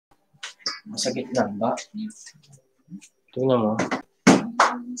Masakit lang ba? Tingnan mo.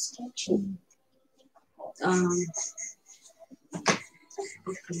 Okay.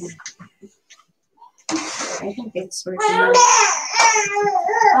 I think it's working.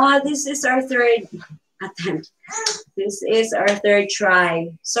 This is our third attempt. This is our third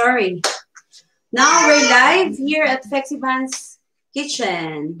try. Sorry. Now we're live here at Buns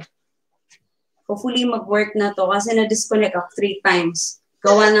kitchen. Hopefully mag-work na to kasi na-disconnect ako 3 times.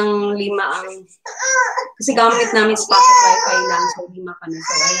 Gawa ng 5 ang... Kasi gamit namin sa pocket wifi lang, so 5 kami.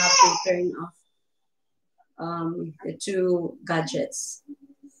 So I have to turn off the 2 gadgets.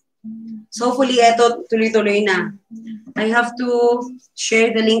 So hopefully ito tuloy-tuloy na. I have to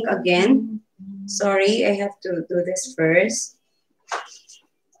share the link again. Sorry, I have to do this first.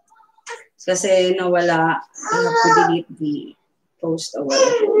 Kasi nawala, I have to delete the post a while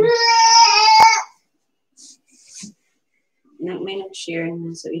ago. May nag-share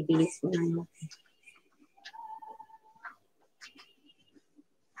na, so i-delete ko na natin.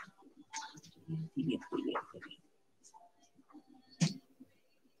 Delete.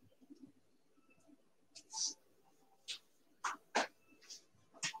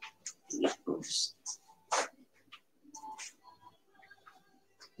 Post.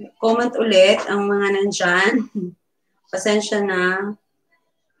 Comment ulit ang mga nandyan. Pasensya na.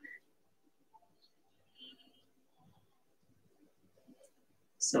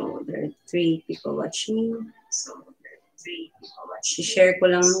 So, there are 3 people watching. I-share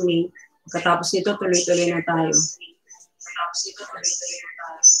ko lang yung link. Pagkatapos nito, tuloy-tuloy na tayo.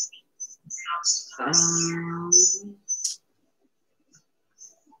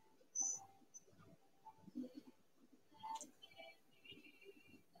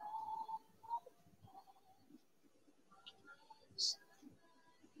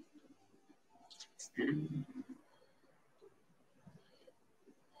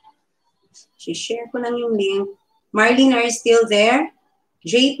 I-share ko lang yung link. Marlene, are you still there?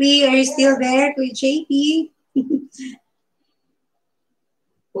 JP, are you still there? Kuya JP?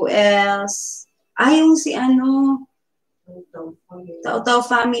 Who else? Yung si ano? Tao-tao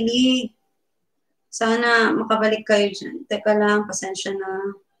family. Sana makabalik kayo dyan. Teka lang, pasensya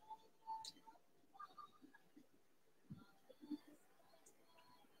na.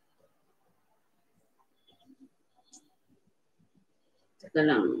 Teka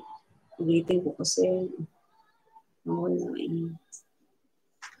lang. Ulitin ko kasi. Nawala eh.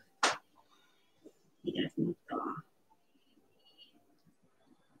 Hirap na ito.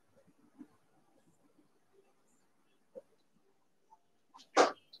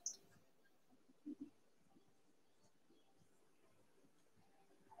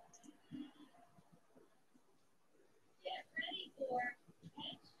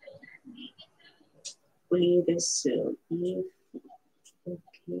 Hopefully this will be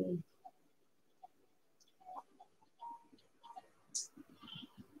okay.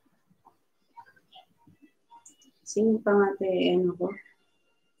 Sino pa nga tayo, ano ko?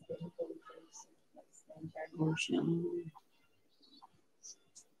 Oh, siya.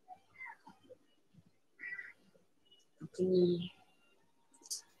 Okay.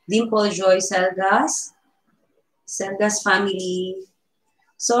 Dimple Joy Selgas. Selgas family.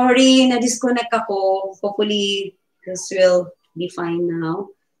 Sorry, na-disconnect ako. Hopefully, this will be fine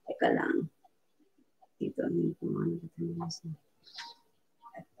now. Teka lang. Dito, ano yung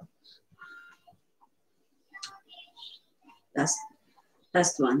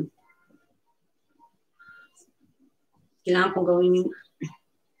last one. Kailangan kong gawin yung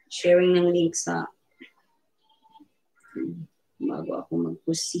sharing ng link sa bago ako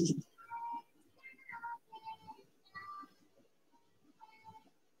mag-proceed.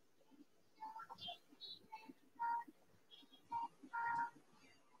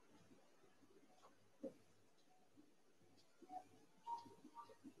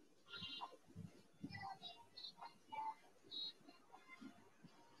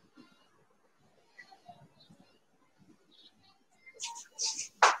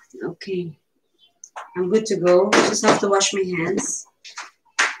 Okay, I'm good to go. Just have to wash my hands.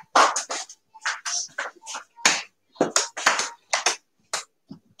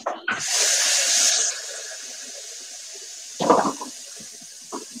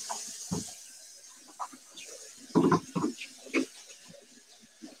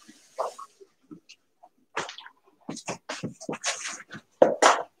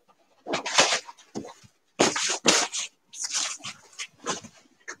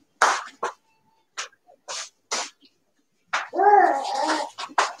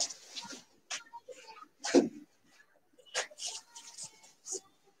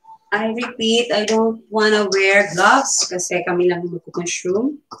 I repeat, I don't want to wear gloves kasi kami lang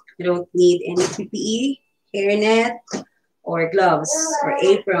mag-consume. You don't need any PPE, hairnet, or gloves, or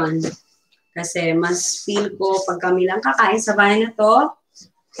apron. Kasi mas feel ko, pag kami lang kakain sa bahay na to,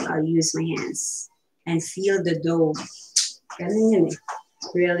 I'll use my hands and feel the dough. Ganun yun eh.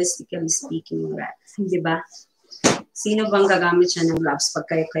 Realistically speaking, di ba? Sino bang gagamit siya ng gloves pag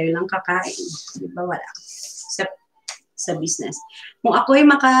kayo lang kakain? Di ba? Wala. Sa business. Kung ako'y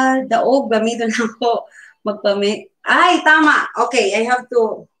makadaog, gamitin ako Ay, tama! Okay, I have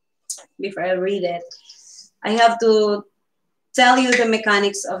to, before I read it, I have to tell you the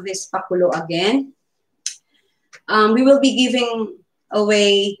mechanics of this pakulo again. We will be giving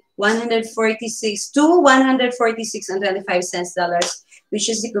away 146 to 146 and 25 cents dollars, which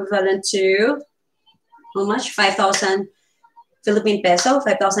is equivalent to how much? 5,000 Philippine peso,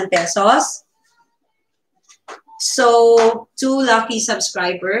 5,000 pesos. So 2 lucky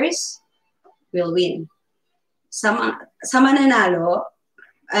subscribers will win. Sa mananalo,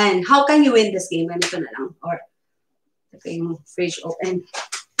 and how can you win this game? Ganito na lang. Or okay, yung fridge open.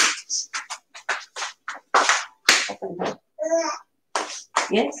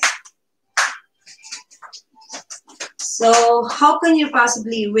 Yes. So how can you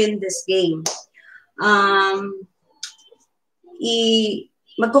possibly win this game?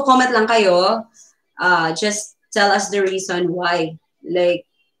 Magko-comment lang kayo. Just tell us the reason why. Like,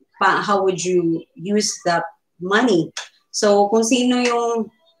 how would you use that money? So, kung sino yung,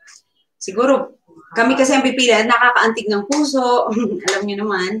 siguro, kami kasi ang pipili, nakakaantig ng puso. Alam niyo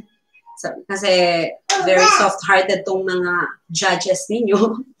naman. So, kasi, very soft-hearted tong mga judges ninyo.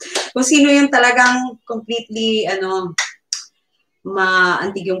 Kung sino yung talagang completely,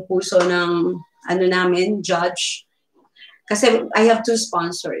 maantig yung puso ng, namin, judge. Kasi, I have 2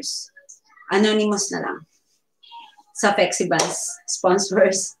 sponsors. Anonymous na lang. Sa Buns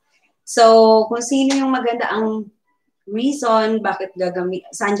sponsors. So, kung sino yung maganda ang reason bakit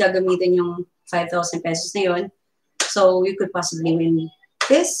saan gagamitin yung 5,000 pesos na yun, so you could possibly win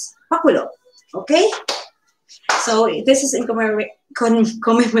this pakulo. Okay? So, this is in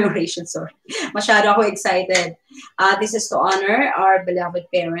commemoration, sorry. Masyado ako excited. This is to honor our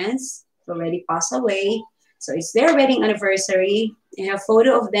beloved parents who already passed away. So, it's their wedding anniversary. I have a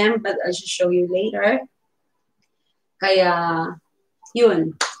photo of them, but I'll just show you later. Kaya,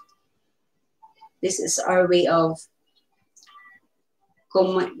 yun. This is our way of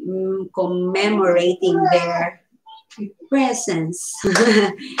commemorating their presence.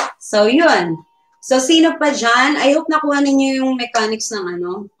 So, yun. So, sino pa dyan? I hope nakuha ninyo yung mechanics ng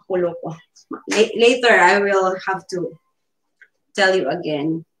pakulo ko. Later, I will have to tell you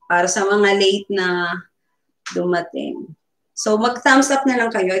again. Para sa mga late na dumating. So, mag-thumbs up na lang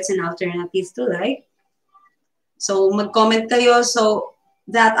kayo. It's an alternative to like. So, mag-comment kayo so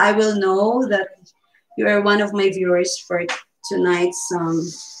that I will know that you are one of my viewers for tonight's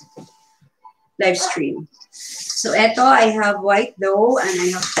live stream. So, eto, I have white dough and I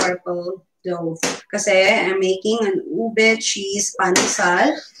have purple dough. Kasi I'm making an ube cheese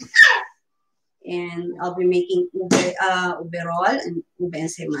pandesal. And I'll be making ube roll and ube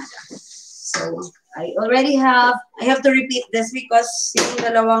ensaymada. So, I have to repeat this because yung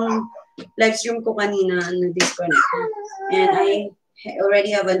dalawang live stream ko kanina na-disconnect. And I already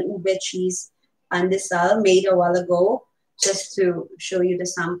have an ube cheese pandesal made a while ago just to show you the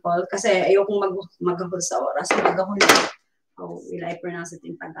sample. Kasi ayokong maghahol sa oras. Maghahol na. How will I pronounce it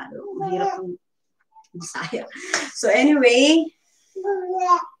in Tagalog? Mahirap ang Bisaya. So anyway,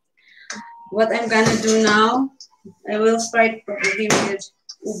 what I'm gonna do now, I will start probably with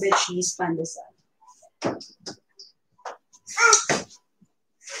ube cheese pandesal.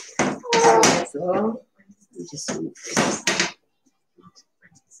 So, just move this.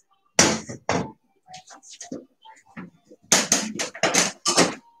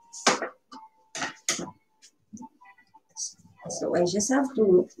 So I just have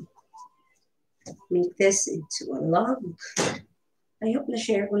to make this into a log. I hope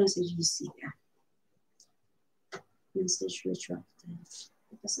na-share ko na sa GC. Message retracted.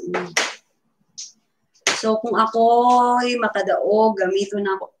 So kung ako'y makadaog, gamito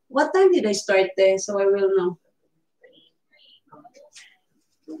na ako. What time did I start there? So I will know.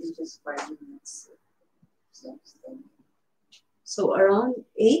 Just 5 minutes. So around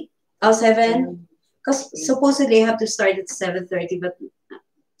 8? Oh, 7? Because supposedly I have to start at 7:30, but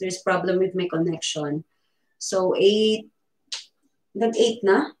there's problem with my connection. So 8, nag-8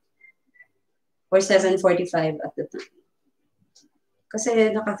 na? Or 7:45 at the time.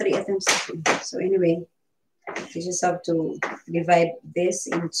 Kasi naka 3 attempts ako. So anyway, you just have to divide this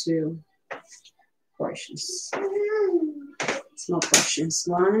into portions. Small portions.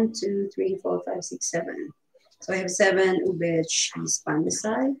 1, 2, 3, 4, 5, 6, 7. So I have 7 ube cheese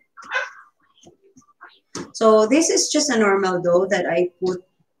pandesal. So this is just a normal dough that I put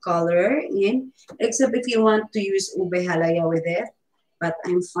color in, except if you want to use ube halaya with it. But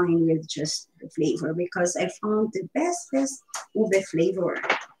I'm fine with just the flavor because I found the best ube flavor.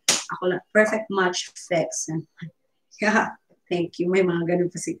 Ako lang, perfect match flex. Yeah, thank you. May mga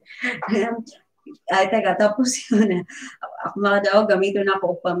ganun pa si... Ay, teka, tapos yun. Ako mga daw, gamitin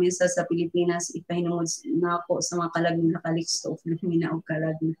ako upamisa sa Pilipinas. Ipahinamod na ako sa mga kalag na kalikstof na minaog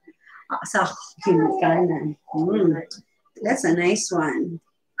kalag na. Sa kinikanan. That's a nice one.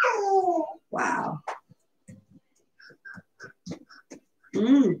 Wow.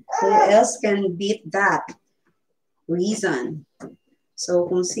 Who else can beat that? Reason. So,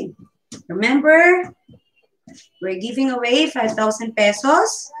 kung si... Remember, we're giving away 5,000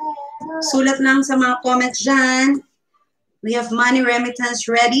 pesos. Sulat lang sa mga comments dyan. We have money remittance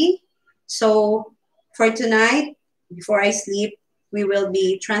ready. So, for tonight, before I sleep, we will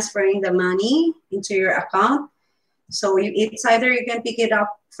be transferring the money into your account. So, it's either you can pick it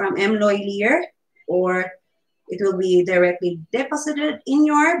up from M. Loylier or it will be directly deposited in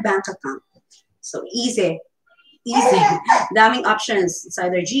your bank account. So, easy. Easy. Daming options. It's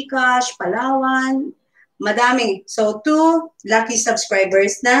either GCash, Palawan, madami. So, 2 lucky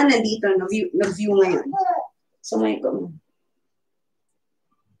subscribers na nandito nag-view ngayon. So, my God.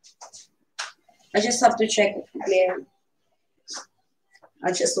 I just have to check.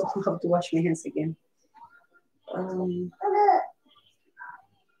 I just have to wash my hands again.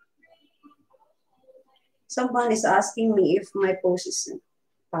 Someone is asking me if my post is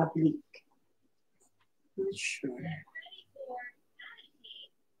public. Not sure.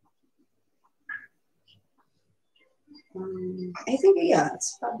 I think, yeah,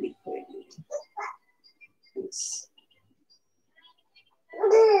 it's public.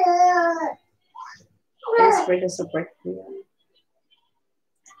 Thanks for the support.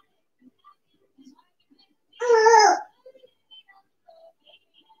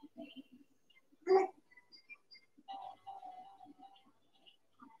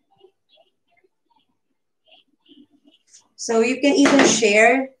 So you can even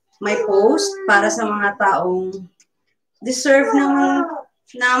share my post para sa mga taong deserve na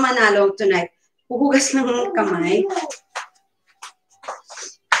manalo tonight. Puhugas ng kamay.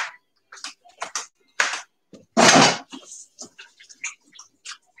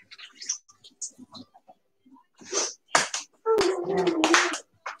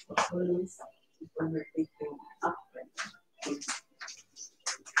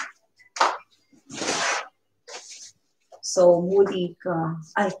 So, moody ka.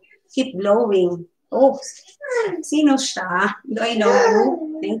 Ay, keep blowing. Oh, sino siya? Do I know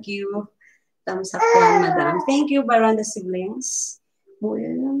you? Thank you. Thumbs up lang, madam. Thank you, Baranda siblings.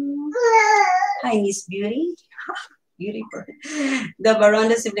 Hi, Miss Beauty. Beautiful. The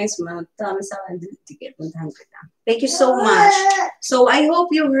Baranda siblings, thumbs up and ticket. Thank you so much. So, I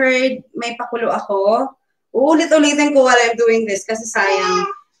hope you heard may pakulo ako. Uulit-ulitin ko while I'm doing this kasi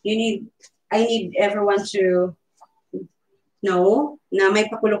sayang. I need everyone to know na may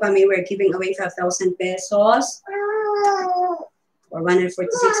pakulo kami. We're giving away 5,000 pesos or 146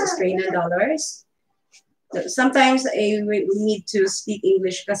 Australian dollars. Sometimes we need to speak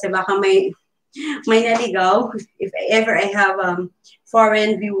English kasi baka may naligaw if ever I have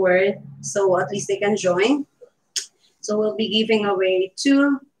foreign viewer, so at least they can join. So we'll be giving away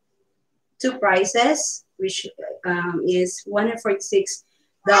two prizes, which is $146.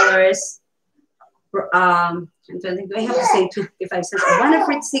 Do I have to say 25 cents?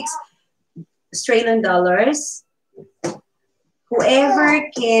 146 Australian dollars. Whoever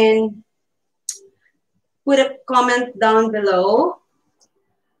can put a comment down below.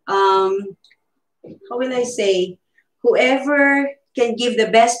 How will I say? Whoever can give the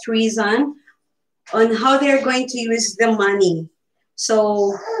best reason on how they're going to use the money.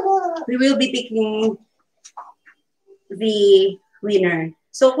 So we will be picking the winner.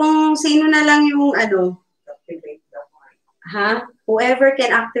 So kung sino na lang yung activate the heart. Whoever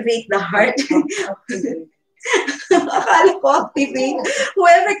can activate the heart. Akala ko activate.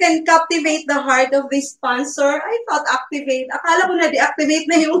 Whoever can captivate the heart of the sponsor. I thought activate. Akala ko na deactivate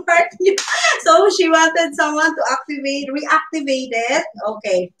na yung heart niya. So she wanted someone to reactivate it.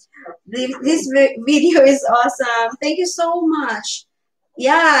 Okay. This video is awesome. Thank you so much.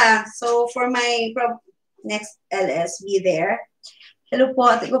 Yeah. So for my next LS, be there. Hello po,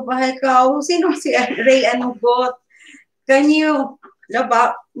 ate ko pa ikaw. Sino si Ray Anugot? Can you,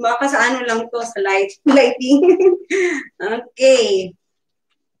 baka sa ano lang to, sa lighting. Okay.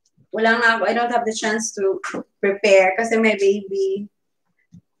 Wala nga ako, I don't have the chance to prepare kasi my baby.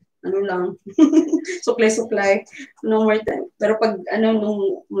 ano lang, supply. No more time. Pero pag,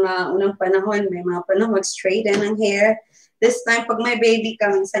 nung mga unang panahon, may mga panahon, mag-straighten ang hair. This time, pag may baby ka,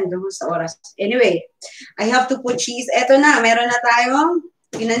 minsan gamo sa oras. Anyway, I have to put cheese. Eto na, meron na tayong,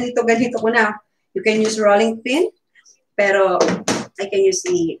 ganito ko na. You can use rolling pin, pero I can use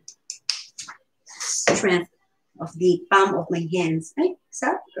the strength of the palm of my hands. Ay, is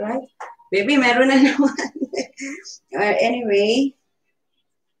that right? Baby, meron na naman. Anyway,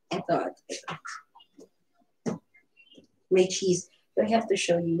 ito. My cheese. So I have to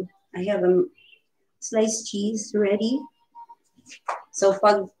show you. I have a sliced cheese ready. So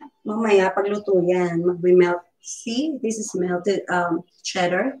pag mamaya, pagluto yan, mag-melt. See, this is melted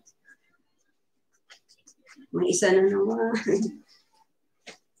cheddar. May isa na naman.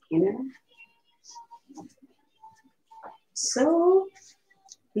 You know? So,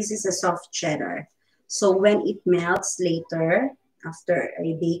 this is a soft cheddar. So when it melts later, after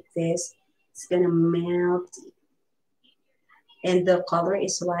I bake this, it's gonna melt. And the color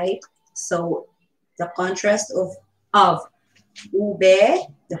is white. So the contrast of ube,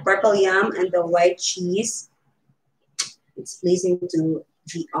 the purple yam, and the white cheese, it's pleasing to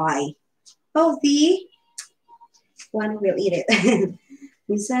the eye. Healthy. One will eat it.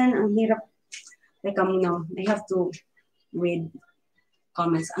 Minsan, ang hirap. Like, I have to read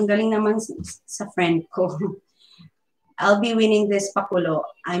comments. Ang galing naman sa friend ko. I'll be winning this pakulo.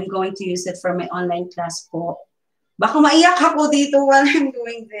 I'm going to use it for my online class po. Baka maiyak ako dito while I'm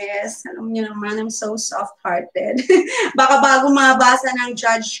doing this. Alam niyo naman, I'm so soft-hearted. Baka bago mabasa ng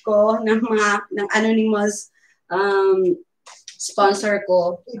judge ko, ng anonymous sponsor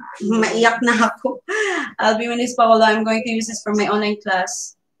ko, maiyak na ako. I'll be winning this pakulo. I'm going to use this for my online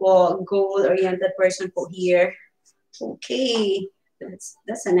class po. Goal-oriented person po here. Okay.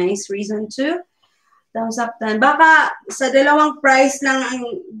 That's a nice reason too. Thumbs up dan. Baka sa dalawang price lang ang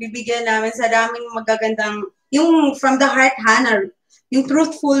bibigyan namin sa daming magagandang, yung from the heart, Hannah, yung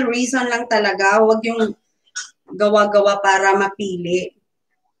truthful reason lang talaga, wag yung gawa-gawa para mapili.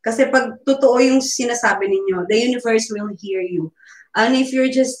 Kasi pag totoo yung sinasabi ninyo, the universe will hear you. And if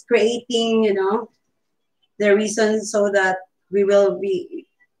you're just creating, the reason so that we will be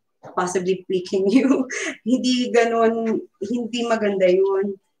possibly picking you, hindi ganun, hindi maganda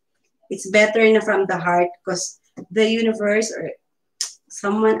yun. It's better na from the heart because the universe or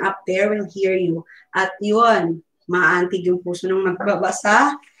someone up there will hear you. At yun, maantig yung puso ng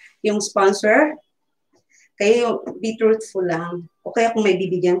magbabasa, yung sponsor. Kayo, be truthful lang. O kaya kung may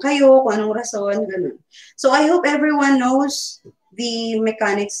bibigyan kayo, kung anong rason, ganun. So I hope everyone knows the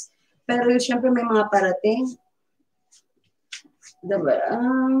mechanics. Pero syempre may mga parating. Diba?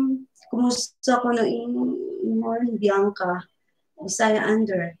 Kumusta ko na in Bianca, Bisaya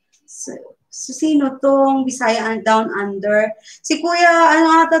Under. So, sino tong Bisaya Down Under? Si Kuya,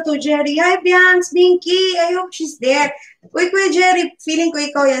 ata to, Jerry. Hi, Biancs, Binky. I hope she's there. Uy, Kuya Jerry, feeling ko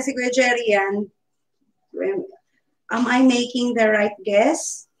ikaw yan, si Kuya Jerry yan. Am I making the right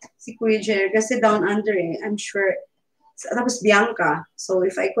guess? Si Kuya Jerry, kasi Down Under I'm sure. Tapos Bianca. So,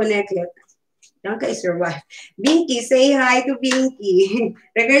 if I connect it, Bianca is your wife. Binky, say hi to Binky.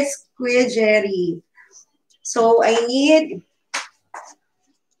 Regards, Kuya Jerry. So, I need...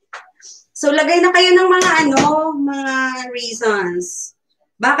 So, lagay na kayo ng mga reasons.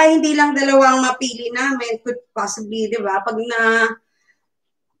 Baka hindi lang dalawang mapili namin. Could possibly, di ba? Pag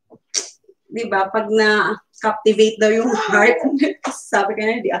na-captivate daw yung heart. Sabi ka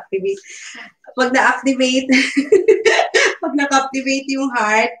na, deactivate. Pag na-activate, pag na-captivate yung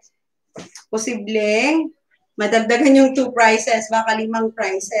heart, posibleng madagdagan yung 2 prizes, baka 5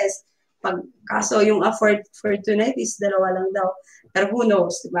 prizes. Kaso yung afford for tonight is 2 lang daw. Pero who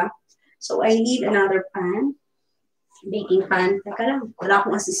knows, di ba? So, I need another pan. Baking pan. Teka lang, wala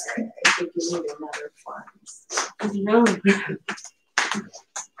akong assistant. I think you need another pan. No.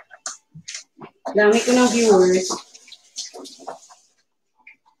 Dami ko ng viewers.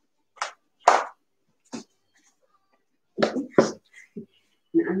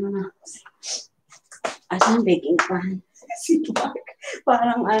 Na. Asan ang baking pan? Si Mark.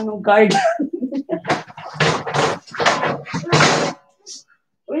 Parang guard.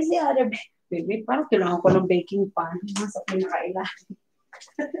 Where's the other baby? Parang kailangan ko ng baking pan. Nasa pinakailan.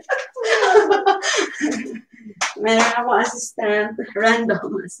 Meron akong assistant.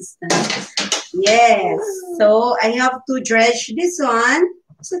 Random assistant. Yes. So, I have to dredge this one.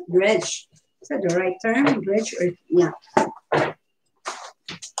 What's that dredge? Is that the right term? Dredge or... Yeah.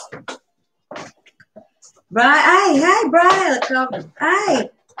 Hi, Brian.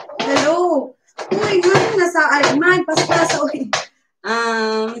 Hi. Hello. Uy, yun. Nasa Aligman. Paspas.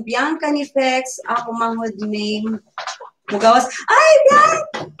 Bianca ni Fex. Ako manghod name. Mugawas. Ay,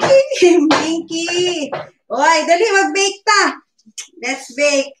 Bianchi! Binky! Oy, dali, mag-bake ta. Let's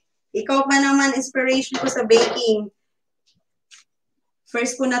bake. Ikaw pa naman, inspiration ko sa baking.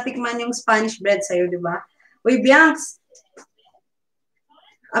 First ko natikman yung Spanish bread sa'yo, di ba? Uy, Bianx!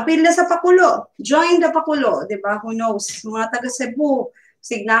 Apil na sa pakulo. Join the pakulo, di ba? Who knows? Mga taga Cebu,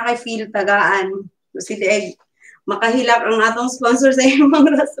 signa kay feel tagaan. Si Dieg, makahilak ang atong sponsor sa imong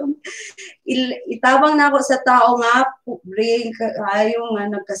rason. Itabang na ako sa tao nga, ayaw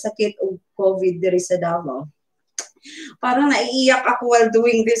nga nagkasakit o COVID diri sa Davao. Parang naiiyak ako while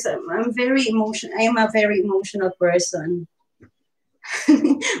doing this. I am a very emotional person.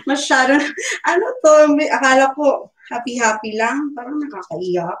 Masyado, ano to, akala ko happy-happy lang, parang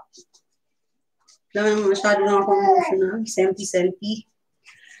nakakaiyak. Masyado lang ako emotional, senti-senti.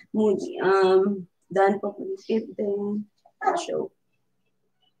 Done po show.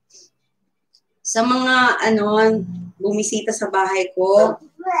 Sa mga, bumisita sa bahay ko,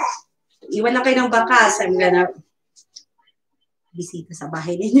 iwan lang kayo ng bakas, I'm gonna bisita sa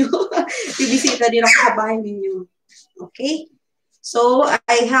bahay ninyo. Bibisita din ako sa bahay ninyo. Okay? So,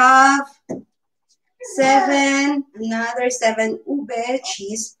 I have another 7 ube,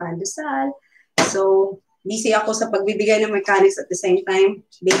 cheese, pandesal. So, busy ako sa pagbibigay ng mechanics at the same time,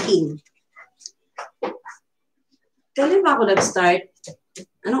 baking. Kailan ba ako nag-start?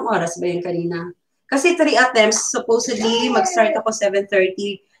 Anong oras ba yun kanina? Kasi 3 attempts, supposedly, mag-start ako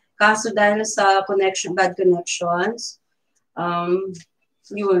 7:30. Kaso dahil sa bad connections,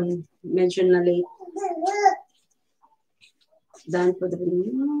 yun, medyo na late. Done po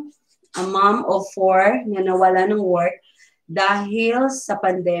a mom of 4 na nawala ng work dahil sa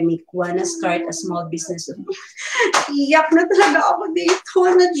pandemic, wanna start a small business. Iyak na talaga ako dito,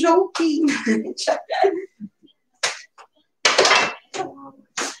 na joking.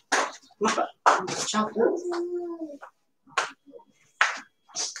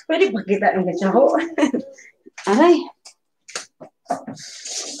 Pwede ba kita ang gachaho? Aray.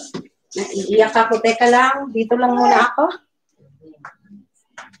 Naiiyak ako. Teka lang. Dito lang muna ako.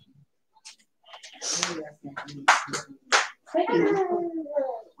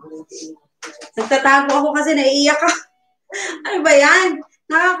 Nagtatago ako kasi naiiyak ako. Ano ba yan?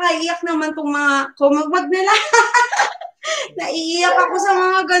 Nakakaiyak naman itong mga kumagwag nila. Naiiyak ako sa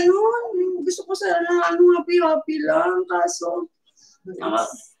mga ganun. Gusto ko sa happy-happy lang. Kaso,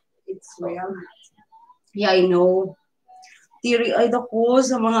 it's well. Yeah, I know. Teary-eyed ako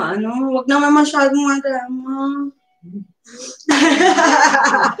sa mga wag naman masyadong madrama.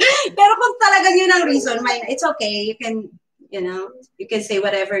 Pero kung talagang yun ang reason, it's okay. You can say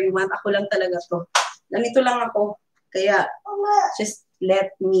whatever you want. Ako lang talaga to. Ganito lang ako. Kaya, just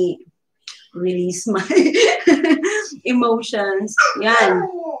let me release my emotions. Yan.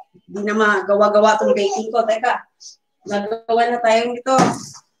 Hindi na magawa-gawa tong baking ko. Teka, nagawa na tayong ito.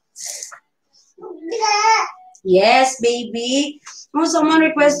 Yes, baby. Oh, someone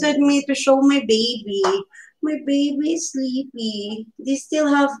requested me to show my baby. My baby is sleepy. Do you still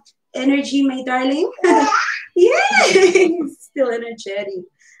have energy, my darling? Yes! Still energetic.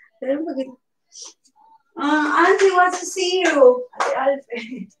 Auntie wants to see you.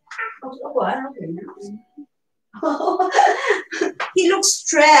 He looks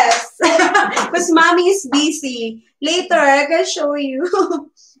stressed. Because mommy is busy. Later, I can show you.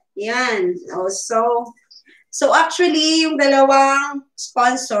 Yan. So actually, yung dalawang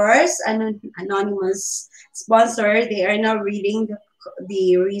sponsors, anonymous sponsor, they are now reading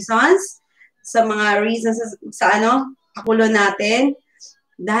the reasons sa mga reasons sa pakulo natin.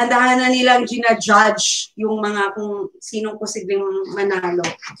 Dahan-dahan na nilang gina-judge yung mga kung sinong posibleng manalo.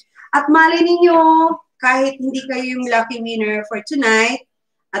 At mali ninyo, kahit hindi kayo yung lucky winner for tonight,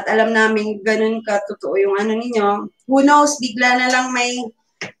 at alam namin ganun katotoo yung ninyo, who knows, bigla na lang may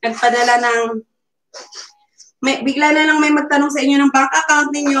nagpadala ng bigla na lang may magtanong sa inyo ng bank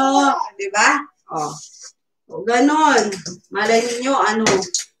account ninyo. Diba? Ganon. Malay ninyo,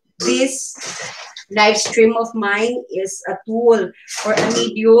 this live stream of mine is a tool or a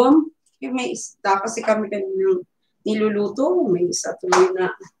medium. May isa kasi kami kanina niluluto. May isa tuloy na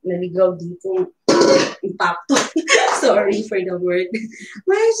naligaw dito. Impacto. Sorry for the word.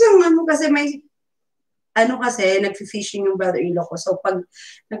 May isang kasi nag-fishing yung brother-in-law ko. So, pag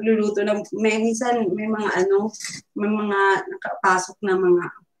nagluluto, minsan may mga may mga nakapasok na mga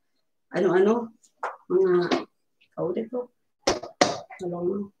mga dito.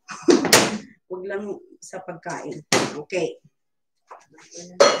 Huwag lang sa pagkain. Okay.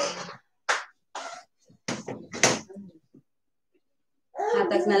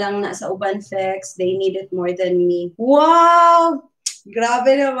 Hatag na lang na sa uban flex. They need it more than me. Wow!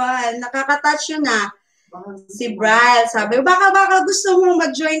 Grabe naman. Nakaka-touch yun . Si Bral, sabi, baka gusto mong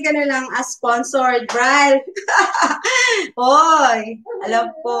mag-join ka na lang as sponsored, Bral. Hoy,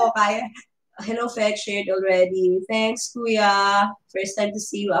 alam ko, kaya. Hello, Fek, shared already. Thanks, Kuya. First time to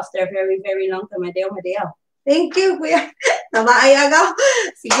see you after a very, very long time. Madeo. Thank you, Kuya. Tabaay agaw.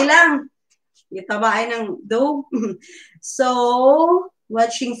 Sige lang. Tabaay ng dough. So,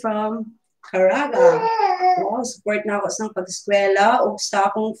 watching from Caraga. Wow, support na ako sa pag-eskwela o sa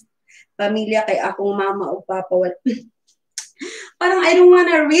akong pamilya kay akong mama o papa. Parang I don't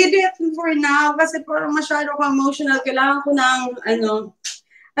wanna read it for now kasi parang masyado ko emotional. Kailangan ko ng,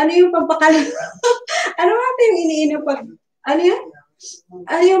 ano yung pampakalma? Ano natin yung iniinom pag, ano yun?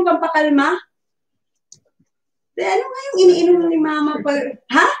 Ano yung pampakalma? Ano nga yung iniinom ni mama pag,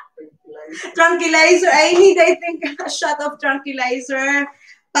 ha? Tranquilizer. I think, a shot of tranquilizer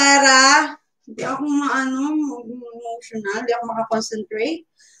para hindi ako emotional, hindi ako makakoncentrate.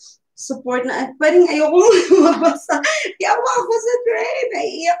 Support na, pwedeng ayoko magbasa. Hindi ako makakoncentrate.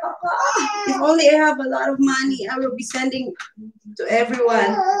 Naiiyak ako. If only I have a lot of money, I will be sending to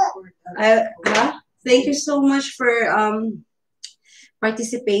everyone. Thank you so much for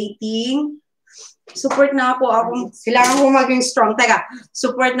participating. Support na ako. Kailangan ko maging strong. Teka,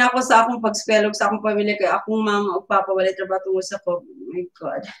 support na ako sa akong pag-swelog, sa akong pamilya, kay akong mama o papa, wala trabaho tungo sa ko. Oh my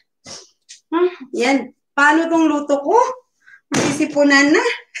God. Yan. Paano tong luto ko? Masisipunan na.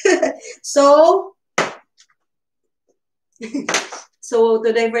 So,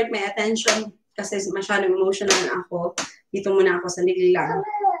 to divert my attention, kasi masyadong emotional na ako, dito muna ako sa lang.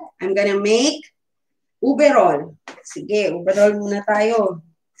 I'm gonna make ube roll. Sige, ube roll muna tayo.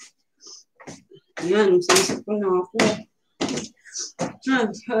 Ayan, sisipon na ako.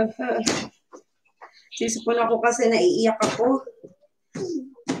 Sisipon ako kasi naiiyak ako.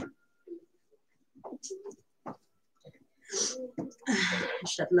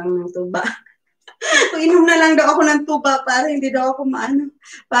 Shot lang ng tuba. Inom na lang daw ako ng tuba para hindi daw ako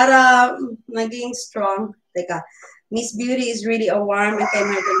para maging strong. Teka, Miss Beauty is really a warm and kind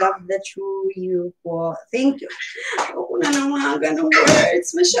heart to love the true you po. Thank you. Ako na ng mga ganong words.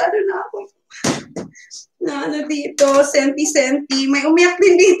 Masyado na ako. Dito, senti. May umiyak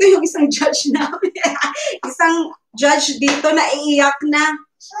din dito yung isang judge namin. Isang judge dito na iiyak na.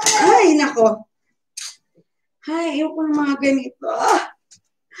 Ay, nako. Ay, ayoko ng mga ganito.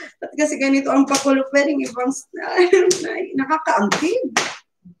 At kasi ganito ang pakulo, pwedeng ibang nakakaangkig.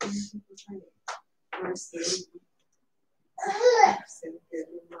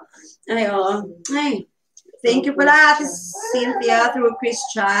 Ay, oo. Ay, thank you pala, Ate Cynthia, through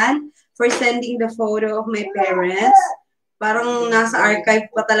Christian, for sending the photo of my parents. Parang nasa archive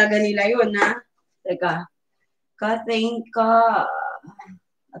pa talaga nila yun, ha? Teka. Thank ka.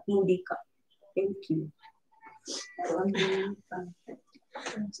 At hindi ka. Thank you.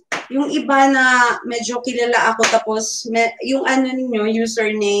 Yung iba na medyo kilala ako, tapos yung ninyo,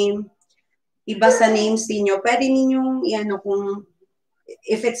 username, iba sa names niyo, pwede ninyong kung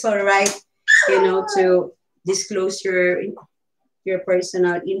if it's alright, to disclose your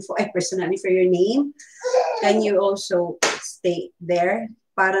personal info, personally for your name. Can you also stay there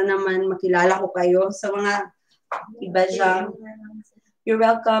para naman makilala ko kayo sa mga iba dyan. You're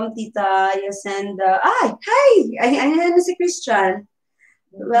welcome, Tita Yasenda. Hi! Ayan na si Christian.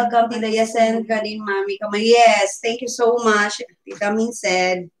 Welcome, Tita Yasenda din, Mami Kamay. Yes, thank you so much, Tita Min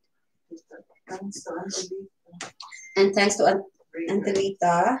said. And thanks to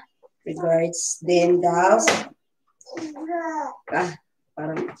Antelita. Regards din daw.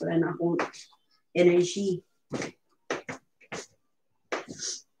 Parang wala na akong energy.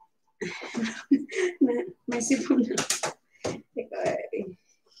 May sipon na.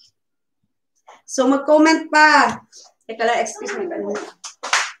 So, mag-comment pa. Teka lang, excuse me.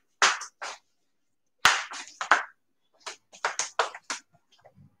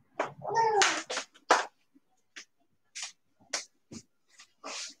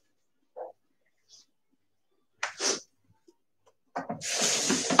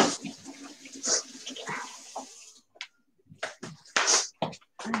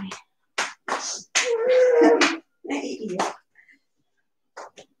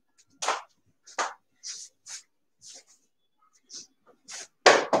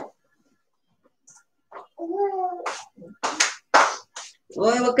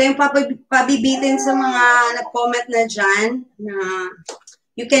 Uy, huwag kayong pabibitin sa mga nag-comment na dyan na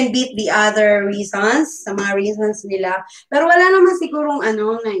you can beat the other reasons, sa mga reasons nila. Pero wala naman sigurong na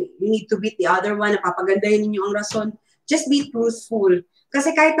you need to beat the other one, napapagandahin ninyo ang rason. Just be truthful.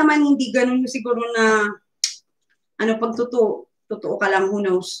 Kasi kahit naman hindi ganun siguro na pag totoo ka lang, who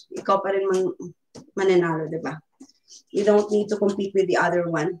knows, ikaw pa rin mananalo, diba? You don't need to compete with the other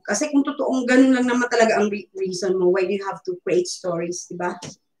one. Kasi kung totoong ganun lang naman talaga ang reason mo, why do you have to create stories, diba?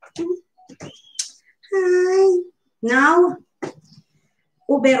 Hi. Now,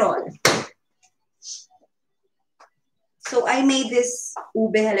 ube roll. So I made this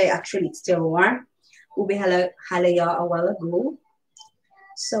ube halaya. Actually, it's still warm. Ube halaya a while ago.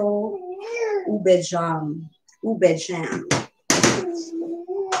 So, ube jam. Ube jam.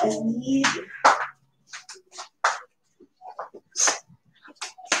 I need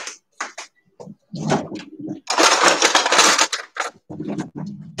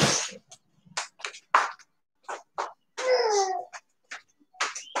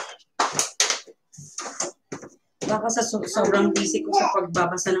baka sa sobrang busy ko sa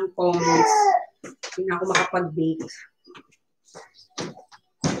pagbabasa ng comments, hindi na ako makapag-bake.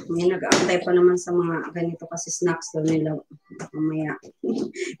 May nag-aantay pa naman sa mga ganito kasi snacks daw nila mamaya.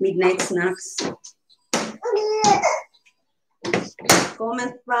 Midnight snacks.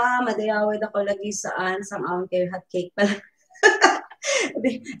 Comment pa, madayawid ako lagi saan, sang awang kayo hot cake pala.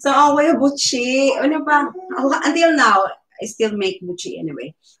 Sang awang kayo buchi. Ano pa? Until now, I still make buchi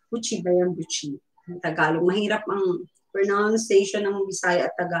anyway. Buchi ba yan? Buchi. Tagalog. Mahirap ang pronunciation ng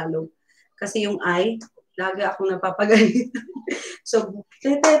Bisaya at Tagalog. Kasi yung I, lagi akong napapagalit. So,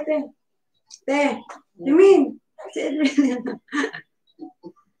 te, you mean?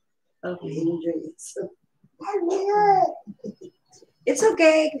 Okay, enjoy it. It's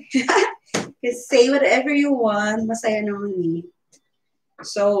okay. Just say whatever you want. Masaya naman ni.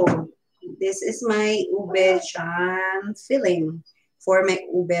 So, this is my ube jam filling for my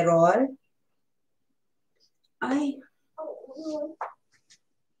ube roll. Ay.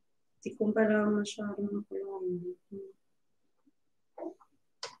 Hindi ko pala masyadong makulong.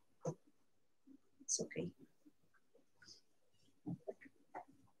 It's okay.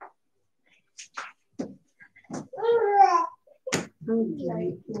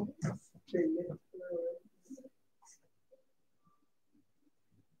 Okay.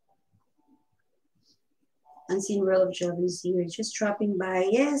 Unseen World of Job is here. Just dropping by.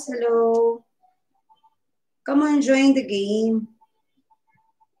 Yes, hello. Come on, join the game.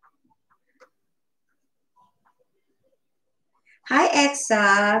 Hi,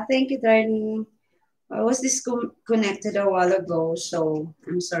 Exa. Thank you, darling. I was disconnected a while ago, so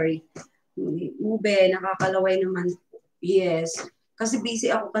I'm sorry. Ube, nakakalaway naman. Yes. Kasi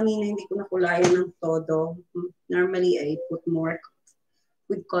busy ako kanina, hindi ko nakulayan ng todo. Normally, I put more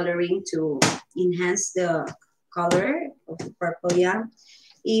food coloring to enhance the color of the purple yam.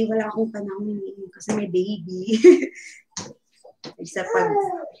 Eh, wala akong panahon kasi may baby. Except pag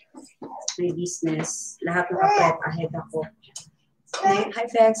may business, lahat naka-prep ahead ako. Hi,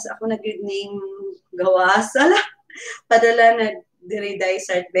 Fex. Ako nag-good name gawas. Padala na diriday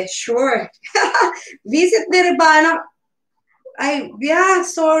sa best. Sure. Visit diribana. Ay, yeah,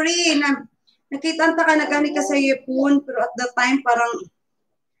 sorry. Nakitanta ka na gani ka sa Yepon, pero at that time parang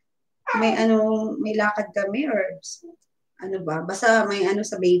may lakad kami or ano ba? Basta may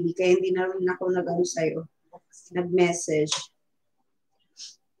sa baby, kaya hindi na rin ako nag-ano sa'yo. Nag-message.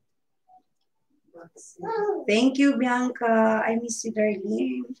 Thank you, Bianca. I miss you,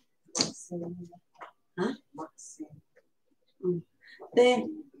 darling. Huh?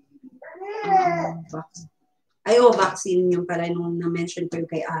 Vaccine yung pala nung na-mention ko yung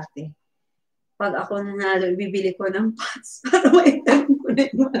kay ate. Pag ako nanalo, bibili ko ng pots para maitan ko na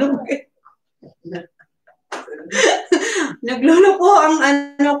yung malunggay. Naglolo ko ang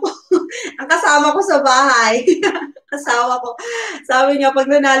ang kasama ko sa bahay. Kasama ko. Sabi niya, pag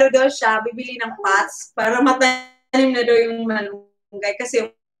nanalo daw siya, bibili ng pots para matanim na daw yung malunggay. Kasi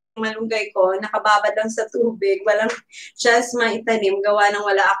yung malunggay ko, nakababad lang sa tubig. Walang chance maitanim. Gawa ng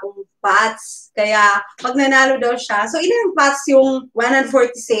wala akong pots. Kaya, pag nanalo daw siya, so ilang pots yung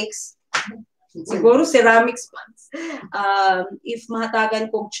 146? Siguro ceramics pots. If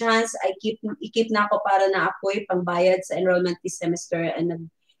mahatagan kong chance, i-keep na ako para na ako'y pangbayad sa enrollment this semester and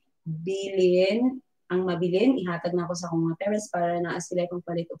nagbilin, ang mabilin, ihatag na ako sa akong mga parents para na sila kong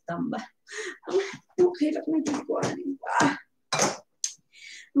palit of tamba. Ang hirap na dito ko.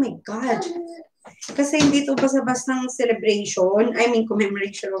 Oh my God. Kasi hindi ito basta-bastang celebration. I mean,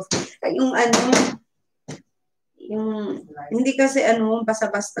 commemoration of, hindi kasi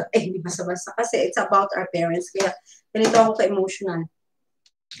basta-basta, hindi basta-basta kasi it's about our parents. Kaya ganito ako ka-emotional.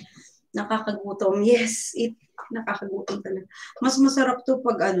 Nakakagutom. Yes, nakakagutom talaga. Mas masarap to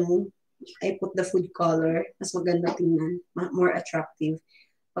pag I put the food color. Mas maganda tingnan. More attractive.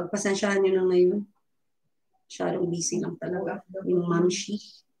 Pagpasensyahan nyo lang ngayon. Masyadong busy lang talaga. Yung Mamshi.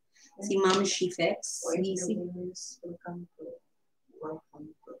 Si Mamshi Fex. Busy. Welcome to.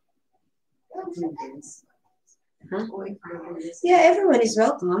 Huh? Yeah, everyone is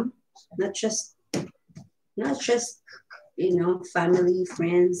welcome. Not just, you know, family,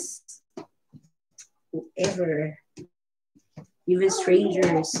 friends, whoever, even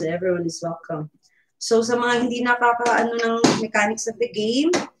strangers, everyone is welcome. So sa mga hindi nakakaano ng mechanics of the game,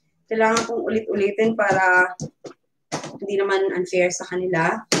 kailangan kong ulit-ulitin para hindi naman unfair sa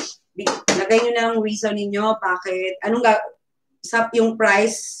kanila. Lagay nyo na ang reason ninyo, bakit, yung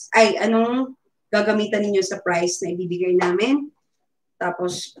price, anong gagamitan ninyo sa price na ibibigay namin.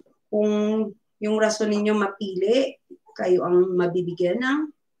 Tapos, kung yung rason ninyo mapili, kayo ang mabibigyan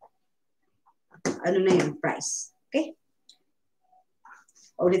ng ano na yung price. Okay?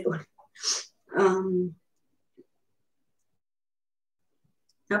 Ulit-ulit.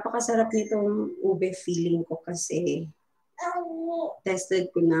 Napakasarap nitong ube feeling ko kasi tested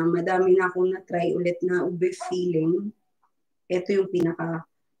ko na. Madami na akong na-try ulit na ube feeling. Ito yung pinaka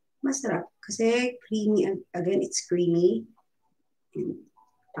masarap. Kasi creamy. Again, it's creamy. And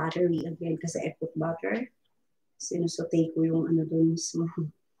buttery again. Kasi I put butter. Sinusote ko yung ano dun mismo.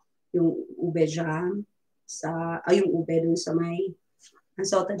 Yung ube jam. Yung ube dun sa may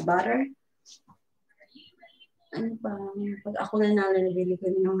unsalted butter. Ano ba? Pag ako nanalo, nabili ko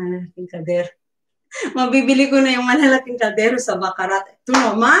na yung malalaking kadero. Mabibili ko na yung malalaking kadero sa Bakarat. Ito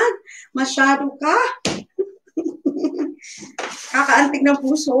naman, masyado ka. Kakaantig ng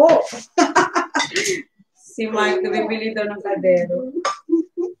puso. Si Mike, nabibili daw ng kadero.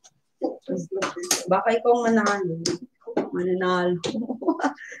 Baka ikaw manalo. Wala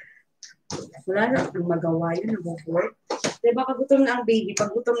na ang magawa yun, nag-work. Diba, gutom na ang baby.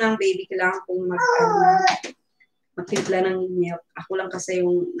 Pag gutom na ang baby, kailangan kong magtimpla ng milk. Ako lang kasi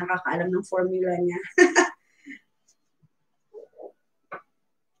yung nakakaalam ng formula niya.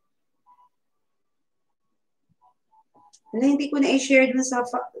 Wala, hindi ko na i-share dun sa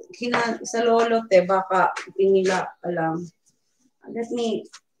lolo, baka hindi nila alam. Let me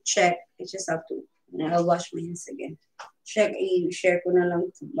check. I just have to, I'll wash my hands again. Check, i-share ko na lang.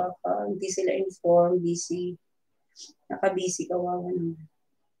 Baka hindi sila informed, busy. Naka-busy, kawawa naman.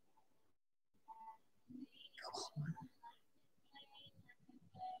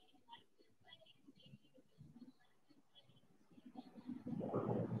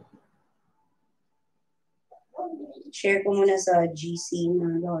 Share ko muna sa GC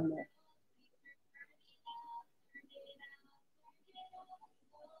na lolo.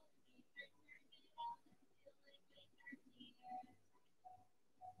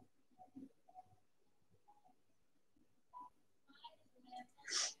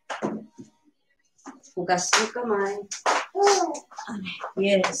 Hugas yung kamay.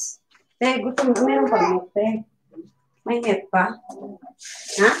 Yes. Gutom. Meron pa milk, May milk pa?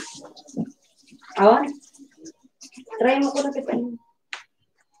 Ha? Awan? Try mo ko na kita.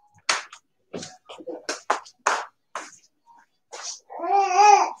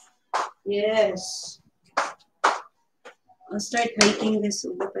 Yes. I'll start making this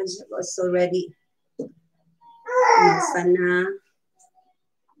ube it's already. Nasa na.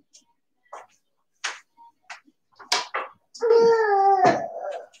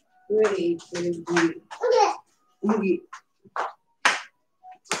 Wait. Okay.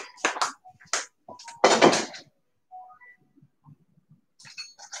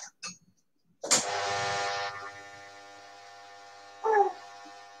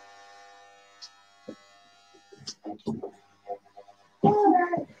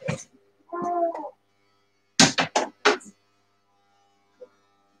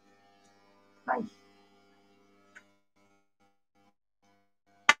 Hi.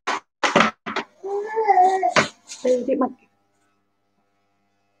 Hindi mag...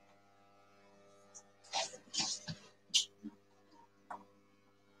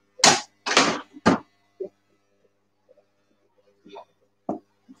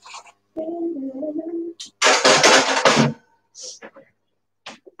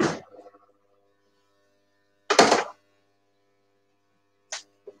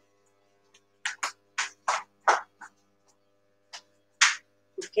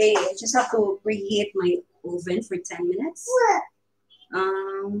 Okay, I just have to preheat my oven for 10 minutes.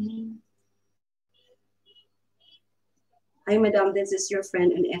 Hi, madam, this is your friend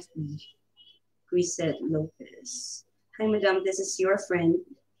on FB. Grisette Lopez. Hi, madam, this is your friend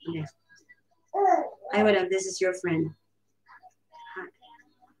on FB. Hi, madam, this is your friend.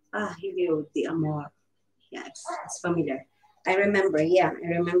 Hi. Hilio de Amor. Yeah, it's familiar. I remember, yeah,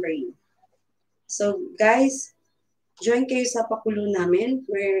 I remember you. So, guys, join kayo sa pakulo namin.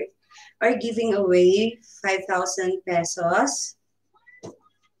 We are giving away 5,000 pesos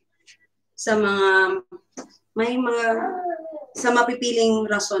sa sa mapipiling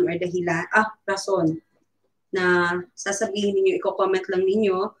rason or dahilan. Rason. na sasabihin niyo, i-comment lang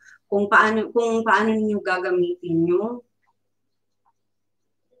ninyo kung paano niyo gagamitin yung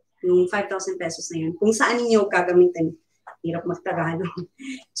 5,000 pesos na yun. Kung saan niyo gagamitin. Hirap magtagalog.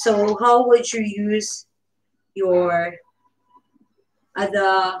 So, how would you use your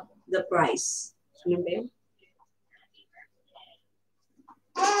the price? Ano ba yun?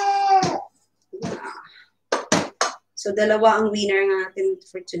 So, dalawa ang winner natin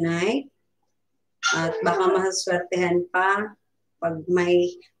for tonight. At baka masaswertehan pa pag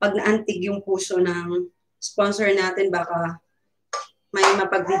naantig yung puso ng sponsor natin, baka may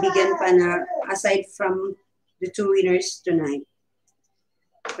mapagbibigyan pa na aside from the two winners tonight.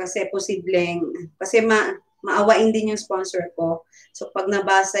 Kasi maawain din yung sponsor ko. So pag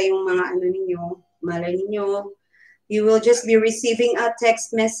nabasa yung mga malay ninyo, you will just be receiving a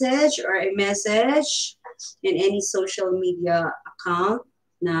text message or a message in any social media account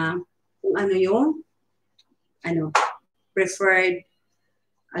na kung ano yung preferred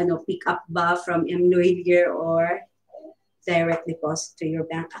pick up ba from Emnoidier or direct deposit to your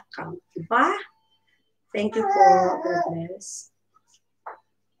bank account. Diba? Thank you po. God bless.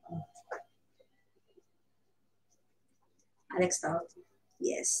 Alex Tal.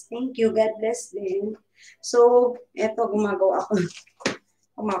 Yes. Thank you. God bless din. So, eto gumagawa ako.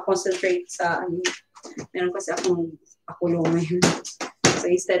 Concentrate sa meron kasi akong pakulo ngayon. So,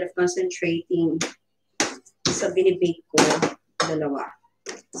 instead of concentrating sa binibake ko, dalawa.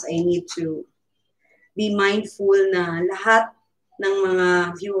 So, I need to be mindful na lahat ng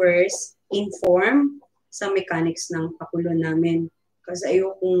mga viewers inform sa mechanics ng pakulo namin. Kasi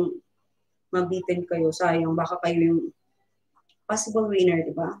ayokong mabitin kayo. Sayang, baka kayo yung possible winner,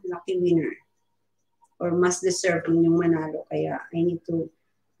 di ba? Lucky winner. Or mas deserving yung manalo. Kaya I need to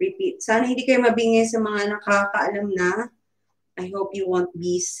repeat. Sana hindi kayo mabingay sa mga nakakaalam na. I hope you won't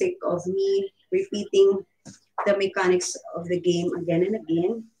be sick of me repeating the mechanics of the game again and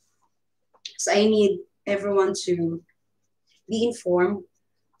again. So I need everyone to be informed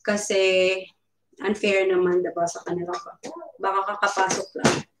kasi unfair naman diba sa kanila. Baka kakapasok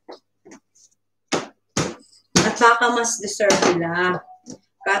lang. At baka mas deserve nila.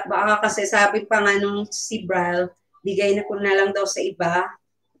 Baka kasi sabi pa nga nung si Bral, bigay na ko na lang daw sa iba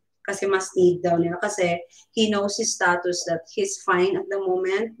kasi mas need daw nila. Kasi he knows his status that he's fine at the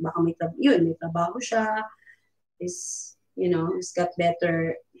moment. Baka may trabaho siya. He's got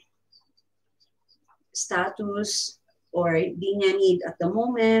better status or di niya need at the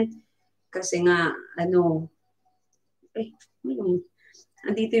moment kasi nga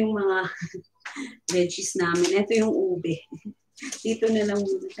andito yung mga veggies namin. Ito yung ube. Dito na lang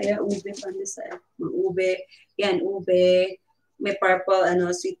muna. Kaya ube pandesal. Ube. Yan, ube. May purple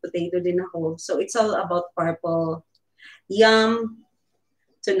sweet potato din ako. So it's all about purple yum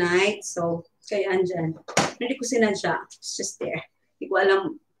tonight. So kaya andyan. Hindi ko sinadya. It's just there. Hindi ko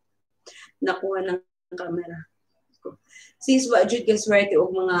alam nakuha ng camera. Since wajud guys swerte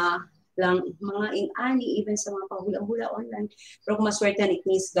og mga inani even sa mga pahula-hula online. Pero kung maswertehan, it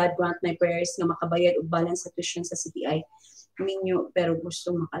means God grant my prayers na makabayad og balance sa tuition sa CTI. Minyo pero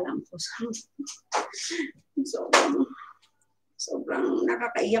gusto makalampos. So sobrang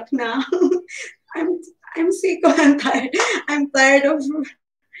nakakaiyak na. I'm sick. I'm tired of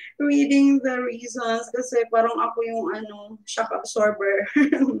reading the reasons kasi parang ako yung shock absorber.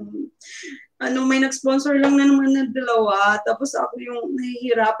 May nag-sponsor lang na naman na dalawa tapos ako yung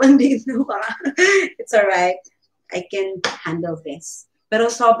nahihirapan dito. It's alright. I can handle this. Pero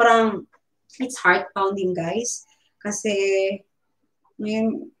sobrang it's heart-pounding guys kasi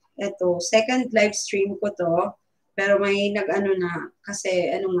ngayon second live stream ko to pero may kasi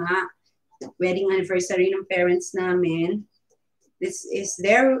wedding anniversary ng parents namin. This is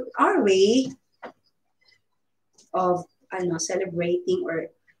our way of celebrating or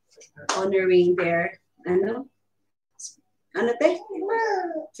honoring their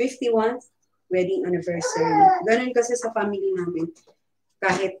 51st wedding anniversary. Ganun kasi sa family namin.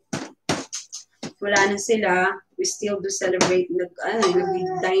 Kahit wala na sila, we still do celebrate.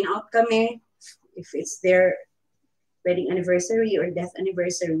 Nag-dine out kami. If it's their wedding anniversary or death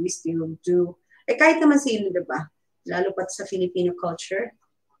anniversary, we still do. Kahit naman sila, diba? Lalo pat sa Filipino culture.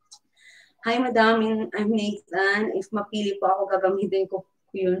 Hi, Madam. I'm Nathan. If mapili po ako, gagamitin ko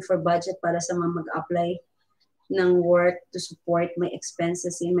yun for budget para sa mga mag-apply ng work to support my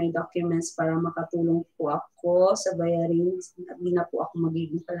expenses in my documents para makatulong po ako sa bayarin. Hindi na po ako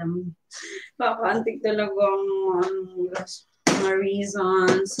magiging palang kakantik talagang mga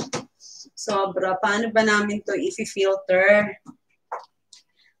reasons. Sobra. Paano ba namin to i-filter?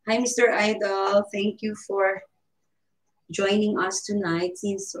 Hi, Mr. Idol. Thank you for joining us tonight.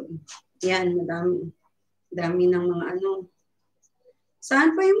 Since, yan, madami. Dami ng mga ano.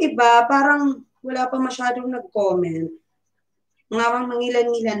 Saan pa yung iba? Parang wala pa masyadong nag-comment. Mga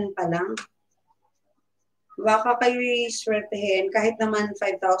mangilan-ngilan pa lang. Baka kayo'y swertehin kahit naman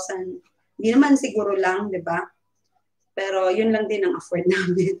 5,000. Hindi naman siguro lang, di ba? Pero yun lang din ang afford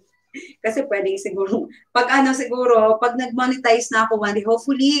namin. Kasi pwedeng siguro, pag nag-monetize na ako one day,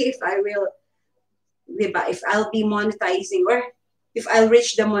 hopefully, if I will, di ba, if I'll be monetizing or if I'll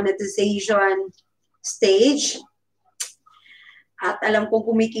reach the monetization stage, at alam kong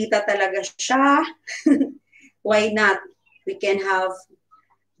kumikita talaga siya, why not? We can have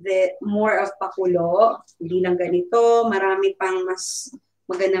the more of pakulo, hindi lang ganito, marami pang mas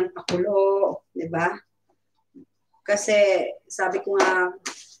magandang pakulo, di ba? Kasi sabi ko nga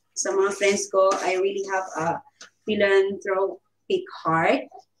sa mga friends ko, I really have a philanthropic heart.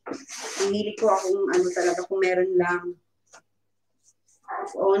 Hindi ko akong ano talaga kung meron lang.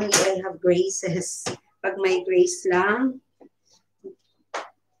 If only I have graces. Pag may grace lang,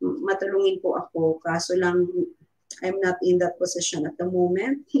 matulungin po ako. Kaso lang, I'm not in that position at the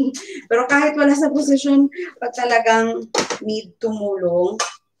moment. Pero kahit wala sa position, pag talagang need tumulong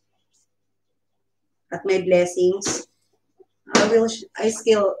at may blessings, I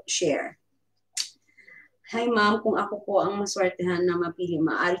still share. Hi ma'am, kung ako po ang maswertehan na mapili,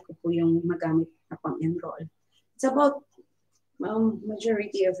 maaari ko po yung magamit na pang-enroll. It's about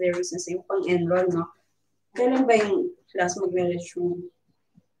majority of the reasons yung pang-enroll, no? Kailan ba yung class mag-resume?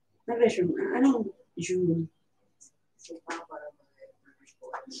 Nag-resume? Anong June?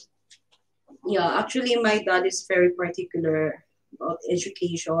 Yeah, actually, my dad is very particular about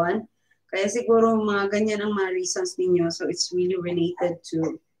education. Kaya siguro mga ganyan ang mga reasons ninyo. So, it's really related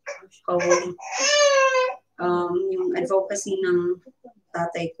to how yung advocacy ng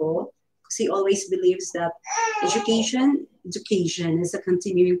tatay ko. Because he always believes that education is a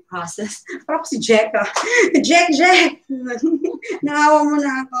continuing process. Parang si Jack. Jack! Nakawa mo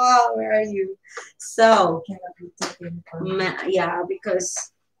na ako. Where are you? So, yeah, because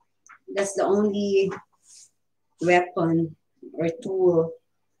that's the only weapon or tool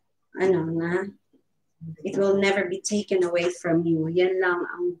it will never be taken away from you. Yan lang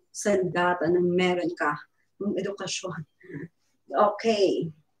ang sandata na meron ka ng edukasyon. Okay.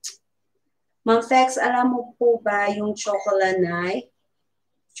 Ma'am Fex, alam mo po ba yung chocolanay?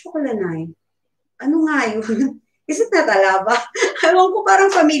 Chocolanay? Ano nga yun? Is it natalaba? Ewan ko,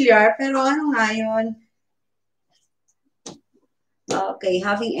 parang familiar, pero ano nga yun? Okay,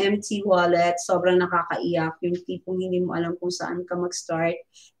 having empty wallet, sobrang nakakaiyak. Yung tipong hindi mo alam kung saan ka mag-start.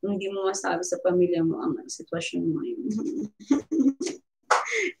 Yung hindi mo masabi sa pamilya mo ang sitwasyon mo yun.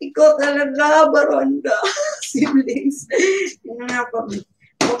 Ikaw talaga, Baronda. Siblings. Yun nga po.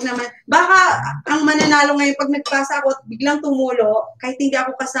 Huwag naman. Baka ang mananalo ngayon pag nagbasa ako at biglang tumulo, kahit hindi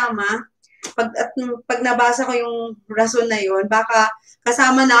ako kasama, pag nabasa ko yung rason na yun, baka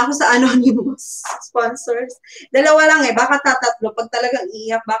kasama na ako sa anonymous sponsors. Dalawa lang baka tatatlo. Pag talagang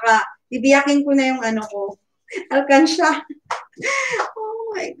iyak, baka bibiyakin ko na yung ano ko. Alkansya.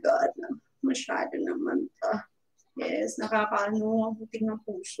 Oh my God. Masyado naman ta. Yes, nakakaano, ang buting ng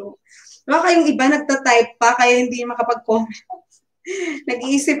puso. Baka yung iba nagtatype pa, kaya hindi makapag-comment.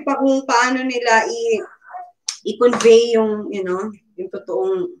 Nag-iisip pa kung paano nila i-convey yung, yung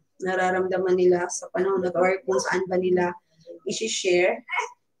totoong nararamdaman nila sa panahon na or kung saan ba nila i-share.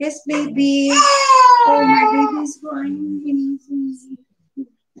 Yes, baby. Oh, my baby's crying.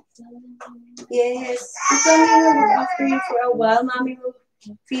 Yes. It's only will look after you for a while. Mommy will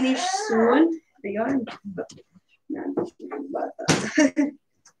finish soon. Ayun. Bata.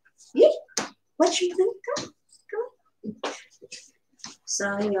 What you think? Come.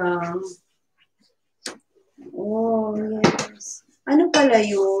 Sayang. Oh, yes. Ano pala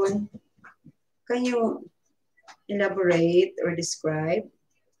yun? Can you elaborate or describe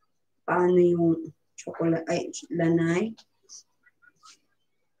paano yung lanay?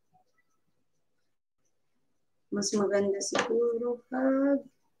 Mas maganda siguro pag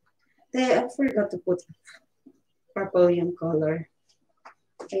I forgot to put purple yung color.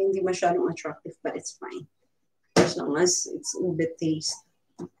 Kaya hindi masyadong attractive, but it's fine. As long as it's ube taste.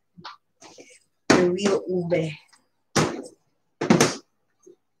 The real ube.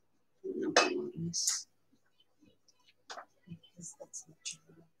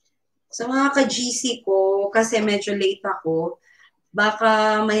 Sa mga ka-GC ko, kasi medyo late ako,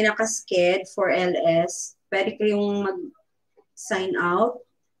 baka may nakasked for LS, pwede kayong mag-sign out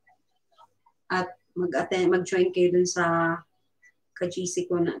at mag-join kayo dun sa ka-GC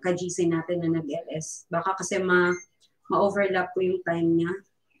natin na nag-LS. Baka kasi ma-overlap ko yung time niya.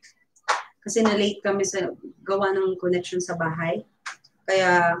 Kasi na-late kami sa gawa ng connection sa bahay.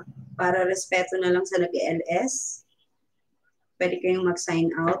 Kaya para respeto na lang sa nag-LS. Pwede kayong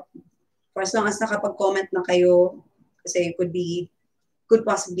mag-sign out. For as long as nakapag-comment na kayo, kasi could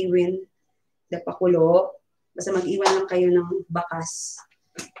possibly win the pakulo. Basta mag-iwan lang kayo ng bakas.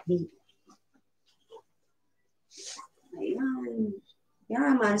 Ayan.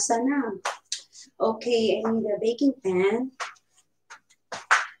 Yeah, malsa na. Okay, I need a baking pan.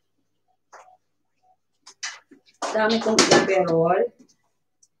 Dami kong i-roll.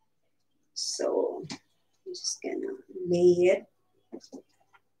 So, I'm just gonna lay it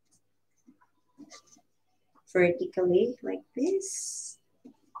vertically like this.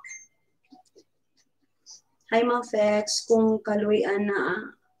 Hi, Mafex. Kung kaluyan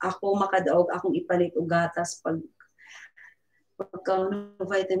na ako makadaog, akong ipalit o gatas pagka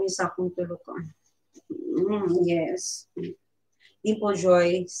vitamins akong tulukan. Yes. Dimple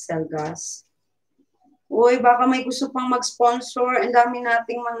Joy Selgas. Uy, baka may gusto pang mag-sponsor. Ang dami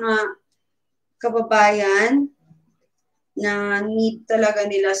nating mga kababayan na need talaga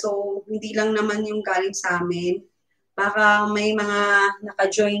nila. So, hindi lang naman yung galing sa amin. Baka may mga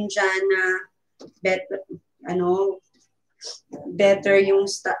naka-join dyan na better yung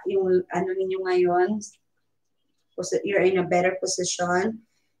ninyo ngayon. You're in a better position.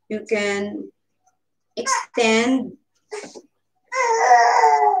 You can extend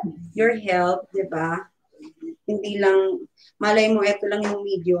your help, di ba? Hindi lang, malay mo, ito lang yung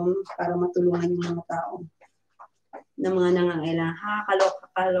medium para matulungan yung mga tao na mga nangangailangan.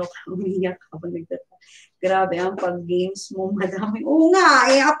 Kaloka, umiyak kapag nagtata. Grabe, ang pag-games mo, madami. Oo nga,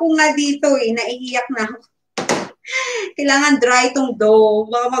 ako nga dito naiiyak na ako. Kailangan dry itong dough,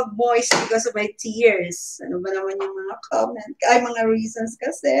 baka mag-moist because of my tears. Ano ba naman yung mga comment? Mga reasons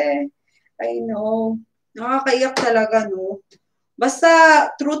kasi. I know. Nakakaiyak talaga, no? Basta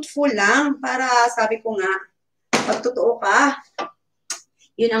truthful lang para sabi ko nga, pag totoo ka,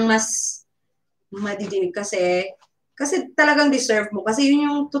 yun ang mas madidinig kasi talagang deserve mo. Kasi yun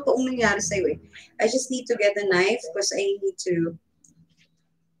yung totoong nangyari sa'yo eh. I just need to get a knife because I need to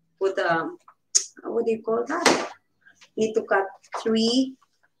put what do you call that? Need to cut three.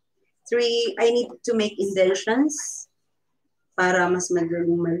 I need to make indentions para mas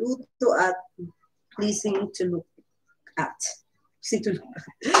madaling maluto at pleasing to look at.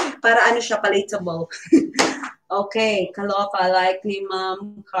 Para ano siya, palatable. Okay, kaloka like ni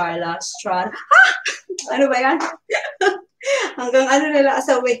Ma'am Carla Strad. Ano ba yan? Hanggang ano nila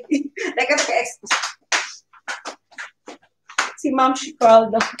asaway. Like a text. Si Ma'am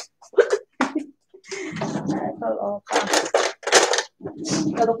Shikaldo. Kaloka.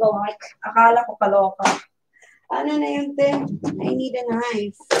 Kaloka like. Akala ko kaloka. Ano na yun, te? I need a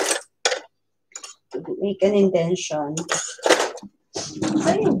knife to make an indention.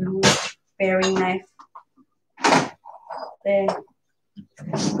 Saan yung blue paring knife? Te,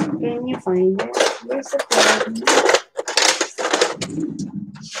 can you find it? Where's the paring knife?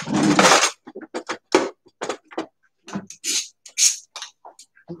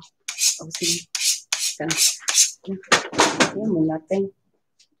 Oh, sige. Yan, mula, te.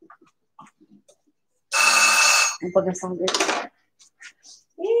 Ang pag-asangit.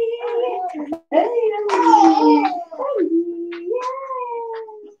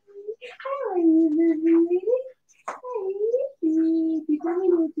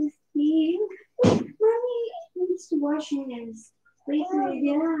 Mommy needs to wash hands. Wait,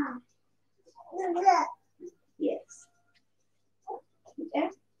 yeah. Yes. Okay.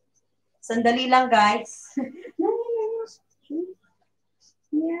 Sandali lang, guys.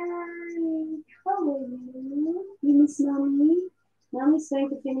 Yay. Oh, you miss Mommy? Mommy's going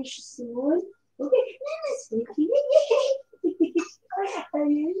to finish soon. Okay, let's wait. Yes.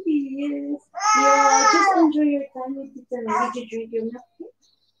 Yeah, just enjoy your time with Tita Mary. Did you drink your milk?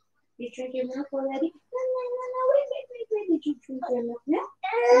 You drink your milk already? No, wait. Did you drink your milk now?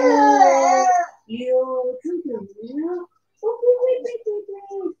 Oh, you drink your milk? Oh, wait.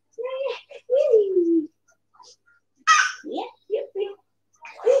 Yeah.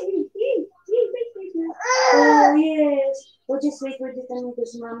 Oh, yes. We'll just wait for the time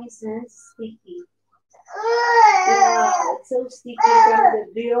because Mommy says sticky. Yeah, it's so sticky from the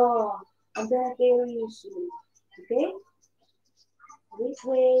deal. I'm gonna carry you soon. Okay? Wait.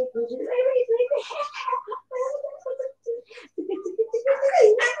 We'll just wait.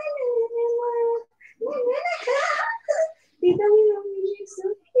 Tita, we so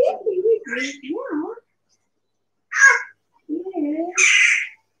sticky. Wait now.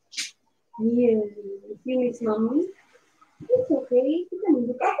 Yeah. You miss Mommy? It's okay. Kita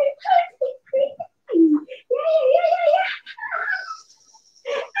nunggu.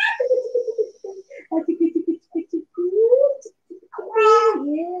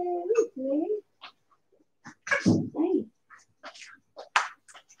 Yeah.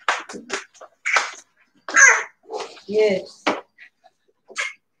 Yes.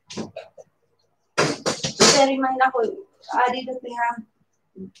 Remind ako, dito ha.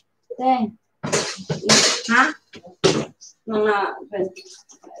 Then, ha? Mga 20.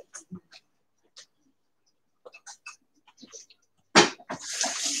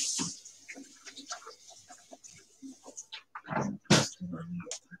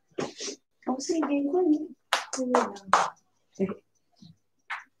 Oh, sige.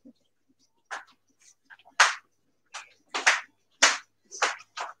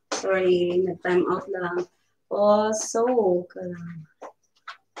 Sorry, nag-time out lang. Oh, so,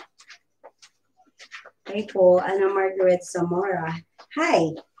 Hi po, Ana Margaret Zamora.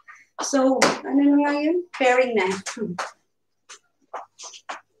 Hi! So, ano na nga yun? Pairing na.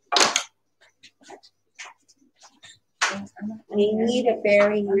 I need a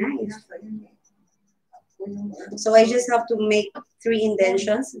paring knife. So I just have to make 3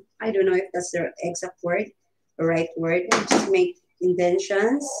 indentions. I don't know if that's the exact word, the right word. Just make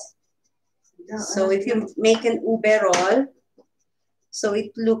indentions. So if you make an ube roll, so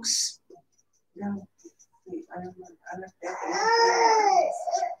it looks.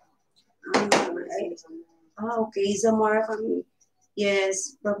 Okay, Zamora.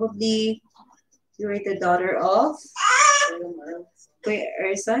 Yes, probably you're the daughter of Kuya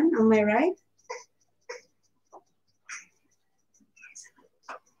Ersan, am I right?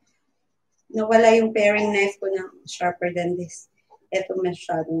 Nawala yung paring knife ko na sharper than this. Ito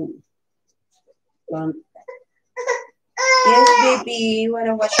masyadong blunt. Yes, baby, you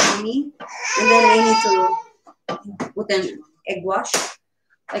wanna watch me? And then I need to put an egg wash.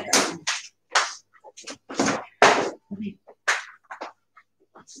 Like,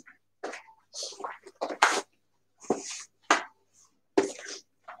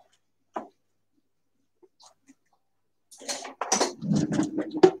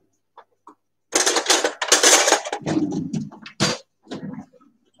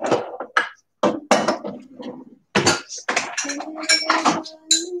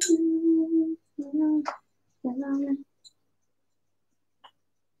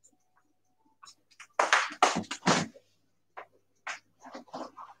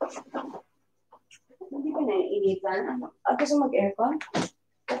 hindi ka naiinitan? Gusto mag-aircon?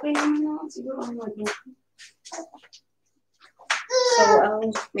 Okay naman na. Siguro ang mag-aircon. So,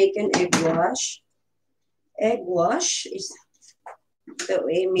 I'll make an egg wash. Egg wash is the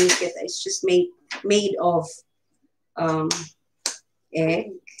way I make it. It's just made of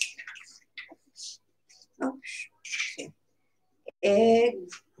egg. Oh, egg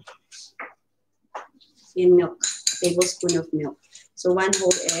and milk. A tablespoon of milk. So, 1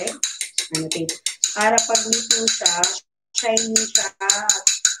 whole egg. Para pag luto siya, shiny siya.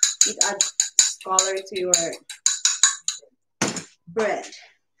 It adds color to your bread.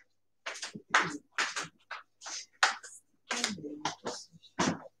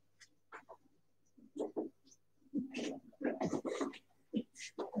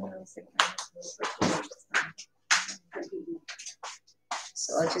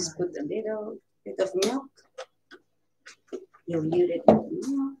 So I'll just put a little bit of milk. Dilute it with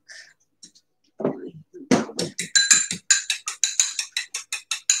milk.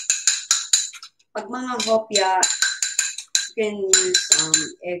 Pag mga hopya, you can use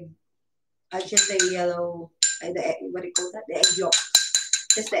egg, just the yellow, what do you call that? The egg yolk.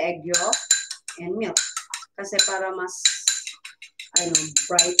 Just the egg yolk and milk. Kasi para mas, I don't know,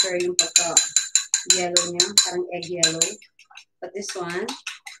 brighter yung pagka-yellow niya, parang egg yellow. But this one,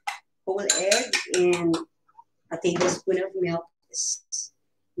 whole egg and a tablespoon of milk is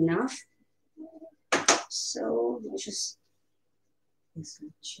enough. So,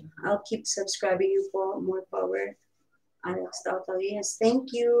 I'll keep subscribing you for more power. Alex Tautal, yes,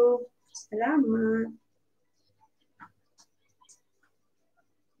 thank you. Salamat.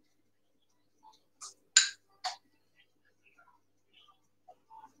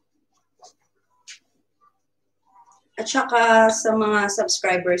 At saka sa mga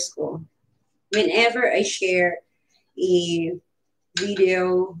subscribers ko, whenever I share a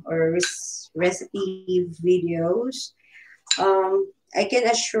video or recipe videos, I can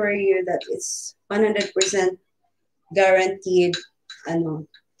assure you that it's 100% guaranteed,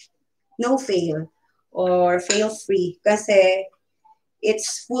 no fail or fail-free. Kasi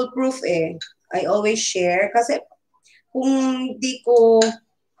it's foolproof eh. I always share. Kasi kung di ko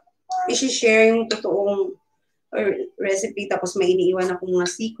i-share yung totoong recipe tapos may iniiwan akong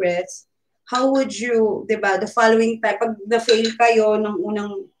mga secrets, how would you, diba, the following time, pag na-fail kayo ng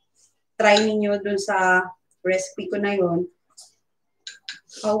unang try ninyo dun sa recipe ko na yon,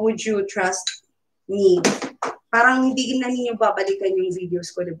 how would you trust me? Parang hindi na ninyo babalikan yung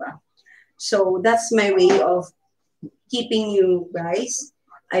videos ko, diba? So, that's my way of keeping you guys.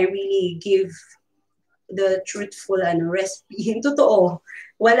 I really give the truthful recipe. Totoo.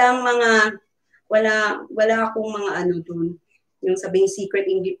 Wala akong mga dun. Yung sabing secret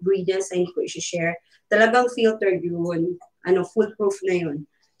ingredients na hindi ko i-share. Talagang filtered yun. Foolproof na yun.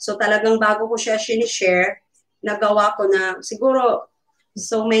 So talagang bago ko siya sinishare, nagawa ko na siguro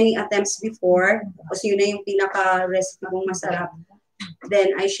so many attempts before. Kasi yun na yung pinaka-recipe kong masarap.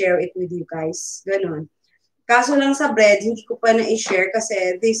 Then I share it with you guys. Ganon. Kaso lang sa bread, hindi ko pa na-share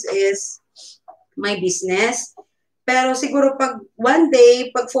kasi this is my business. Pero siguro pag one day,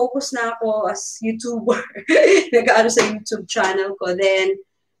 pag focus na ako as YouTuber, nag-aano sa YouTube channel ko, then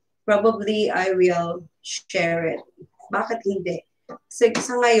probably I will share it. Bakit hindi? Kasi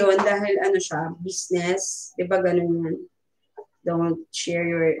sa ngayon, dahil siya, business, di ba ganun yan? Don't share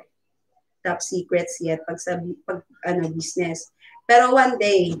your top secrets yet pag business. Pero one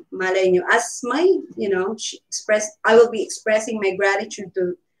day, malay nyo, as my, I will be expressing my gratitude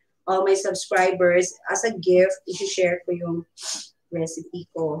to all my subscribers as a gift, i-share ko yung recipe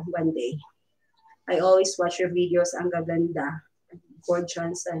ko one day. I always watch your videos, ang gaganda. Gord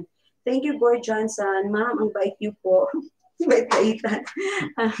Johnson. Thank you, Gord Johnson. Ma'am, ang bait niyo po. Bait-baitan.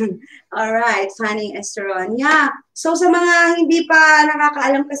 Alright, Fanny Esteron. Yeah, so sa mga hindi pa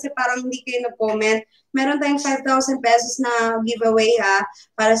nakakaalam kasi parang hindi kayo nag-comment, meron tayong 5,000 pesos na giveaway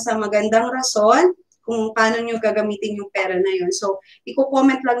para sa magandang rason kung paano nyo gagamitin yung pera na yun. So,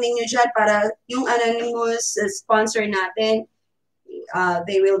 i-comment lang ninyo dyan para yung anonymous sponsor natin,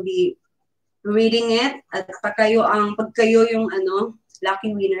 they will be reading it at pag kayo yung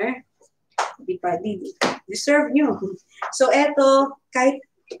lucky winner, deserve nyo. So, eto, kahit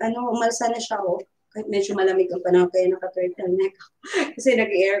umalsa na siya kahit medyo malamig ang panahon kaya naka-turtleneck. Kasi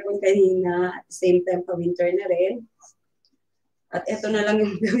nag-aircon kanina at the same time pa-winter na rin. At eto na lang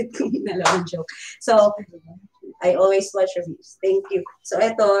yung gamit kong dalawang joke. So, I always watch your videos. Thank you. So,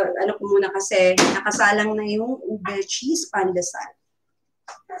 eto, ko muna kasi, nakasalang na yung ube cheese pandesal.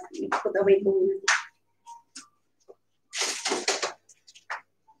 Put away ko muna.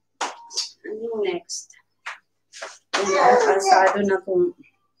 Ano yung next? Ang kalsado na kung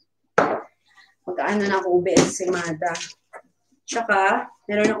magkaano na ako ube ensaymada. Tsaka,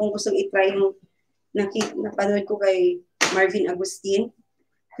 meron akong gustong itry yung napanood ko kay Marvin Agustin,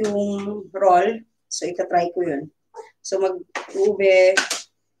 yung roll. So, itatry ko yun. So, mag-ube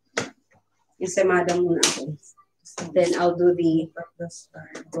ensaymada muna ako. Then, I'll do the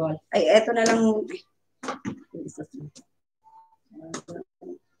roll. Ay, eto na lang muna.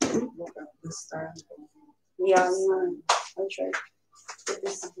 Yeah, I'll try.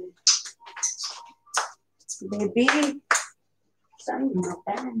 Baby, saan yung mga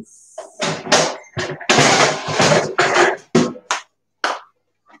pants?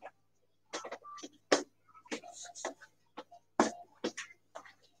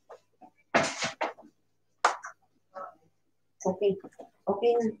 Okay.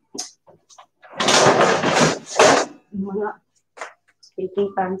 Okay na. Mga baking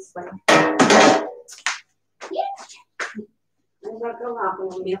pants pala. Yeah! Ang gagawa ako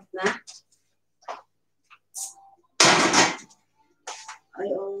ng milk na. Ay,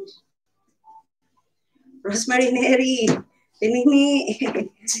 Rosemary Neri. Pinini.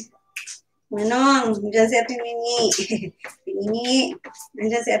 Manong, nandiyan si Ate Nini. Pinini.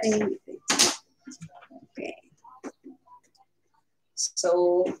 Nandiyan si Ate Nini. Okay.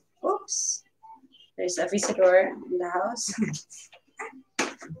 So, oops. There's a visitor in the house.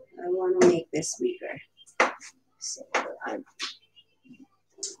 I want to make this bigger.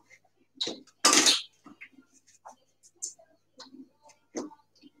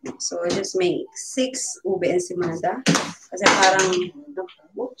 So I just make 6 ube ensaymada. Kasi parang,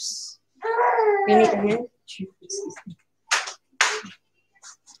 oops. Pinitahin.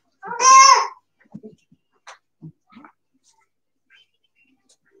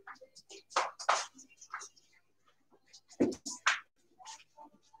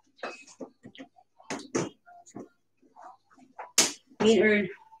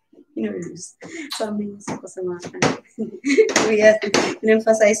 Minors. So, minus ako sa mga kuya,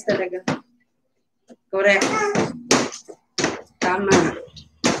 in-emphasize talaga. Correct. Tama.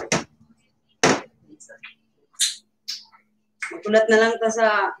 Magulat na lang ta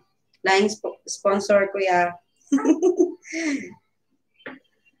sa line sponsor, kuya.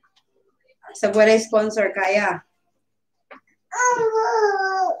 Sa wala sponsor, kaya.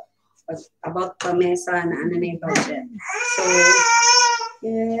 About pamesa na ano na yung budget. So,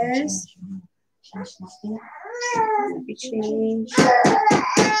 yes. Let me change.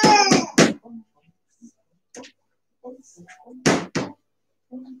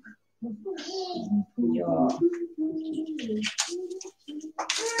 Yeah.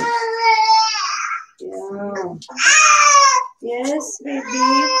 Yeah. Yes, baby.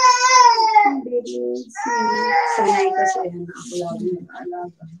 Baby. Sanay kasi ako lagi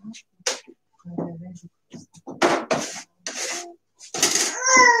nag-aalaga.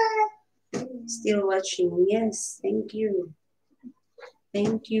 Still watching. Yes, thank you.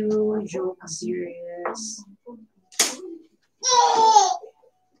 Thank you, Joke Serious.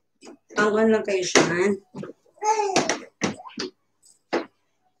 Tangan lang kayo siya.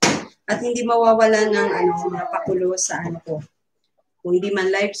 At hindi mawawala ng napakulo sa ko. Kung hindi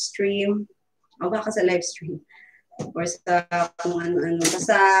man live stream, o baka sa live stream, or sa kung ano-ano.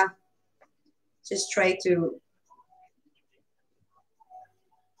 Basta, just try to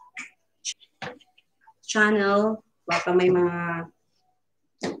channel, baka may mga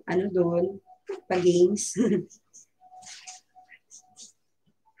doon, pa-games.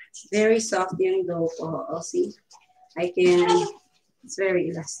 Very soft yung dough ko. Oh, see? It's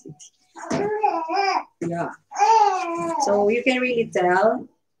very elastic. Yeah. So, you can really tell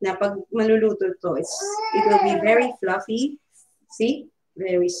na pag maluluto to, it will be very fluffy. See?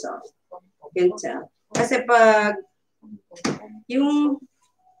 Very soft. You can tell. Kasi pag yung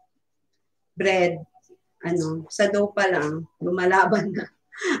bread, sa dough pa lang, lumalaban na.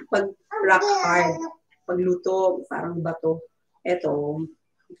 Pag rock hard, pag luto, parang bato. Ito,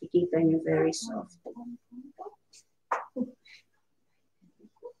 makikita niyo very soft.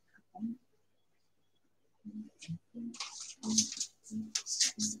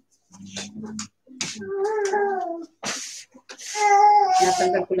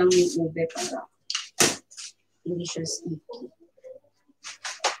 Natanggal ko lang yung ube para hindi siya sticky.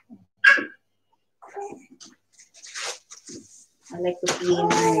 I like to clean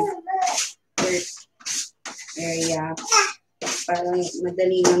my first area para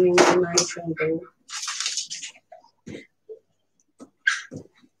madali namin i-manage yung dough.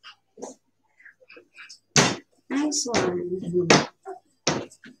 Nice one.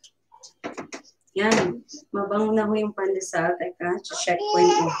 Yan. Mabango na ko yung pandesal. Teka, check ko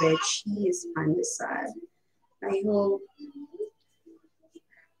yung ube. Cheese pandesal. I hope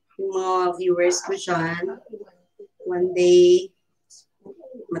yung mga viewers ko dyan, one day,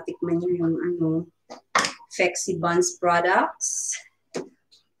 matikman nyo yung Fexi Buns products.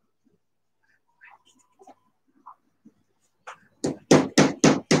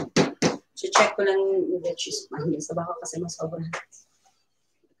 Check ko lang yung cheese pandesal. Baka kasi masobra.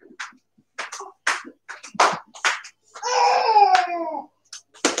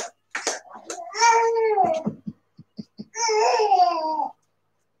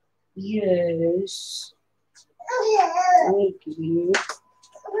 Yes. Okay.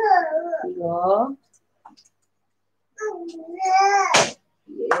 Yeah.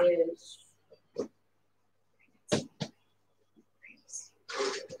 Yes.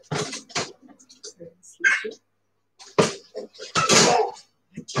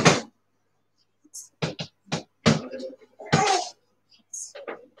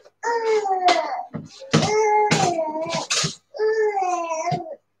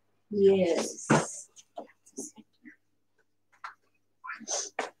 Yes.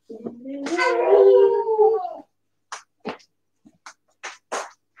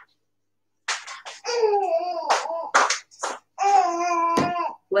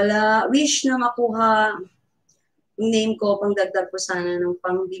 Wala, wish na makuha yung name ko, pangdagdag ko sana ng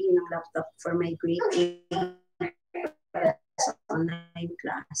pangbili ng laptop for my grade 8 online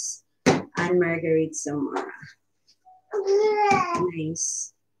class. And Marguerite Zamora.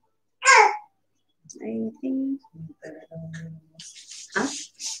 Nice. I think. Huh?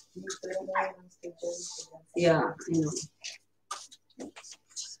 Yeah, I know.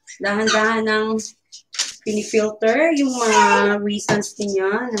 Dahan-dahan ng pinifilter yung mga reasons niyo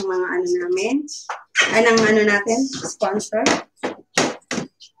ng mga namin. Ng natin, sponsor.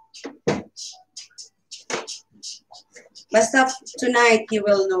 Basta tonight, you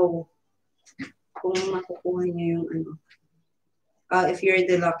will know kung makukuha niyo yung if you're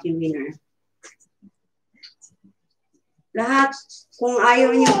the lucky winner. Lahat, kung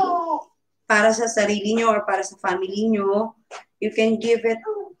ayaw niyo para sa sarili niyo or para sa family niyo, you can be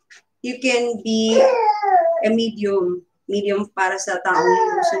a medium para sa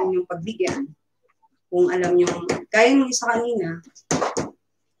taong gusto ninyong pagbigyan. Kung alam niyo, kaya nung isa kanina,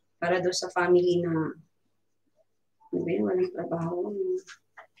 para doon sa family na walang trabaho,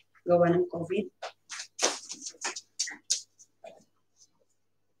 gawa ng COVID.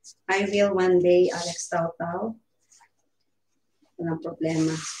 I will one day, Alex Tautau. Walang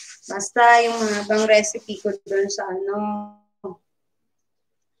problema. Basta yung mga bang recipe ko doon sa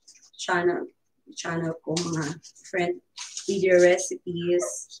channel ko, mga different video recipes.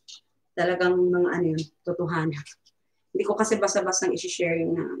 Talagang mga ano yun, totohanan. Hindi ko kasi basta-basta i-share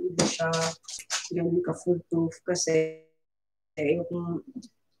yung na hindi siya ganun ka-foolproof kasi yung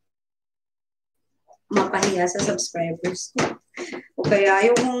mapahiya sa subscribers ko. O kaya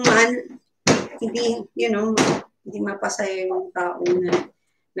yung hindi, hindi mapasaya yung tao na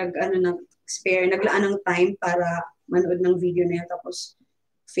naglaan ng time para manood ng video na yan tapos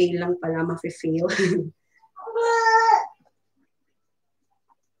fail lang pala, mafe-fail.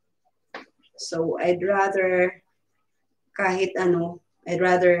 So, I'd rather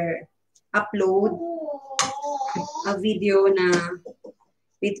upload a video na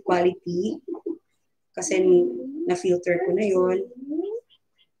with quality kasi na-filter ko na yun.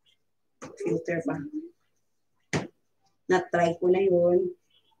 Filter pa. Na-try ko na yun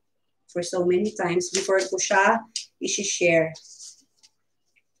for so many times before ko siya i-share.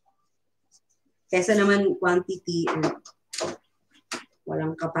 Kesa naman quantity,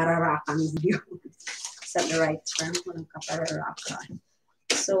 walang kapararakan video. Is that the right term? Walang kapararakan.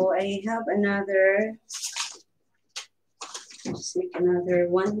 So I have another, just make another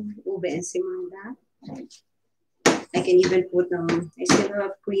one, ube ensaymada. I can even put, I still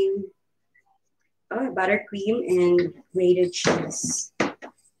have buttercream and grated cheese.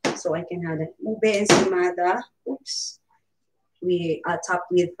 So I can have that ube ensaymada. Oops. We top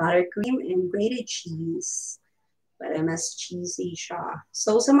with buttercream and grated cheese. Para mas cheesy siya.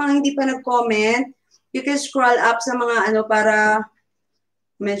 So sa mga hindi pa nag-comment, you can scroll up sa mga para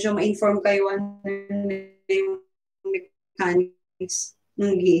medyo ma-inform kayo yung mechanics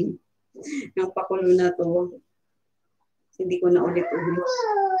ng game. Ng pakulo na to. Hindi ko na ulit-ulit.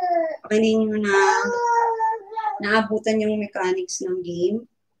 Pakinin nyo na naabutan yung mechanics ng game.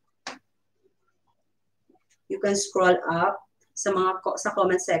 You can scroll up sa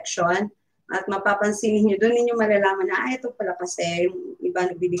comment section at mapapansin niyo doon ninyo malalaman na ito pala kasi yung iba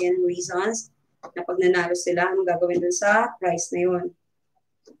nagbibigyan ng reasons na pag nanalo sila, anong gagawin doon sa prize na yun.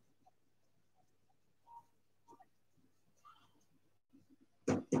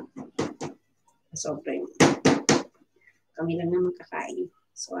 Sobrang kami lang naman kakain.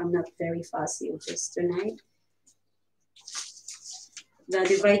 So I'm not very fussy with this tonight.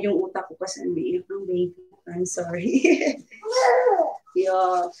 Na-divide yung utak ko kasi ang biik ng baby. I'm sorry. Yo,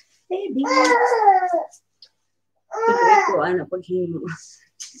 baby. Tuloy ko, paghimo.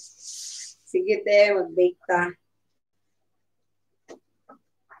 Sige, te, mag-bake ka.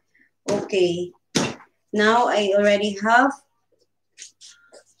 Okay. Now, I already have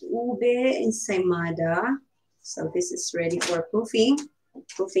ube ensaymada. So, this is ready for proofing.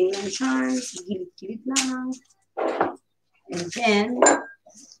 Proofing lang siya. Gilid-gilid lang. And then,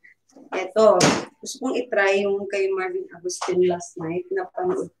 eto, gusto kong itry yung kay Marvin Agustin last night,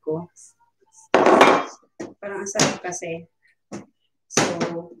 napanood ko. Parang ang sarap kasi.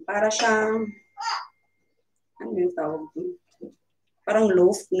 So, para siyang, ano yung tawag ko? Parang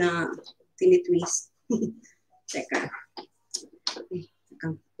loaf na tinitwist. Teka.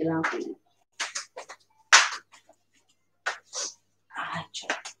 Kailangan ko yun.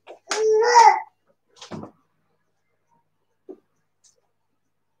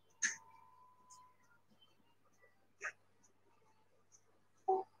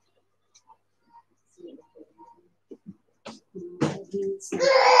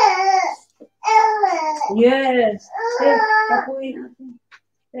 Yes. Papuin natin.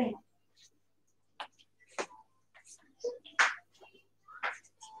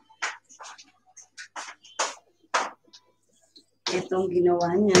 Itong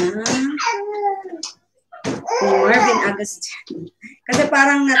ginawa niya. Marvin Agustin. Kasi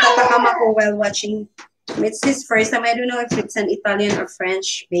parang natatakam ako while watching. It's his first time. I don't know if it's an Italian or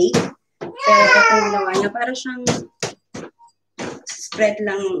French bake. Pero itong ginawa niya, parang siyang spread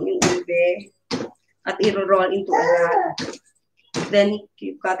lang yung ube at i-roll into a log. Then,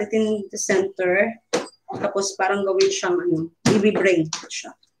 you cut it in the center. Tapos parang gawin siyang i-braid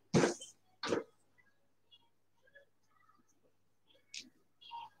siya.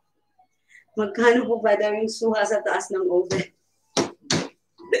 Magkano po ba daw yung suha sa taas ng oven?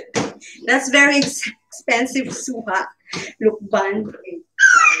 That's very expensive suha. Lukban.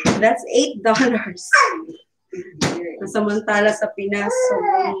 That's $8. Samantala sa Pinas, so,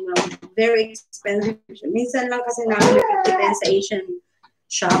 very expensive. Minsan lang kasi namin nakikita sa Asian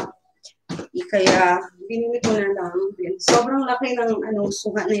shop. Kaya, binili ko na lang. Sobrang laki ng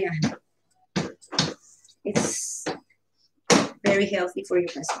suha na yan. It's very healthy for you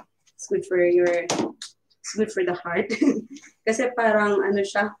kasi. It's good for the heart. Kasi parang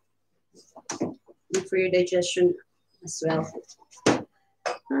siya, good for your digestion as well.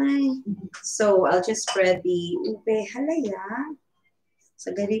 So, I'll just spread the ube halaya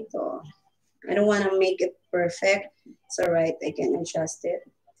sa ganito. I don't want to make it perfect. It's alright, I can adjust it.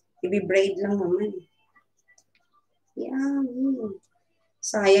 I-braid lang naman. Yummy.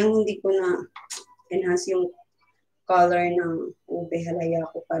 Sayang hindi ko na enhance yung color ng ube halaya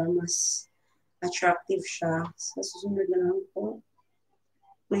ko para mas attractive siya. Sa susunod na lang po.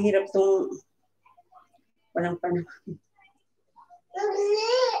 Mahirap tong walang panahon.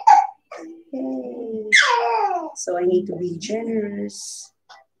 Okay. So I need to be generous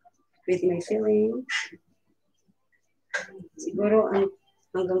with my filling. Siguro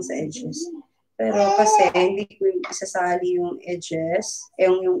hanggang sa edges. Pero kasi hindi ko isasali yung edges,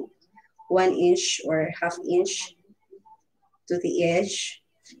 yung 1 inch or half inch to the edge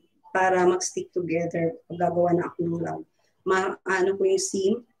para mag-stick together pag gagawa na ako ng log. Ano ko yung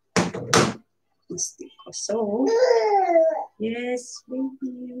seam. Mag-stick ko. So, yes,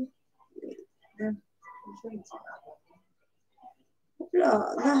 baby.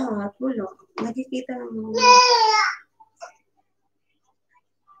 Wala, lahat, wala. Nakikita naman.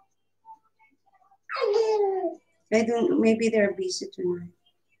 I don't, maybe they're busy tonight.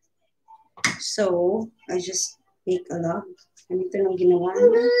 So, I just make a log. Ganito lang ginawa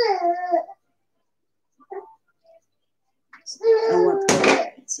niya. I want to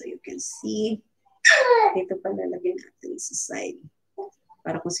it so you can see. Dito pa lalagyan natin sa side.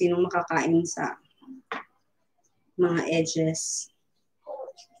 Para kung sinong makakain sa mga edges,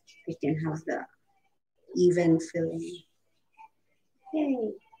 they can have the even filling.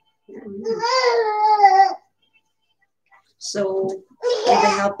 Yay! So, with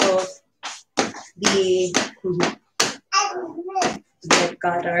the help of the bread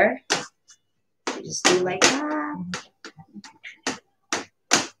cutter, just do like that.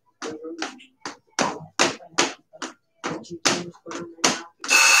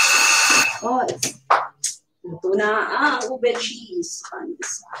 Oh, ito na ube cheese.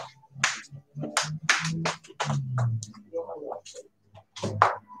 Pandesal.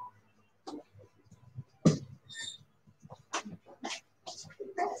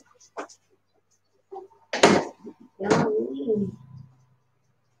 Yummy.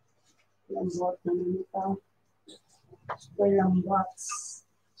 Lambot naman ito. Super lambot.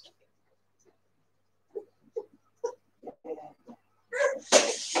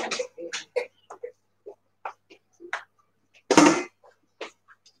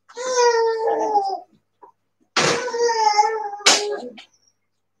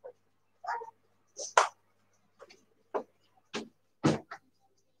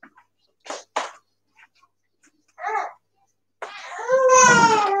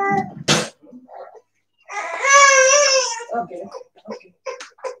 Okay.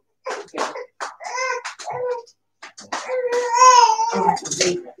 Oh,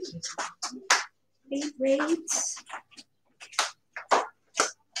 wait.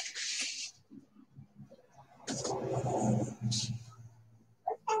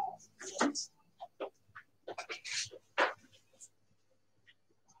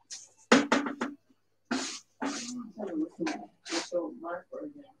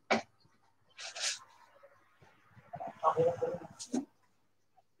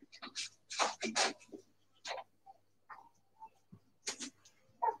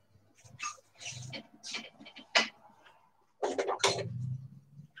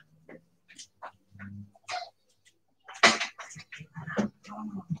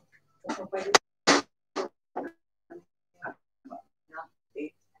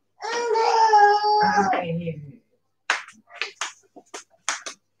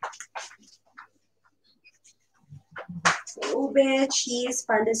 Ube, cheese,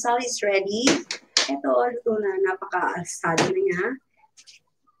 pandesal is ready. Ito, luto na. Napaka-alsado na niya.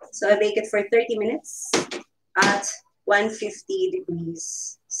 So, I bake it for 30 minutes at 150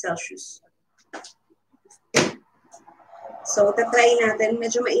 degrees Celsius. So, tatry natin.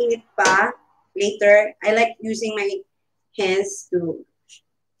 Medyo mainit pa. Later, I like using my hands to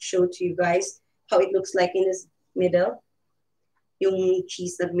show to you guys how it looks like in this middle. Yung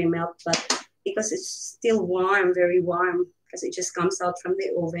cheese nagme-melt, but because it's still warm, very warm, because it just comes out from the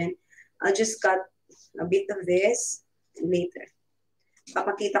oven, I'll just cut a bit of this and later.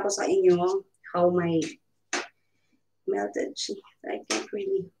 Papakita ko sa inyo how my melted cheese. I can't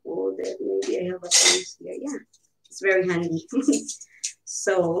really hold it. Maybe I have a chance here. Yeah, it's very handy.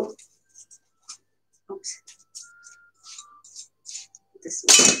 So, oops. This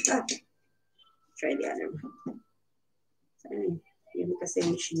one. Okay. Try the other one. So, yun kasi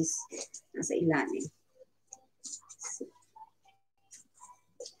yung cheese nasa ilalim.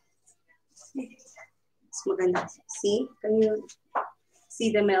 It's maganda. See? Can you see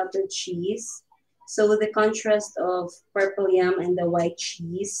the melted cheese. So the contrast of purple yam and the white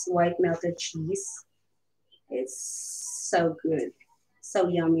cheese, white melted cheese, it's so good. So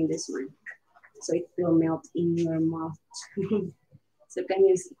yummy, this one. So it will melt in your mouth. So can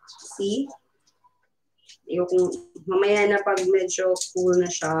you see? Yung mamaya na pag medyo cool na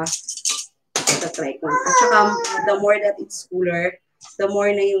siya, try ko. At saka, the more that it's cooler, the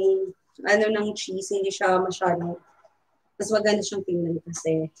more na yung ano ng cheese, hindi siya masyado, mas maganda siyang tingnan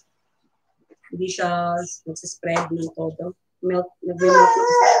kasi hindi siya nagsispread ng todo. Nag-melt na kasi.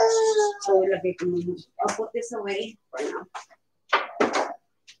 So, lagay ko muna. I'll put this away for now.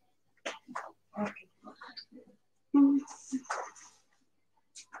 Okay.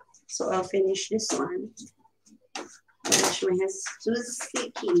 So, I'll finish this one. Wash my hands. So, this is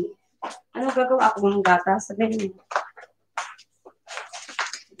sticky. Ano gagawa ako ng gata? Sabihin mo.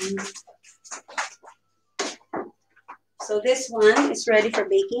 So this one is ready for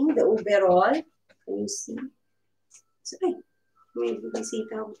baking, the ube roll. Can you see? So, ay, may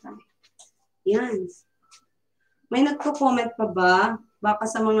bisita ako tayo. Yan. May nagko-comment pa ba? Baka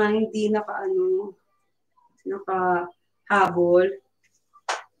sa mga hindi nakahabol.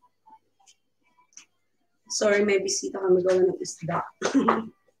 Sorry, may bisita kami gawa ng isda.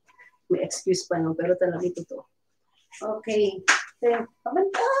 May excuse pa lang, pero talaga ito to. Okay.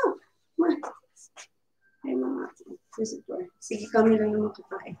 Pabanta! Ay, mga visitor. Sige, kami lang yung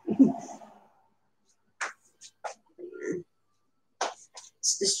makakain.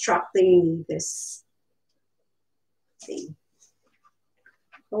 It's distracting me, this thing.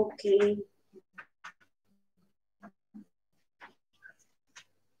 Okay.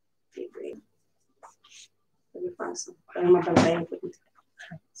 Okay, great. Pagpasok. Para mabantayan ko dito.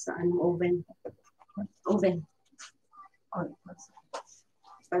 Saan? Oven. Oven.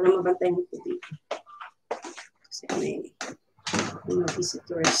 Para mabantayan ko dito. Kasi may mga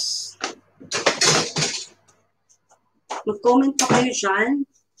visitors. Mag-comment pa kayo dyan.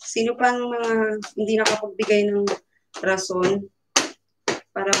 Sino pang mga hindi nakapagbigay ng rason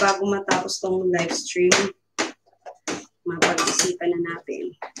para bago matapos tong live stream, mapag-isipan na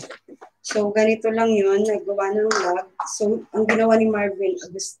natin. So, ganito lang yun. Naggawa ng vlog. So, ang ginawa ni Marvin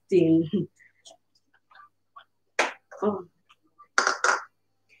Agustin. Oh.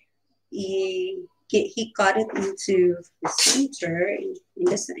 He cut it into the center. He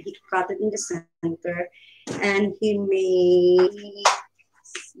cut it in the center. And he made,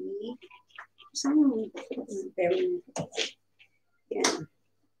 see, some very, yeah,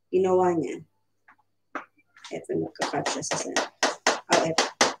 ginawa niya. Ito, nagka-cut siya sa center. Oh, ito.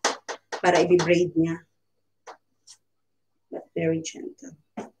 Para i-braid niya. But very gentle.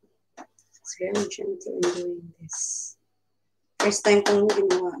 It's very gentle in doing this. First time kong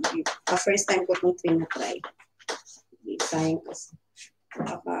ginawa. First time ko itong try. Sayang kasi.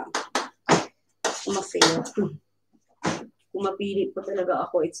 Baka ma-fail. Kung mapili po talaga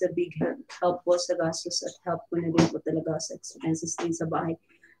ako, it's a big help po sa gastos at help ko na din po talaga sa expenses din sa bahay.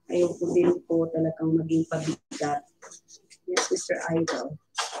 Ayoko din po talagang maging pabigat. Yes, Mr. Idol.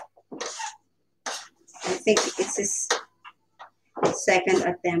 I think it's his second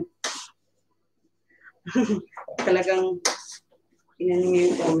attempt. Talagang pinano niya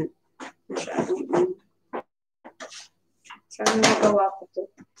yung comment. Sana magawa ko to.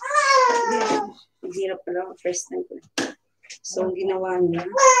 Hirap pala. First time ko. So, ginawa niya.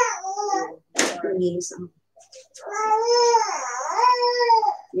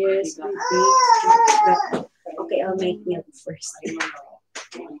 Yes, okay, I'll make milk first.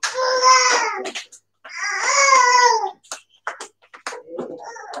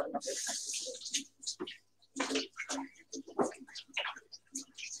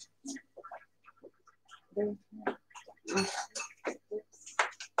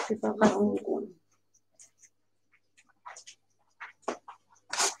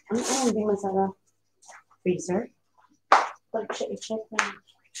 Ano hindi masarap? Freezer? Pag-check lang.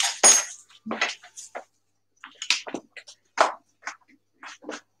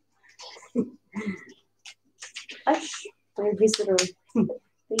 Ay, may visitor.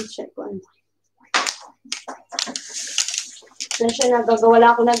 Please check one. Siya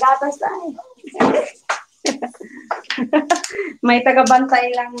nagagawala ako ng gatas ay. May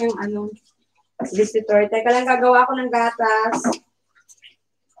taga-bantay lang yung visitor. Teka lang, gagawa ako ng gatas.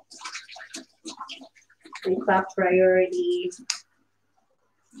 My top priority.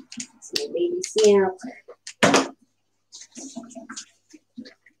 So, baby milk.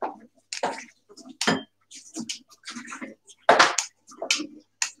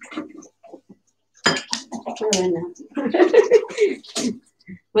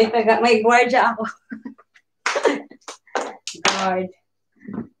 May guardia ako. Guard.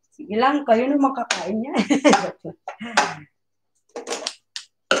 Sige lang, kayo naman kakain niya.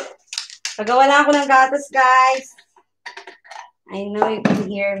 Pagawa lang ako ng gatas, guys. I know you can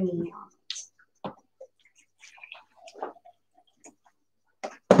hear me.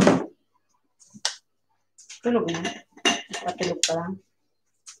 Tulog na. Patulog pa lang.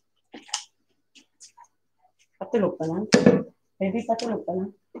 Patulog pa lang. Baby, patulog pa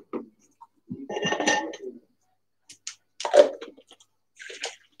lang.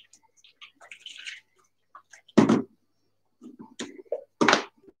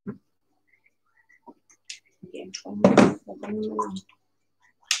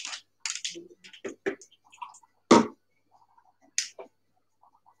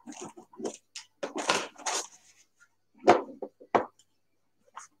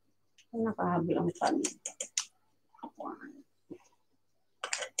 Nakahabi ang pan.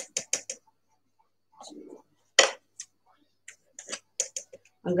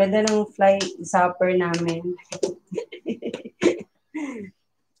 Ang ganda ng fly zapper namin.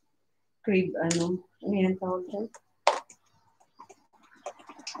 Crib, ano yan tawag dyan?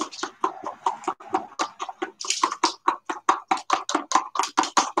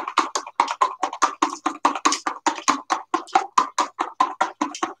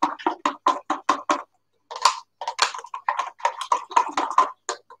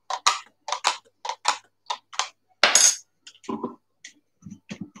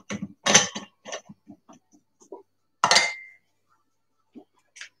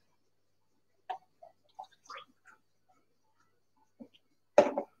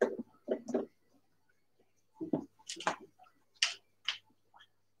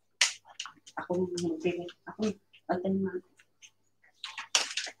 Ako pagtan mo.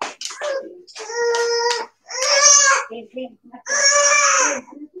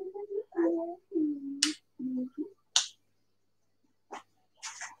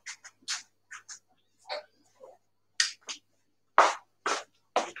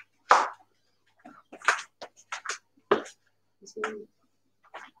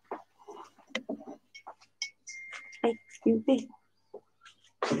 Ay, excuse me.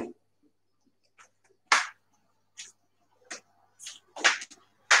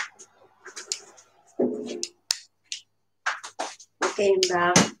 Okay, I'm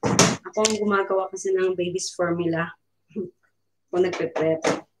back. Ako ang gumagawa kasi ng baby's formula. Ako nagpe-prep.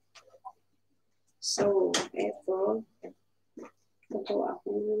 So, eto. Ito ako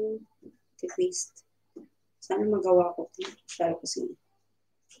paste. Sana magawa ko ito. Para ko si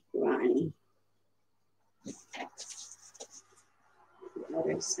Rani.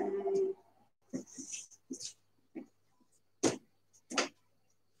 Other side.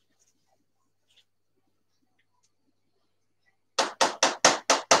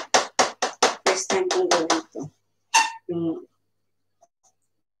 First time kong gawin ito. Yung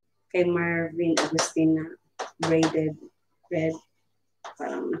kay Marvin Agustin na braided red.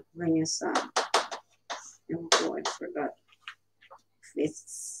 Parang nakuha niya sa yung ko, I forgot if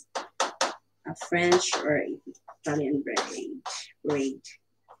it's a French or Italian braid.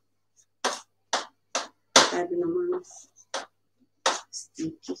 Sabi naman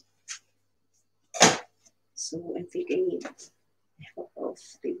sticky. So I think I need help of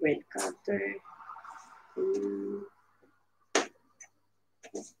the bread cutter.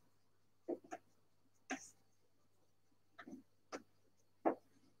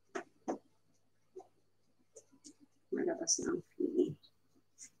 Malabas na ang fili.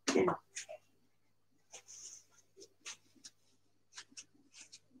 Yan.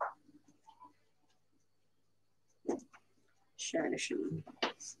 Masyado siyang.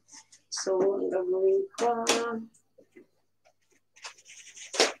 So, ang gagawin ko,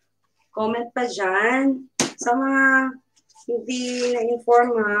 comment pa dyan. Sa mga hindi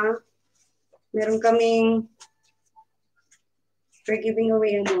na-inform meron kaming for giving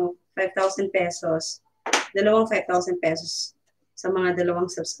away 5,000 pesos. Dalawang 5,000 pesos sa mga dalawang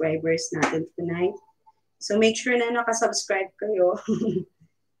subscribers natin tonight. So make sure na nakasubscribe kayo.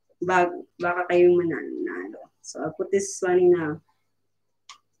 Baka kayong mananalo. So I'll put this one in a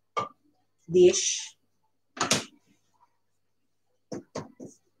dish.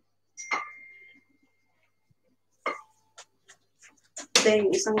 Then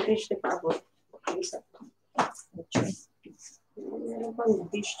isang dish na paabot. Isa pa. Meron pang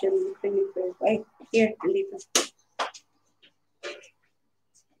dish dyan. Ay, here, andito.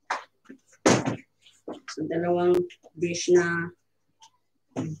 So, dalawang dish na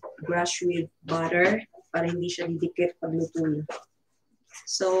brush with butter para hindi siya didikit pag luto na.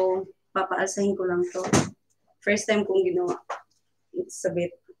 So, papaalsahin ko lang to. First time kong ginawa. It's a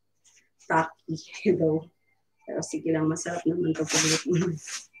bit tacky, though. Pero sige lang, masarap naman to pag luto na.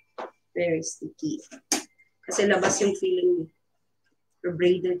 Very sticky. Kasi labas yung feeling or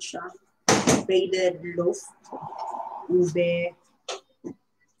braided siya. Braided loaf. Ube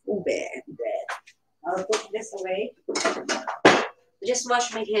bread. I'll put this away. Just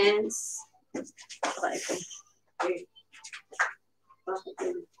wash my hands. Okay.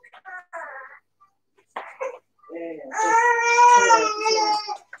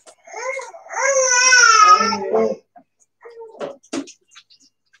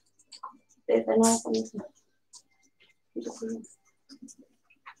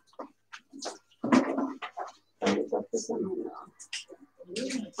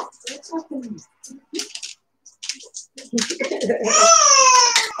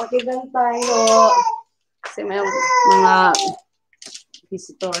 Okay, lang tayo. Kasi may mga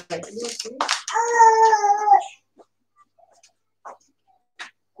visitor.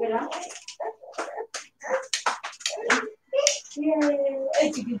 Kaya? Yay! Ay,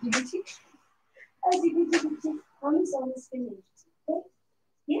 sige. Ay, sige. Almost finished. Okay?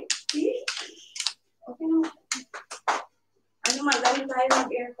 Yeah? See? Okay na. Ano, magaling tayo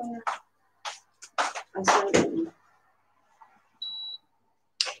mag-aircon na. I'm sorry.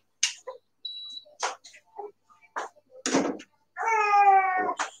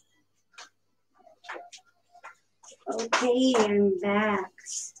 Okay, I'm back.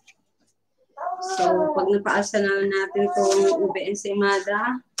 So, pag napaasa na natin itong ube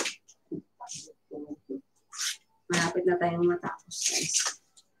ensaymada, malapit na tayong matapos, guys.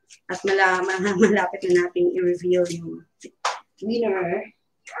 At malapit na natin i-reveal yung winner.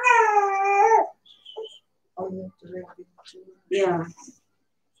 Yeah.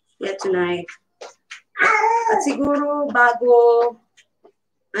 Yeah, tonight. At siguro, bago,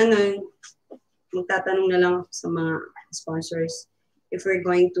 magtatanong na lang ako sa mga sponsors if we're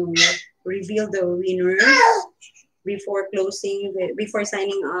going to reveal the winners before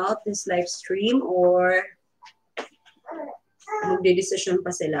signing out this live stream or magde-decision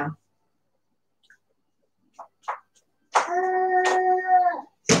pa sila.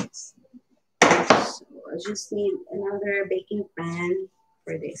 So, I just need another baking pan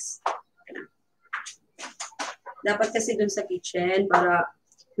for this. Dapat kasi dun sa kitchen para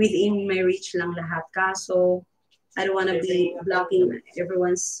within my reach lang lahat. Kaso, I don't wanna be blocking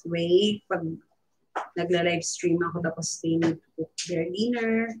everyone's way pag nagla-live stream ako tapos they need to cook their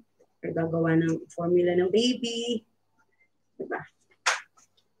dinner or gagawa ng formula ng baby. Diba?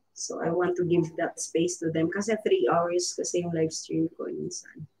 So, I want to give that space to them. Kasi 3 hours kasi yung live stream ko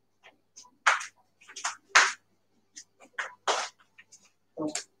minsan.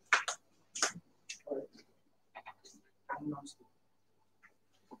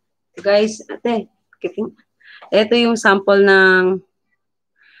 Guys, ito yung sample ng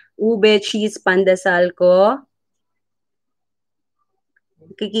ube cheese pandesal ko.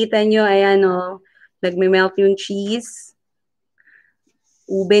 Kikita nyo, ayan o, nagme-melt yung cheese.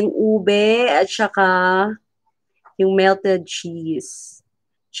 Ubeng-ube at saka yung melted cheese.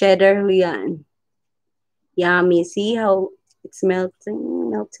 Cheddar yan. Yummy. See how it's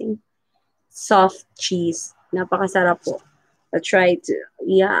melting. Soft cheese. Napakasarap po. I'll try to,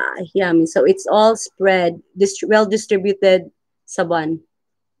 yeah, yummy. So it's all spread, well distributed sa bun.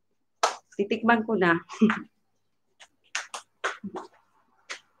 Titikman ko na.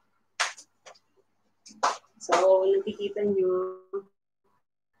 So, nakikita nyo.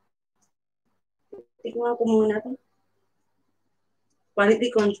 Tikman ko muna ito. Quality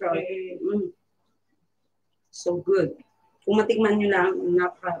control. So good. Kung matikman nyo lang,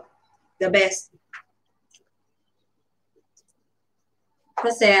 the best.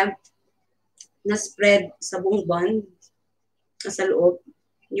 Kasi, na-spread sa buong bun, sa loob,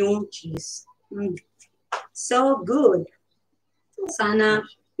 yung cheese. So good. Sana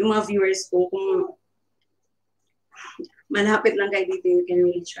yung mga viewers ko, kung malapit lang kayo dito, you can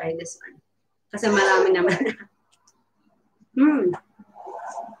really try this one. Kasi marami naman.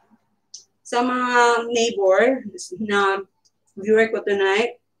 Sa mga neighbor na viewer ko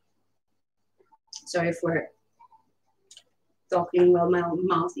tonight, sorry for talking while my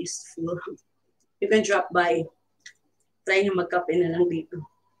mouth is full. You can drop by. Try nyo magkape na lang dito.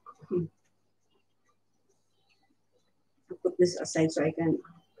 I'll put this aside so I can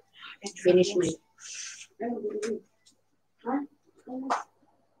finish my... Huh?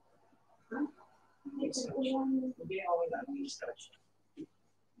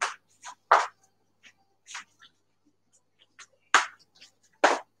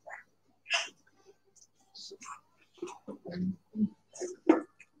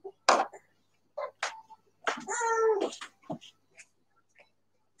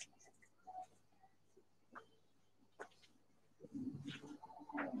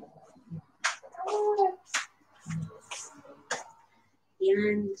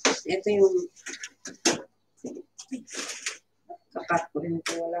 yan. Ito yung kapat ko rin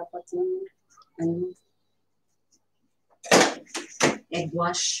ito. Wala pa itong ano, egg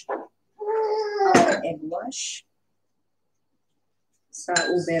wash. Egg wash sa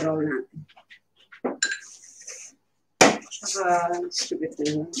ube roll natin. Tsaka distribute ko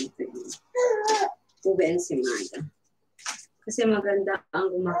lang ito yung ube ensaymada. Kasi maganda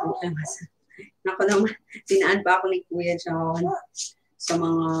ang gumagawa. Naku naman, tinaan pa ako ni Kuya John sa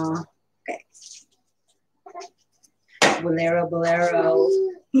mga bolero.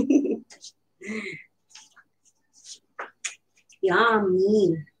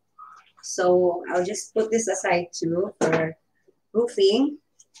 Yummy. So I'll just put this aside too for roofing.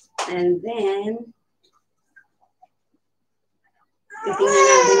 And then titingnan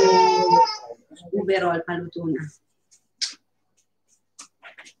natin yung ube roll, paluto na.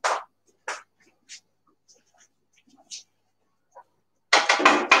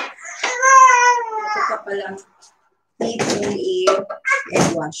 Ito pa pala, need ko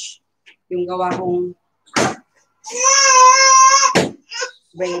i-egg wash. Yung gawa kong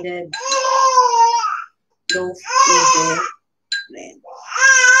braided loaf ube bread.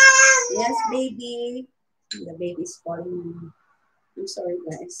 Yes, baby. The baby's calling me. I'm sorry,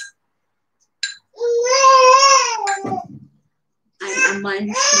 guys. I'm a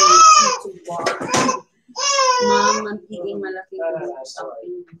manchi to walk. Mom, I'm thinking malaki ko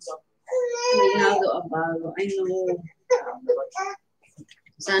something. May lado abalo. I know.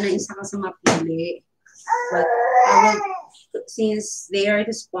 Sana isa ka sa mapili. But I will, since they are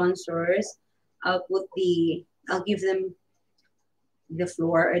the sponsors, I'll give them the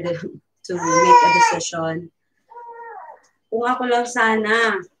floor or to make a decision. Kung ako lang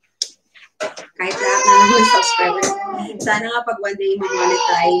sana, kahit lahat na lang ng subscribers, sana nga pag one day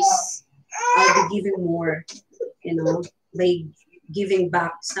ma-monetize, I'll be giving more, you know, by giving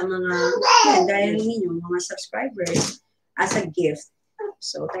back sa mga, gaya ninyo, mga subscribers, as a gift.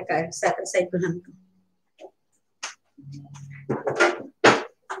 So, teka, set aside ko lang ito.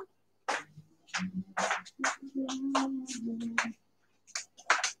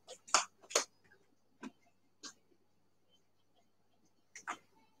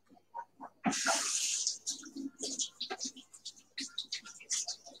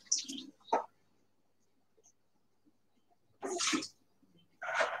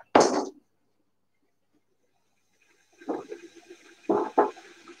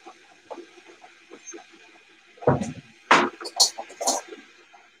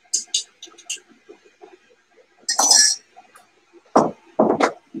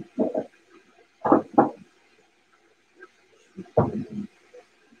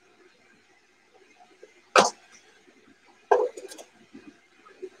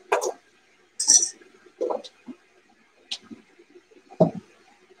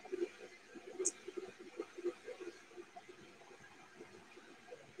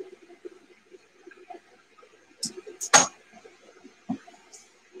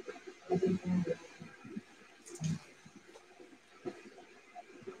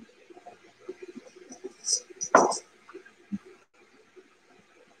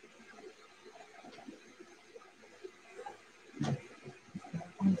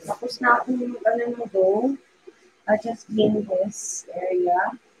 Tapos na akong ng dough. I'll just clean this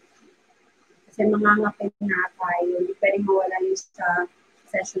area. Kasi mangangapin na tayo. Hindi pwedeng mawala yung sa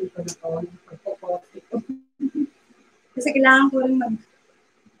session ko na to. Pagpo-coffee ko. Kasi kailangan ko rin ng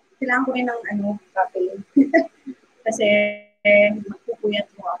cafe. Kasi magpupuyat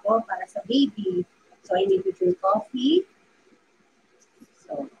mo ako para sa baby. So I need to drink coffee.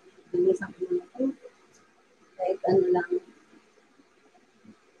 So, bilisan ko na ito. Kahit ano lang.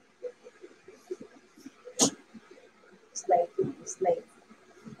 Slide.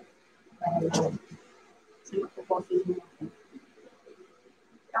 Para lang. Kasi magpo-coffee mo ako.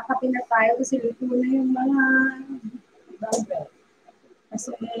 Kakapin na tayo kasi luto na yung mga bawal.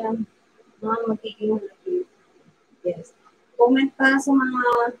 Kasi mga magiging luto. Yes. Comment pa sa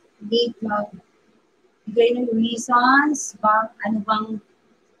mga date vlog. Bigay ng reasons. Ano bang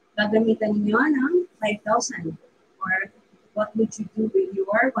gagamitan niyo ng 5,000? Or what would you do with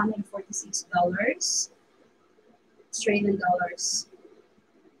your $146 Australian dollars?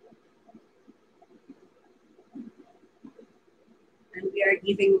 And we are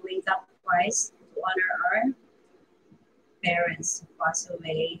giving away that prize to honor our parents who passed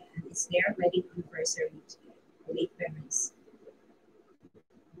away, and it's their wedding anniversary today. Late parents.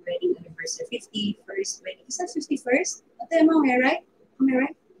 Wedding anniversary, 51st wedding. Is that 51st? Am I right?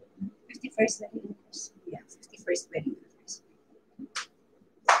 51st wedding anniversary. Yeah, 51st wedding anniversary.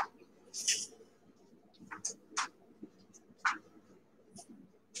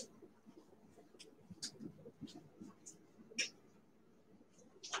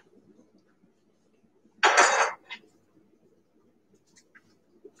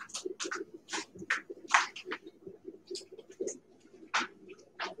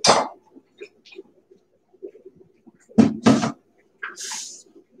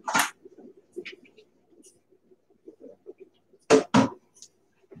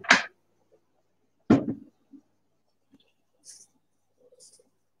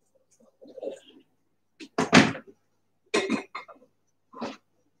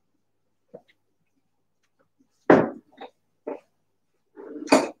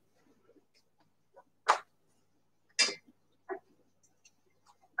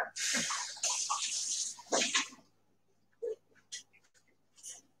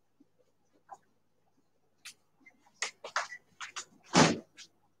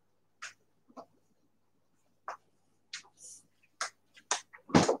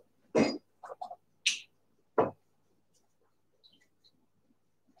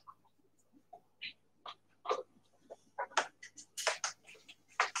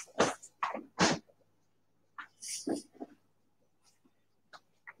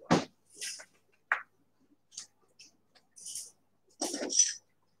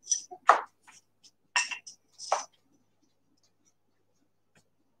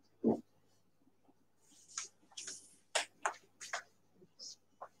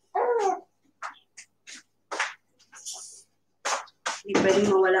 Pwede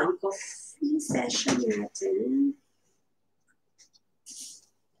mawala ang coffee session natin.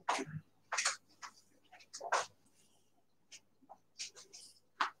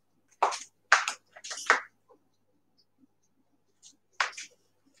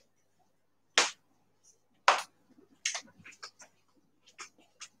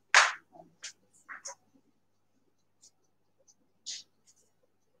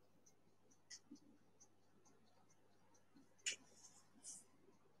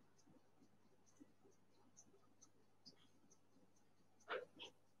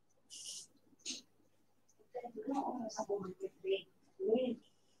 Ako mag-break.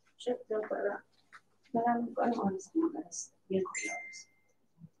 Check daw para malaman ko anong oras ang oras. Yan ko oras.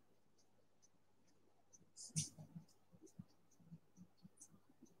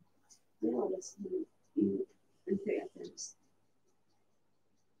 Ano oras? Ang 3 attempts.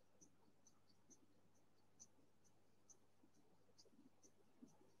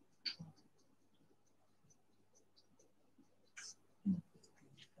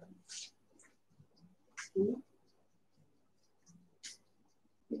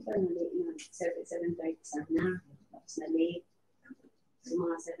 Ito na late na. 7:30 sana. Tapos na late. So,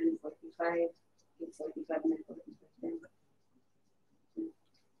 mga 7:45. 8:45 na 45.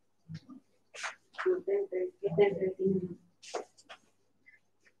 10:30 na.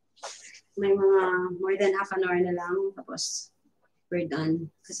 May mga more than half an hour na lang. Tapos, we're done.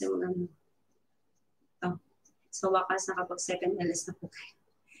 Kasi maganda. So, wakas nakapag second LS na po tayo.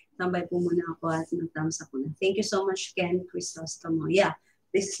 Tambay po muna ako at nag-thumbs up na. Thank you so much, Ken Crisostomo. Yeah,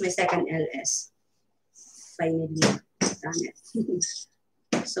 this is my second LS. Finally, done it.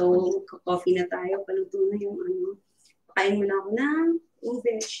 So, coffee na tayo. Paluto na yung ano. Pakain muna ako ng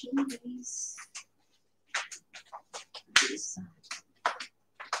ube cheese.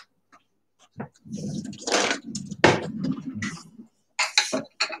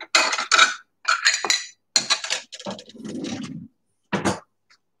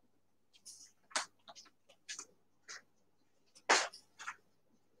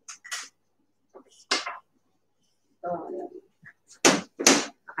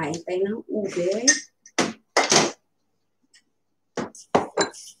 Kain tayo ng ube.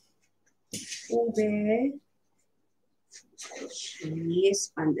 Ube. Cheese,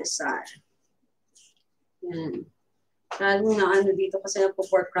 pandesal. Yan. Lalo na ano dito kasi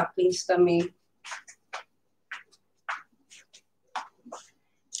nagpo-pork cracklings kami.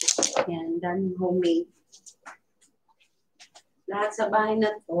 Yan, daming homemade. Lahat sa bahay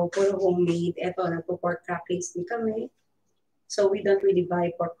na to, puro homemade. Ito, nagpo-pork cracklings din kami. So, we don't really buy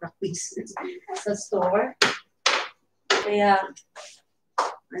pork cracklings sa store. Kaya,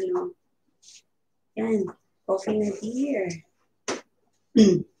 ano, yan, coffee na dear.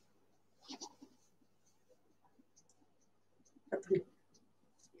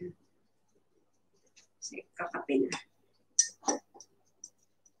 Kasi kakape na.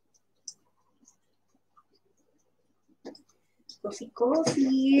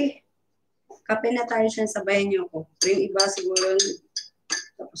 Coffee. Kape na tayo siya, sabayan niyo ko. Pero yung iba siguro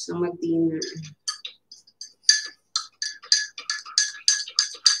tapos na mag-dinner.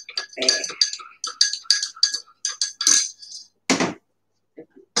 Kape.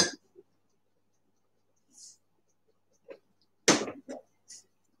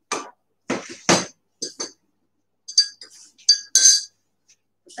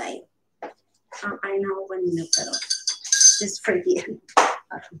 Tayo. Kain ako kanina pero just for the end.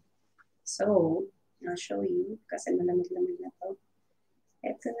 So, I'll show you kasi malamig-lamig na to.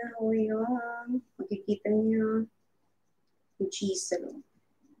 Ito na ho yung makikita niyo yung cheese sa loob.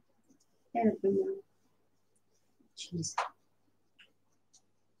 Ayan po yung cheese.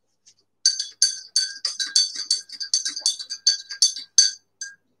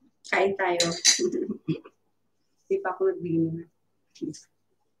 Kain tayo. Hindi pa ako nag-dinner.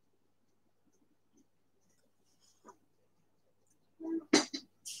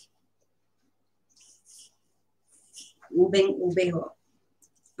 Ubeng-ube ho.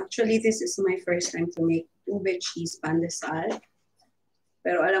 Actually, this is my first time to make ube cheese pandesal.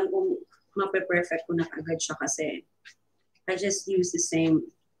 Pero alam kong mape-perfect ko na agad siya kasi I just use the same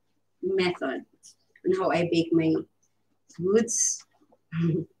method on how I bake my goods,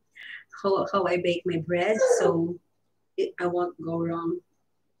 how I bake my bread, so I won't go wrong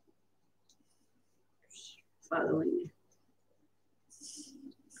following it.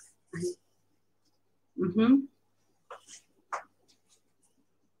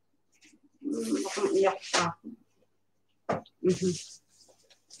 Baka iyak pa ako.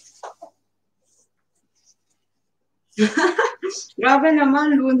 Grabe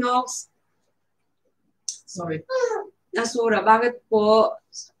naman, Lunox. Sorry. Asura, bakit po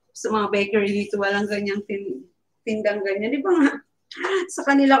sa mga bakery dito walang ganyang tindang ganyan? Di ba nga, sa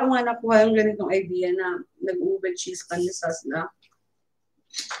kanila ko nga nakuha yung ganitong idea na nag-ube cheese pandesals na.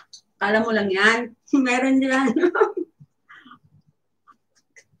 Kala mo lang yan. Meron yan.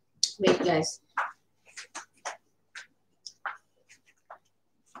 Wait, guys.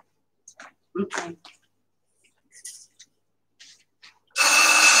 Okay.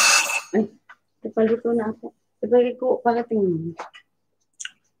 Ay, ipaluto na ako. Ibalik ko, pagating mo.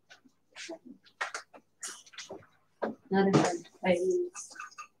 Narinig. 5 minutes.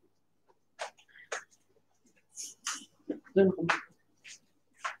 Doon ako.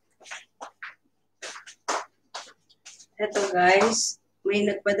 Eto guys, may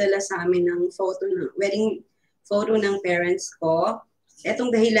nagpadala sa amin ng photo ng wedding photo ng parents ko. Etong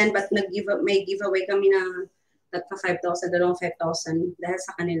dahilan ba't may giveaway kami ng tatpa 5,000, dalawang 5,000 dahil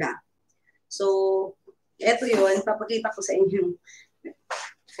sa kanila. So, eto yun, papakita ko sa inyo yung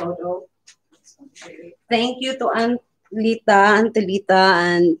photo. Thank you to Aunt Lita, and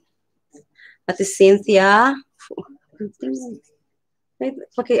Ate Cynthia.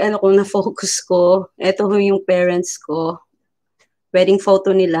 Ano ko na-focus ko. Ito yung parents ko. Wedding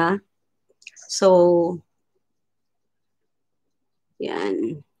photo nila. So,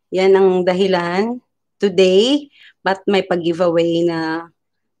 yan. Yan ang dahilan. Today, but may pag-giveaway na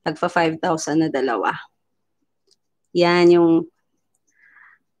tagpa 5,000 na dalawa. Yan yung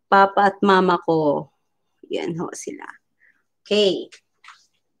papa at mama ko. Yan ho sila. Okay.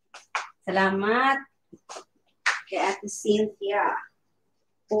 Salamat kay Ate Cynthia.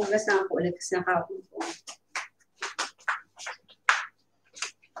 Pugas na ako ulit kasi nakapon po.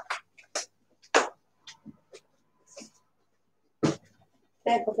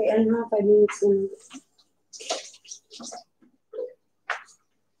 Teka, okay, 5 minutes na.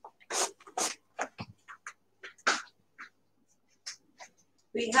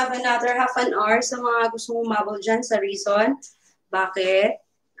 We have another half an hour sa mga gustong umabol dyan sa reason. Bakit?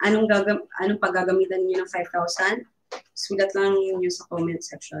 Anong paggagamitan niyo ng 5,000? Sulat lang niyo sa comment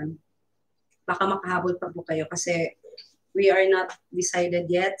section. Baka makahabol pa po kayo kasi we are not decided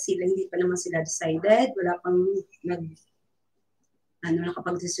yet. Hindi pa naman sila decided. Wala pang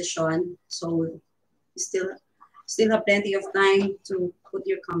nakapag-desisyon. So, still have plenty of time to put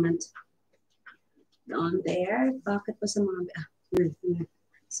your comment down there. Bakit pa sa mga...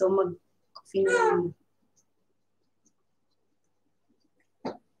 So, mag-coffee na lang.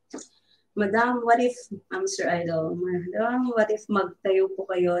 Madam, what if, Sir Idol, Madam, what if magtayo po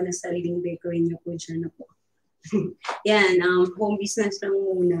kayo na sariling bakery niyo po dyan na po? Yan, home business lang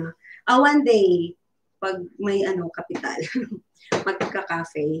muna. One day, pag may kapital,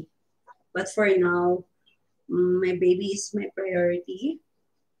 magka-cafe. But for now, my baby is my priority.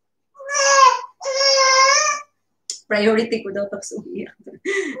 Priority ko daw pag sumiyak.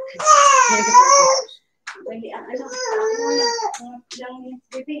 Baby,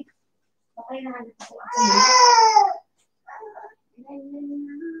 baby. Okay na, ako.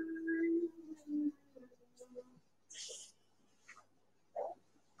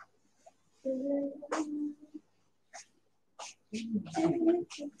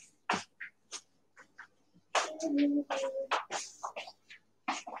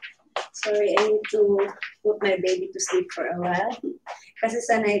 Sorry, I need to put my baby to sleep for a while. Kasi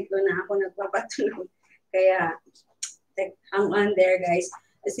sa night ko na ako nagpapatulog. Kaya, hang on there, guys.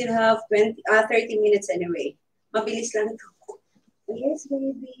 I still have 30 minutes anyway. Mabilis lang ito. Yes,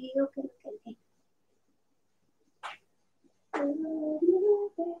 baby. Okay, okay.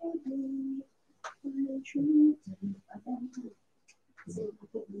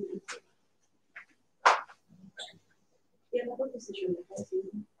 Я могу посещать kasi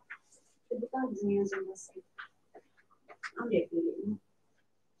dibuka niya sa mas. Ang depende.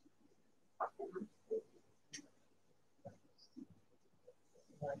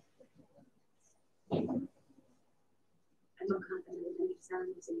 Ano ka talaga ng exam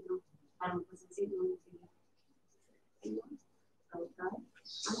sa inyo? Parang pasasin mo ng kautal.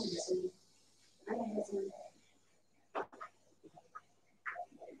 Ano ba sa inyo? Ano ba sa inyo?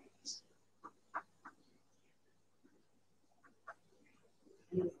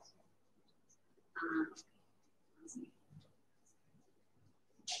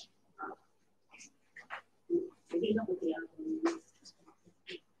 Hindi na ko kaya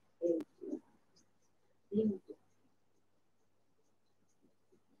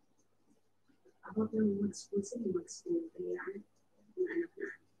ako nang mag-school sila, mag-school. Kaya ang anak na.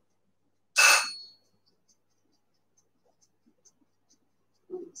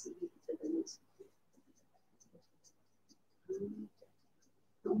 Sige, sa ganos.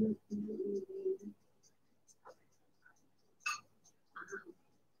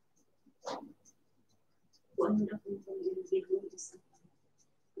 ano na kung i-reveal mo isa.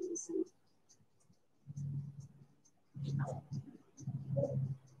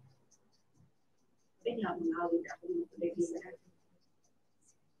 Pwede ako nakawid ako ng television.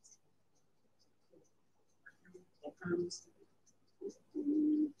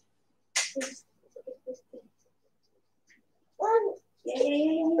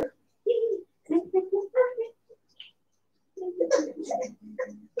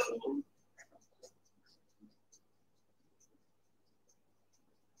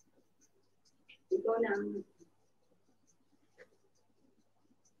 Ikaw na ang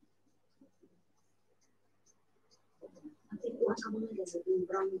kuha ka mga dito, yung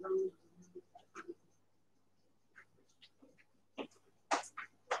brown.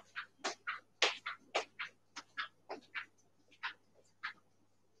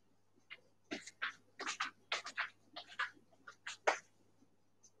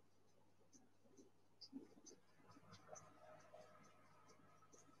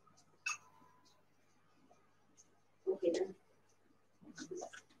 Okay na.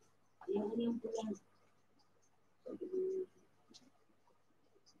 Yung pula.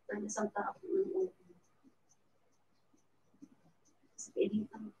 Pandesal taap ng oven. Sa pwedeng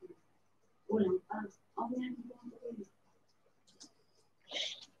ulang pa. Oh, yan.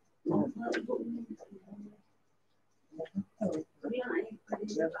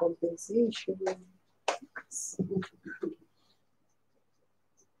 Compensation.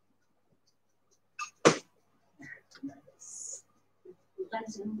 Bukan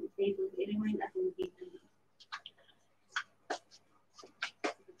sa table, i-remind natin dito.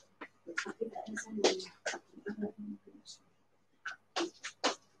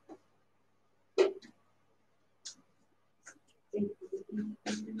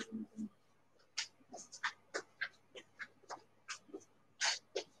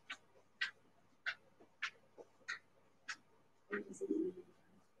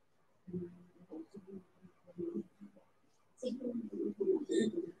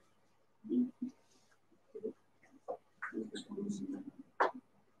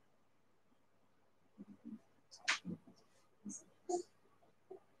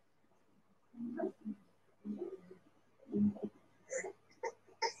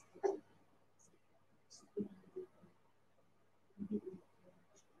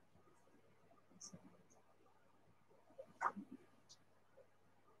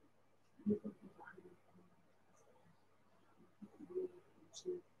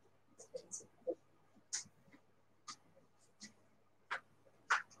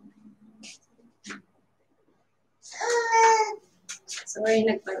 Sorry,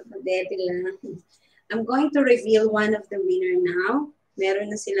 nagpa-devil lang. I'm going to reveal one of the winner now. Meron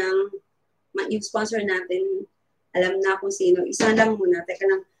na silang, yung sponsor natin, alam na kung sino. Isa lang muna. Teka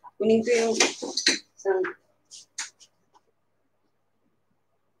lang, kunin ko yung isang.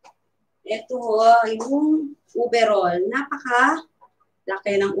 Ito, yung overall.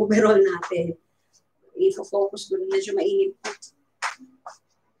 Napaka-laki ng overall natin. I-focus ko rin. Medyo mainit.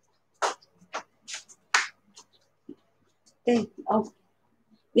 Okay. Oh.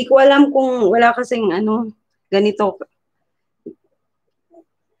 Hindi ko alam kung wala kasing ganito.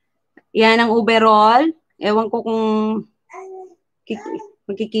 Yan ang overall. Ewan ko kung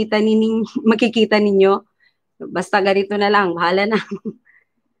makikita ninyo. Basta ganito na lang. Bahala na.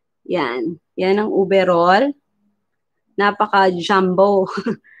 Yan. Yan ang overall. Napaka-jumbo.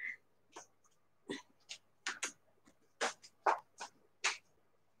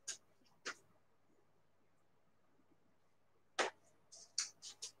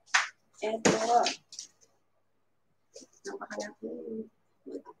 Ito. Napakalaki.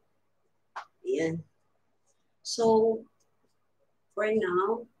 Ayan. So, for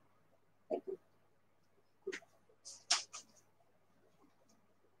now,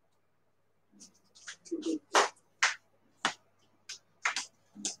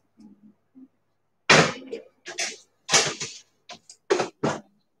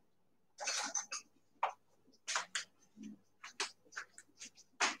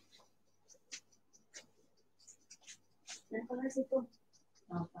 napakas ito.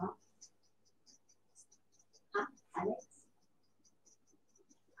 Patok. Alex.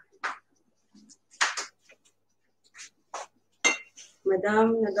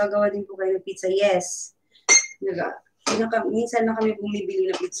 Madam, nagagawa din po kayo ng pizza? Yes. Minsan na kami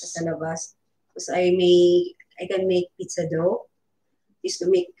bumibili ng pizza sa labas. Because I can make pizza dough. Is to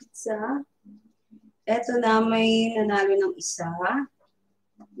make pizza. Eto na, may nanalo ng isa.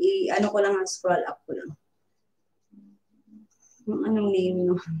 Ano ko lang, scroll up ko lang. Anong name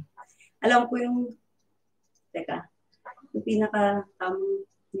no? Alam ko yung, teka, yung pinaka-tamang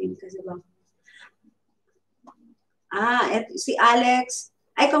name kasi ba? Si Alex.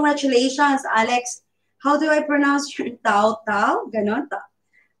 Ay, congratulations, Alex. How do I pronounce your Tao? Ganon.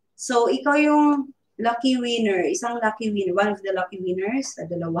 So, ikaw yung lucky winner. Isang lucky winner. One of the lucky winners.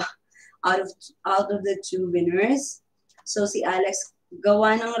 Dalawa. Out of the two winners. So, si Alex,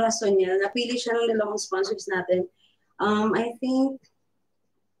 gawa ng rason niya. Napili siya ng dalawang sponsors natin. I think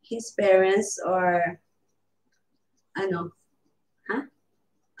his parents are ano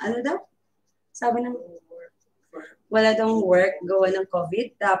daw? Sabi ng wala daw work, gawa ng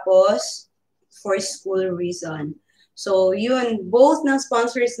COVID, tapos for school reason. So, yun, both ng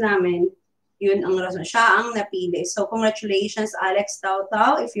sponsors namin, yun ang rason. Siya ang napili. So, congratulations, Alex Tao,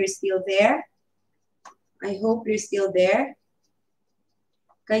 if you're still there. I hope you're still there.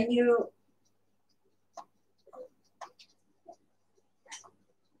 Can you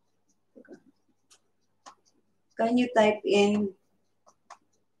type in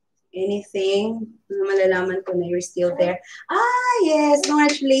anything na malalaman ko na you're still there? Yes,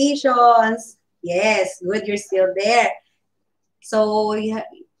 congratulations. Yes, good, you're still there. So,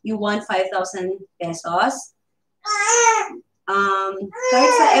 you won 5,000 pesos.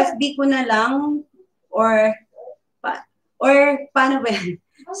 Kahit sa FB ko na lang, or paano ba yan?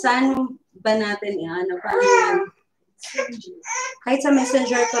 Saan ba natin yan? Paano yan? Kahit sa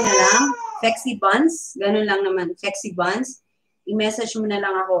messenger ko na lang, Flexi Buns, ganun lang naman, Flexi Buns, i-message mo na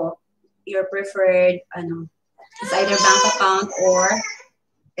lang ako your preferred, it's either bank account or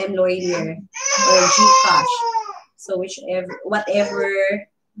employer or GCash. So whatever,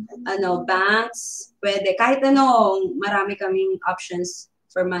 banks, pwede. Kahit marami kaming options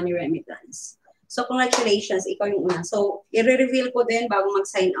for money remittance. So congratulations, ikaw yung una. So i-reveal ko din bago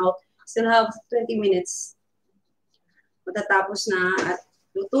mag-sign out. Still have 20 minutes. Matatapos na at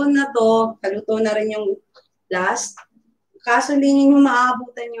luto na to. Kaluto na rin yung last. Kaso hindi nyo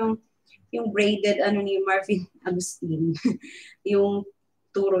maaabutan yung braided ni Marvin Agustin. Yung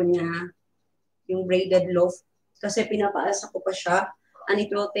turo niya, yung braided loaf. Kasi pinapaasa ko pa siya and it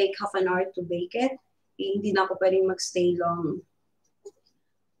will take half an hour to bake it. Hindi na ako pwedeng magstay long.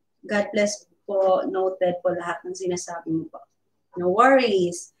 God bless po, noted po lahat ng sinasabi mo po. No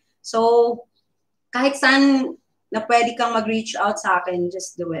worries. So, kahit saan na pwede kang mag-reach out sa akin,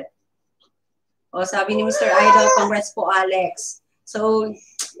 just do it. O, sabi ni Mr. Idol, congrats po, Alex. So,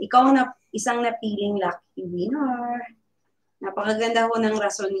 ikaw na isang napiling lucky winner. Napakaganda ho ng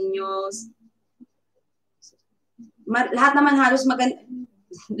rason ninyo. Lahat naman halos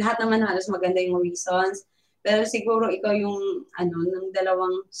maganda yung reasons. Pero siguro ikaw yung ng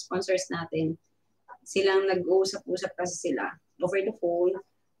dalawang sponsors natin. Silang nag-uusap-usap kasi sila over the phone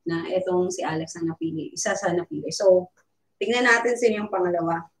na etong si Alex ang napili. Isa sa napili. So, tingnan natin sino yung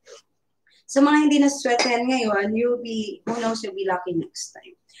pangalawa. Sa mga hindi na-sweaten ngayon, who knows, you'll be lucky next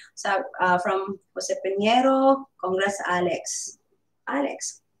time. So, from Jose Pinheiro, congrats, Alex.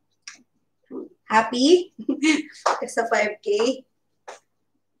 Alex, happy? Sa 5K.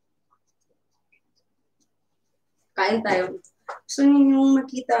 Kain tayo. Gusto niyo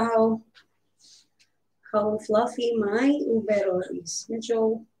makita how fluffy my ubero is.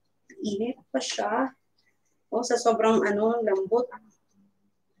 Medyo init pa siya. Sa sobrang lambot.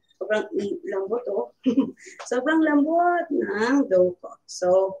 Sobrang lambot, Sobrang lambot ng dough ko.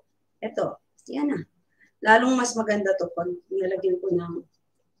 So, eto. Yan na. Lalong mas maganda to pag nalagyan ko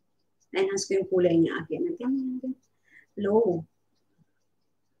na-enhance ko yung kulay niya again. Low.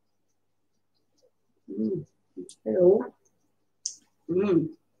 Hello.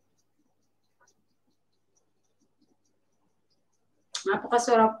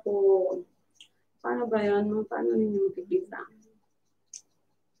 Napakasarap po. Paano ba yan? Paano ninyo makikita?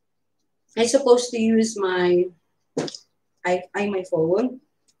 I supposed to use my phone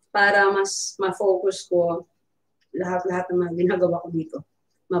para mas ma-focus ko lahat ng mga ginagawa ko dito.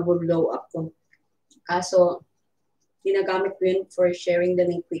 Mabublow up ko. Kaso, ginagamit ko yun for sharing the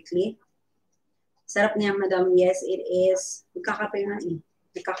link quickly. Sarap niya, madam. Yes, it is. Nagkakape na nga eh.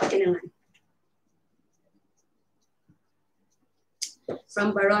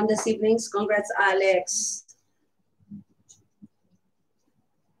 From Baronda Siblings, congrats, Alex.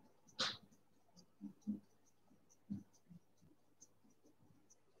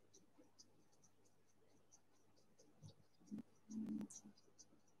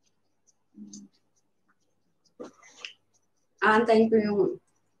 Aantayin ko yung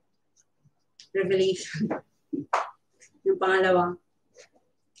revelation. Yung pangalawa.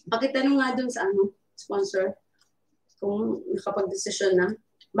 Pakitanong nga dun sa sponsor, kung nakapag-desisyon na.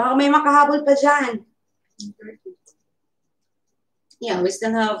 Baka may makahabol pa dyan. Yeah, we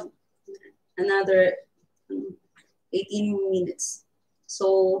still have another 18 minutes.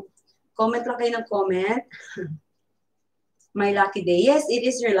 So, comment lang kayo ng comment. My lucky day. Yes, it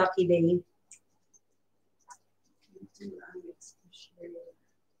is your lucky day.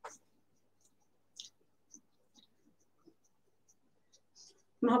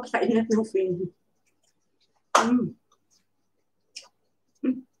 Makakainat ng film.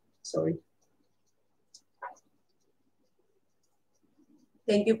 Sorry.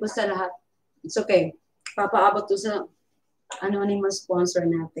 Thank you po sa lahat. It's okay. Papaabot to sa anonymous sponsor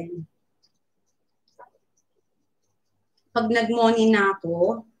natin. Pag nag-money na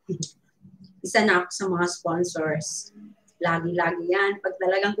ako, isa na ako sa mga sponsors. Lagi-lagi yan. Pag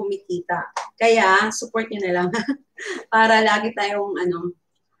talagang kumikita. Kaya, support nyo na lang. Para lagi tayong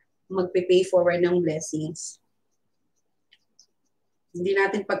magpe-pay forward ng blessings. Hindi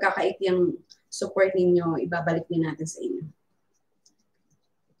natin pagkakait yung support ninyo, ibabalik din natin sa inyo.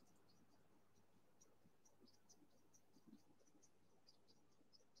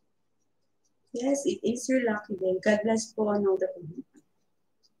 Yes, it is your lucky day. God bless po. No,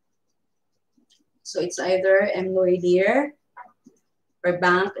 so it's either employee dear or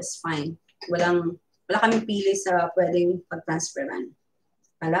bank is fine. Wala kaming pili sa pwedeng pag-transferan.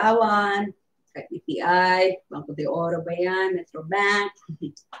 Palawan, BPI, Banco de Oro ba yan, Metro Bank,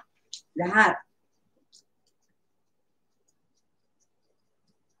 lahat.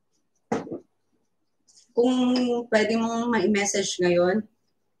 Kung pwede mong ma-message ngayon,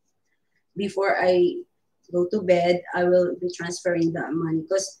 before I go to bed, I will be transferring the money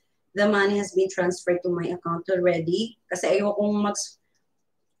because the money has been transferred to my account already. Kasi ayokong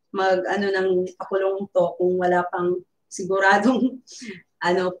ng pakulong to kung wala pang siguradong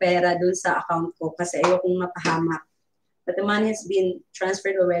pera dun sa account ko kasi ayokong mapahamak. But the money has been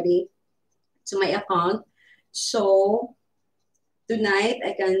transferred already to my account. So tonight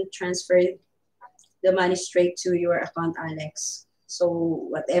I can transfer the money straight to your account, Alex. So,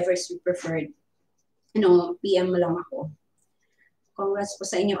 whatever you preferred, PM mo lang ako. Congrats po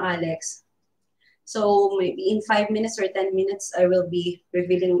sa inyo, Alex. So, maybe in 5 minutes or 10 minutes, I will be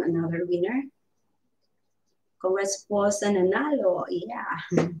revealing another winner. Congrats po sa nanalo. Yeah.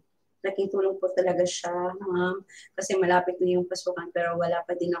 Laking tulong po talaga siya, ma'am. Kasi malapit na yung pasukan, pero wala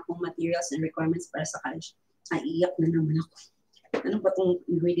pa din akong materials and requirements para sa college. Iiyak na naman ako. Ano ba itong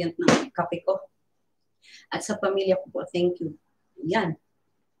ingredient ng kape ko? At sa pamilya ko po, thank you. Yan.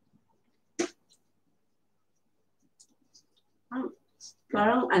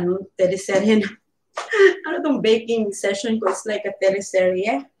 Parang teleserye na. Tong baking session ko? It's like a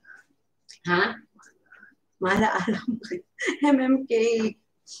teleserye. Ha? Malaala mo. MMK.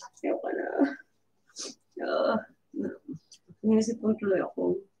 Kaya pala. Inisip ko tuloy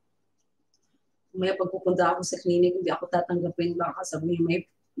ako. May pagpupunta ako sa clinic, hindi ako tatanggapin. Baka sabihin may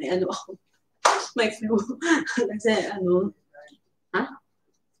ako. May flu. Kasi huh?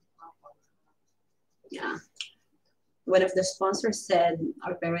 Yeah. One of the sponsors said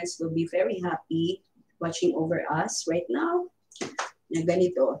our parents will be very happy watching over us right now. Na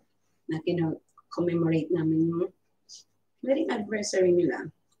ganito, na commemorate namin yung wedding anniversary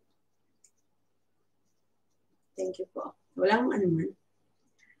nila. Thank you po. Walang man.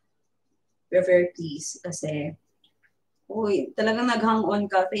 We're very pleased kasi talagang nag-hang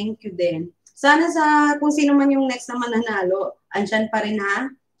on ka. Thank you din. Sana kung sino man yung next na mananalo, andyan pa rin ha,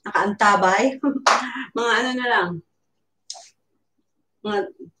 nakaantabay. Mga na lang,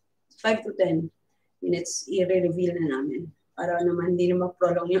 mga 5 to 10 minutes, i-reveal na namin. Para naman hindi na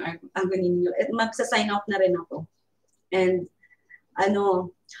mag-prolong yung agony nyo. At magsa-sign out na rin ako. And,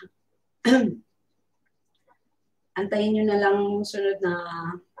 antayin nyo na lang yung sunod na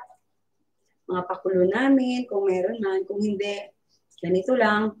mga pakulo namin, kung meron man. Kung hindi, ganito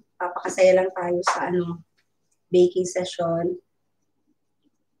lang, papakasaya lang tayo sa baking session.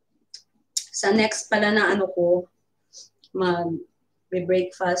 Sa next pala na ko,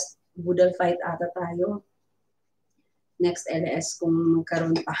 mag-breakfast, budal fight ata tayo. Next LS kung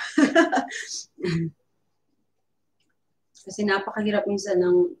magkaroon pa. Kasi napakahirap minsan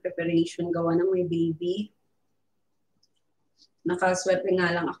ng preparation, gawa ng may baby. Nakaswerte nga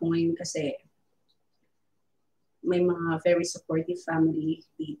lang ako ngayon kasi may mga very supportive family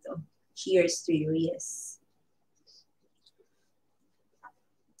dito. Cheers to you, yes.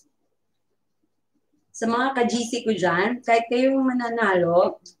 Sa mga ka-GC ko dyan, kahit kayong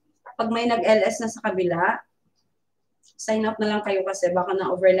mananalo, pag may nag-LS na sa kabila, sign up na lang kayo kasi baka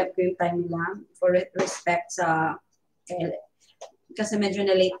na-overlap ko yung time nila for respect sa LS. Kasi medyo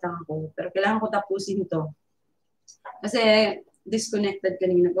na-late lang ako. Pero kailangan ko tapusin ito. Kasi disconnected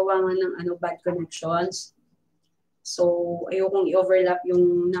kanina. Gawa nga ng bad connections. So, ayokong i-overlap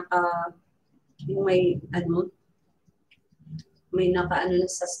yung may may naka na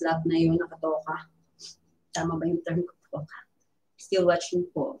sa slot na yun, nakatoka. Tama ba yung term ko? Okay. Still watching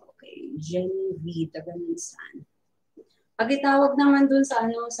po. Okay. Jenny V. Taganisan. Pag itawag naman dun sa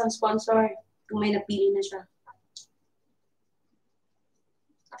sa sponsor, kung may napili na siya.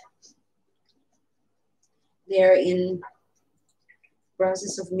 They're in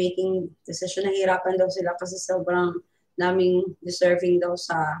process of making decision. Nahirapan daw sila kasi sobrang daming deserving daw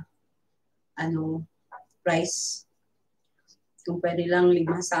sa price. Kung pwede lang 5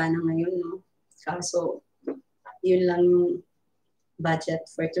 sana ngayon, no? Kaso, yun lang yung budget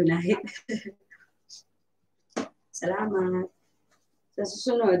for tonight. Salamat. Sa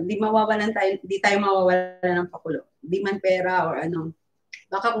susunod, di tayo mawawalan ng pakulo. Di man pera or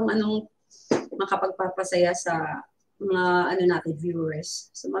baka kung anong makapagpapasaya sa mga natin, viewers,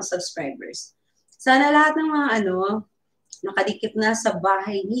 sa mga subscribers. Sana lahat ng mga nakadikit na sa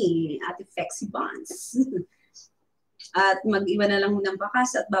bahay ni Ate Fexy Buns. At mag-iwan na lang ng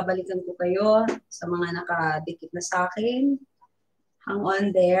bakas at babalikan ko kayo sa mga nakadikit na sa akin. Hang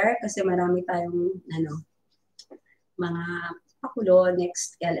on there kasi marami tayong mga pakulo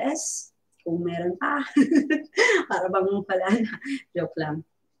next LS kung meron pa. Para bang pala na. Joke lang.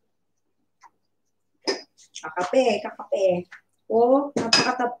 Kakape. O,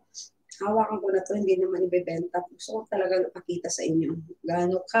 hawakan ko na to, hindi naman ibebenta. Gusto ko talaga napakita sa inyo.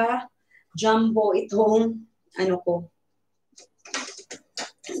 Gaano ka jumbo itong ko.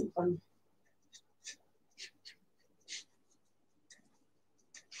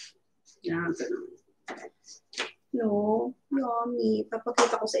 Yan, no, yummy.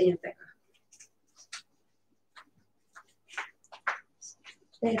 Papakita ko sa inyo, teka.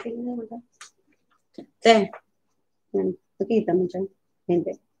 Tingnan mo ba? Nakita mo dyan?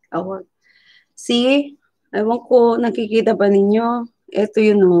 Hindi. Awag. See? Ewan ko, nakikita ba ninyo? Ito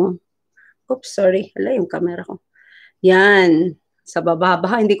yun, oh. Oops, sorry. Hala, yung camera ko. Yan. Sa baba.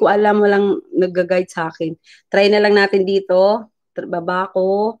 Baka hindi ko alam, walang nag-guide sa akin. Try na lang natin dito. Baba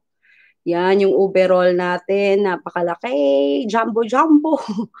ko. Yan, yung overall natin. Napakalaki. Jumbo.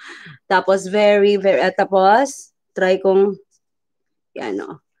 Tapos, very, very, tapos, try kong, yan,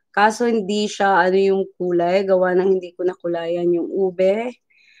 oh. Kaso hindi siya yung kulay, gawa ng hindi ko nakulayan yung ube.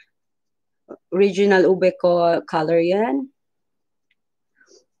 Original ube ko color yan.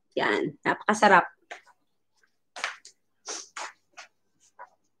 Yan, napakasarap.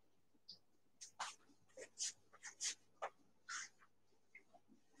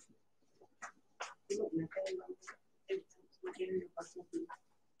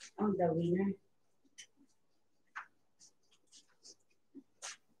 Oh, the winner.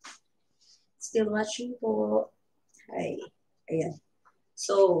 Still watching po. Ay, ayan.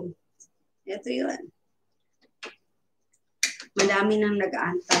 So, ito yun. Madami nang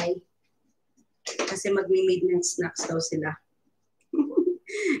nag-aantay. Kasi mag-midnight snacks daw sila.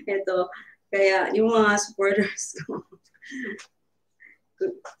 Ito, kaya yung mga supporters ko,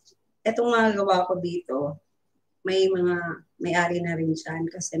 etong mga gawa ko dito, may-ari na rin dyan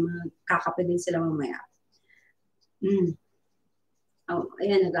kasi kakape din sila mamaya. Oh,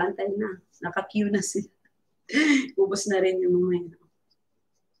 ayan, nag-aantay na. Naka-queue na sila. Ubus na rin yung mamaya.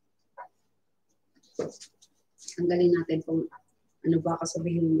 Tanggalin natin kung ano ba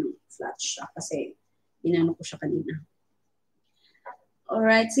kasabihin ng flat siya kasi inano ko siya kanina.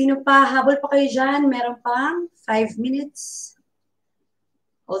 Alright, sino pa? Habol pa kayo dyan? Meron pang 5 minutes.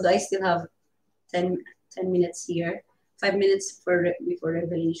 Although I still have 10 minutes here. 5 minutes before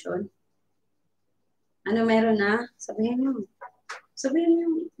revelation. Ano meron na? Sabihin nyo.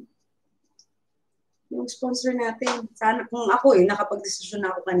 Yung sponsor natin. Sana kung ako nakapag-desisyon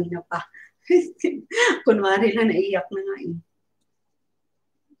na ako kanina pa. Kunwari lang, naiyak na nga .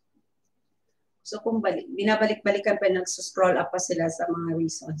 So kung binabalik-balikan pa, nagsuscroll up pa sila sa mga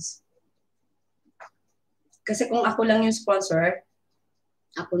reasons. Kasi kung ako lang yung sponsor,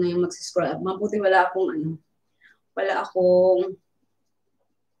 ako na yung magsiscroll up. Mabuti wala akong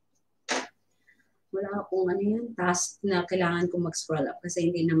task na kailangan kong mag-scroll up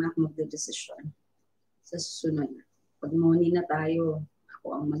kasi hindi naman ako magde-desisyon sa susunod. Pag morning na tayo, ako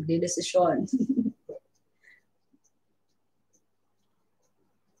ang magde-desisyon.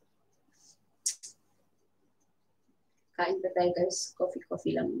 Kain pa tayo guys.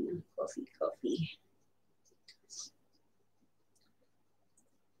 Coffee lang muna. Coffee.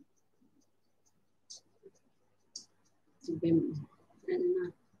 Ano na.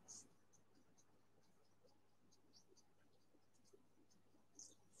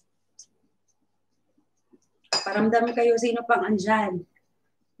 Paramdam kayo sino pang andyan.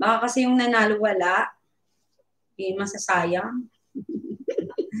 Baka kasi yung nanalo wala. Masasayang.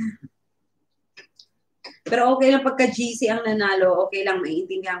 Pero okay lang pagka GC ang nanalo, okay lang,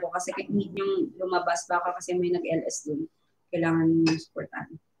 maiintindihan ko kasi kahit need yung lumabas baka kasi may nag-LS dun. Kailangan yung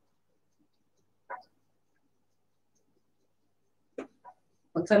supportan.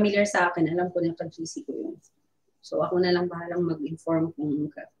 Pag familiar sa akin, alam ko na pag-GC ko yun. So ako na lang bahalang mag-inform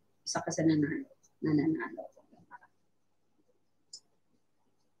kung isa ka sa nananalo.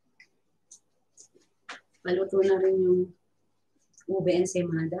 Maluto na rin yung ube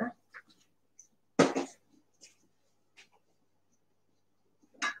ensaymada.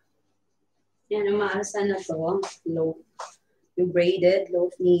 Yan, ang maalasan na to, loaf. Yung braided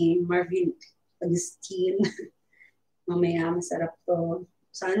loaf ni Marvin Agustin. Mamaya masarap to.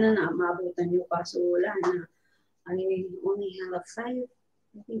 Sana na maabutan nyo kaso wala na. I only have 5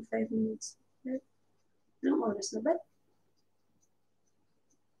 minutes. Anong oras na ba?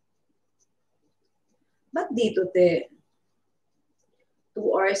 Ba't dito, te? 2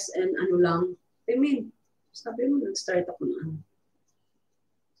 hours and ano lang. I mean, sabi mo, nag-start ako na.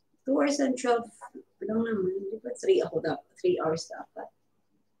 2 hours and 12. Alam naman, di ba 3 ako dapat? 3 hours dapat.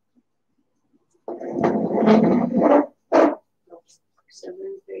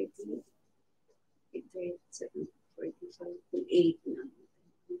 7:30. 8:30. 7:45. 8 na.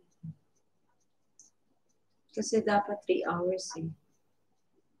 Kasi dapat 3 hours eh.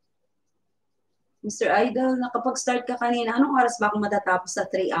 Mr. Idol, nakapag-start ka kanina, anong oras ba akong matatapos sa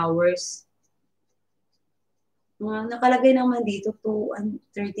 3 hours? Nakalagay naman dito, 2 and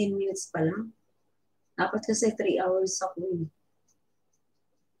 13 minutes pa lang. Dapat kasi 3 hours ako.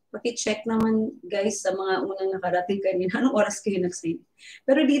 Paki-check naman guys sa mga unang nakarating kanina, anong oras kayo nag-sign?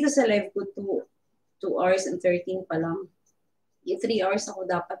 Pero dito sa live ko, 2 hours and 13 pa lang. 3 hours ako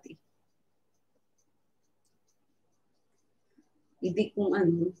dapat eh. Hindi kung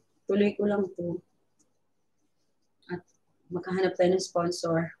ano, tuloy ko lang to. At makahanap tayo ng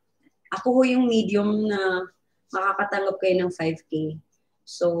sponsor. Ako ho yung medium na makakatanggap kayo ng 5K.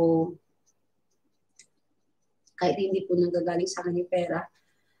 So, kahit hindi po nanggagaling sa akin yung pera,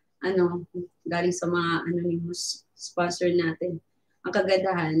 galing sa mga anonymous sponsor natin. Ang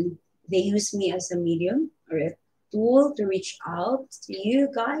kagandahan, they use me as a medium or a tool to reach out to you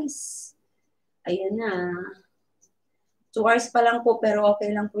guys. Ayan na. 2 hours pa lang po, pero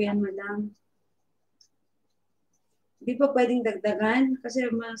okay lang po yan, madam. Hindi pa pwedeng dagdagan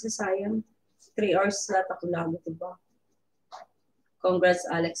kasi masasayang 3 hours lahat ako lang. Ito ba? Congrats,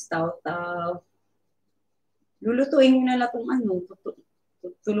 Alex Tautaw. Lulutuin ko na lang kung ano.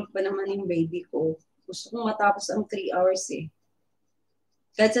 Tulog pa naman yung baby ko. Gusto kong matapos ang 3 hours eh.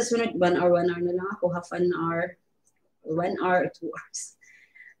 Kahit sa sunod, 1 hour na lang ako. Half an hour. 1 hour or 2 hours.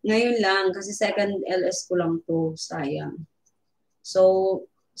 Ngayon lang, kasi second LS ko lang to. Sayang. So,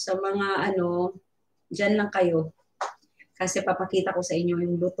 sa mga dyan lang kayo. Kasi papakita ko sa inyo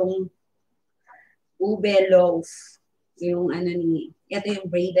yung lutong ube loaf. Yung ito yung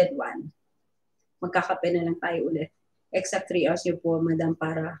braided one. Magkakape na lang tayo ulit. Except 3 hours yun po, madam,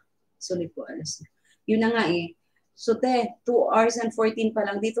 para sulit po alas. Yun na nga eh. So, 2 hours and 14 pa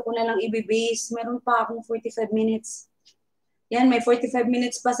lang. Dito ko na lang ibibase. Meron pa akong 45 minutes. Yan, may 45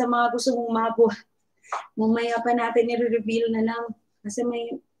 minutes pa sa mga gusto mong mabuhat. Mamaya pa natin i-reveal na lang. Kasi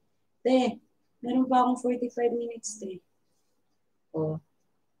meron pa akong 45 minutes, Oh.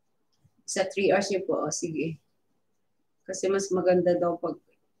 Sa 3 hours yun po, sige. Kasi mas maganda daw pag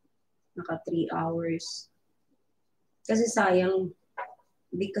naka 3 hours. Kasi sayang,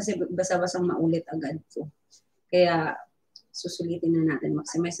 hindi kasi basa-basang maulit agad to. Kaya susulitin na natin,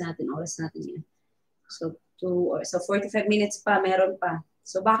 maximize natin, oras natin yan. So 45 minutes pa, meron pa.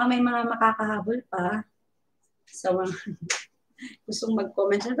 So baka may mga makakahabol pa sa mga gustong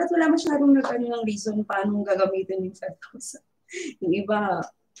mag-comment. Ba't wala masyadong ng reason paano gagamitin yung 5,000? Yung iba,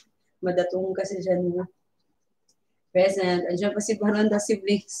 madatong kasi dyan present. Andiyan pa si Baranda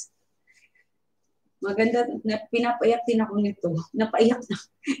siblings. Maganda, pinapaiyak din ako nito. Napaiyak na.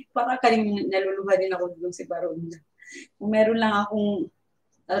 Para kaling naluluha din ako doon si Baranda. Kung meron lang akong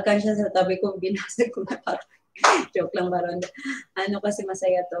alkansya sa tabi ko, binasag ko na parang. Joke lang, Baranda. Kasi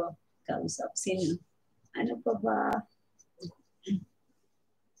masaya to. Kausap. Sino? Ano pa ba?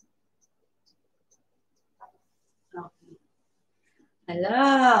 Okay.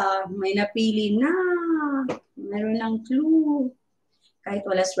 Hala, may napili na. Meron ng clue. Kahit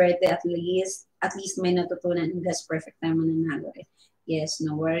wala swerte, at least may natutunan. That's perfect time mananalo eh. Yes,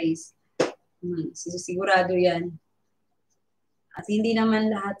 no worries. Sigurado yan. At hindi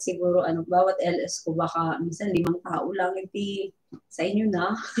naman lahat siguro, bawat LS ko baka minsan 5 tao lang, hindi sa inyo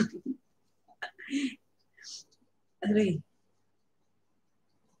na. Aray.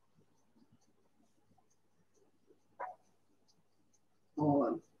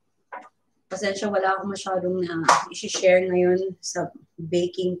 Oh. Pasensya, wala akong masyadong na i-share ngayon sa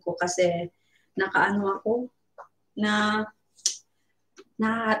baking ko kasi nakaano ako na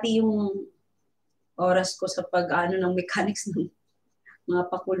nahati yung oras ko sa pag-ano ng mechanics ng mga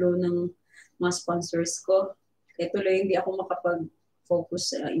pakulo ng mga sponsors ko. Kaya tuloy hindi ako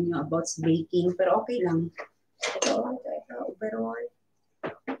makapag-focus sa inyo about baking. Pero okay lang. Ito, overall.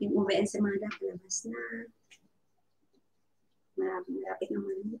 Yung ensaymada, palabas na. Malapit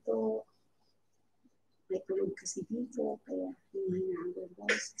naman dito. May tulog kasi dito, kaya hindi na ang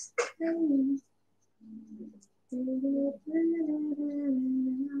boses.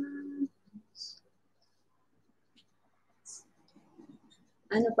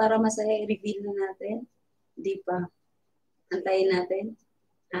 Ano, para masaya i-reveal na natin? Hindi pa. Antayin natin?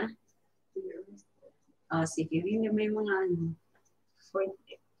 Ha? Sige. May mga ano,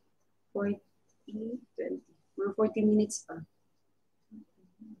 40, 20, mga 40 minutes pa.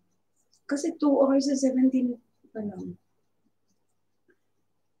 Kasi 2 hours and 17 pa lang.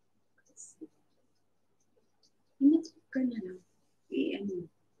 Minutes ka na lang. Ano,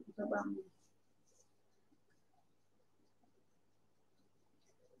 baba mo.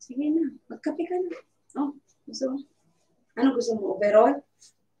 Sige na, magkape ka na. Oh, gusto mo? Ano gusto mo? Overall?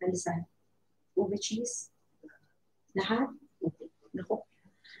 Pandesal? Ube cheese? Lahat? Okay. Naku,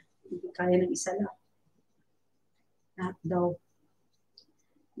 hindi kaya ng isa lang. Lahat daw.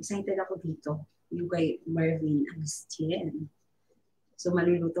 Excited ako dito. Yung kay Marvin Agustin. So,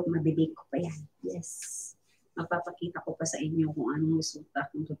 maluluto, mabibig ko pa yan. Yes. Mapapakita ko pa sa inyo kung anong resulta.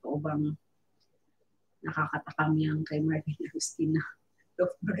 Kung totoo bang nakakatakam yan kay Marvin Agustin na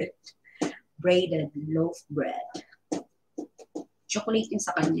loaf bread. Braided loaf bread. Chocolate yung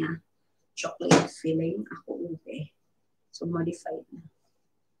sa kanya. Chocolate filling. Ako ube. So, modified na.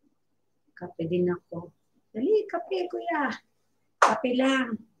 Kape din ako. Dali, kape, kuya. Kape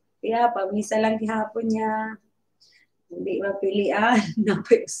lang. Kaya, pamisa lang gihapon niya. Hindi mapilian.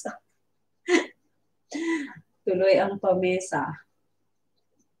 Napisa. Tuloy ang pamesa.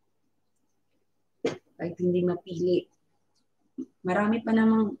 Kahit hindi mapili. Marami pa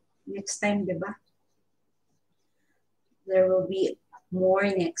namang next time, di ba? There will be more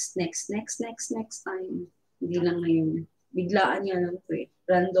next time. Hindi lang ngayon. Biglaan niya lang to eh.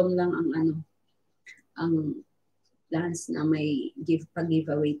 Random lang ang ano, ang plans na may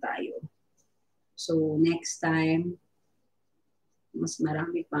pag-giveaway tayo. So, next time, mas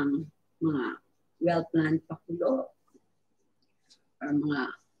marami pang mga well-planned pakulo or mga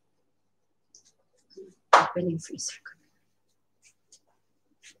opening freezer ko.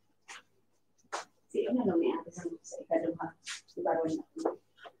 Sino na lang may ato sa ikaluha? Ibaron na.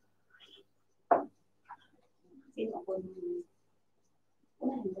 Sino ako nung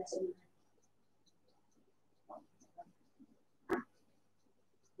una hindi sa mga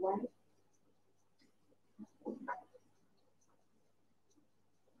one?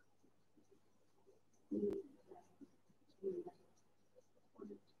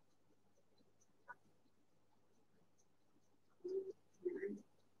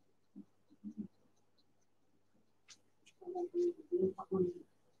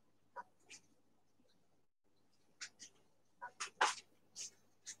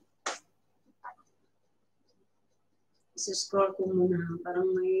 Scroll ko muna.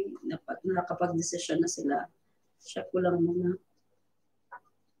 Parang may nakapag-desisyon na sila. Check ko lang muna.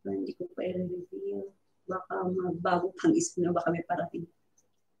 Pero hindi ko pa i-review. Baka magbago pang isip na baka may parating.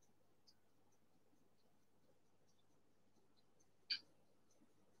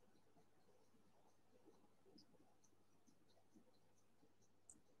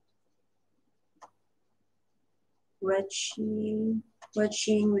 Watching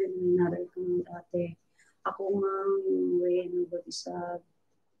with another kung dati. Ako nga yung way ng batisag.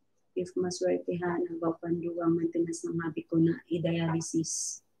 If maswertehan, nagpapanduwang maintenance ng habi ko na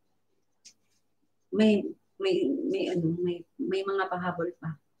i-dialysis. May mga pahabol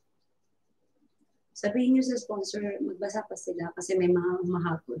pa. Sabihin nyo sa sponsor, magbasa pa sila kasi may mga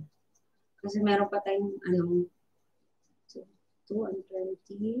mahabol. Kasi meron pa tayong 220,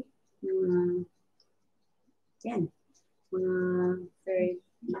 yan, mga 30,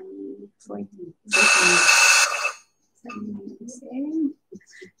 40, 40.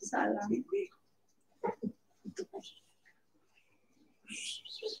 Salah.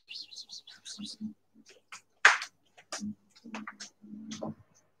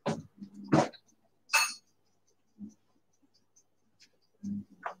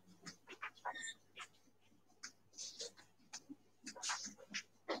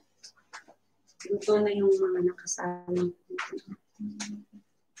 Ito na yung mga nakasama.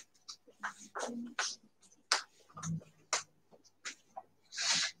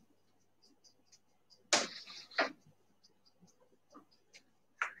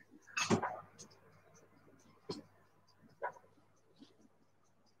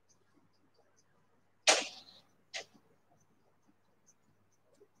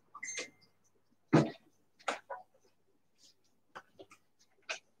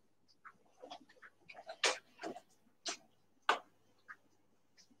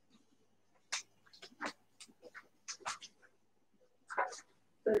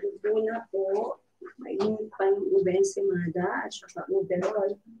 una po, mainit pa yung ube ensaymada at saka ube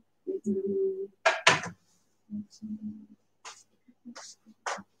roll.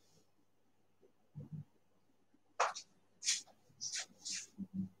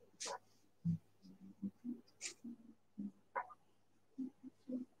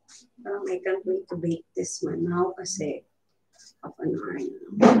 I can't wait to bake this one now kasi half an hour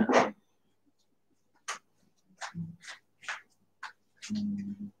na.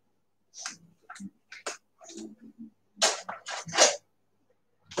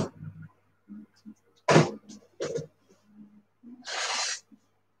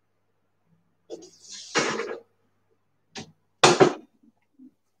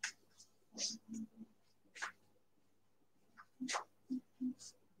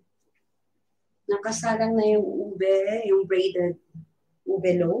 Nakasalang na yung ube, yung braided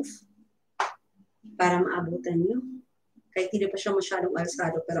ube loaf para maabutan nyo. Kahit hindi pa siya masyadong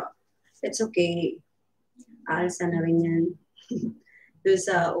alsado, pero it's okay. Aalsa na rin yan doon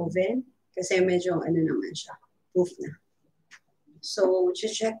sa oven kasi medyo ano naman siya, proof na. So,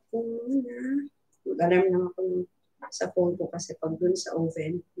 check ko na. Mag-alarm lang ako sa phone ko kasi pag doon sa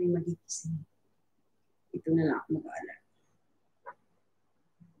oven, may magigising. Ito na lang ako mag-alarm.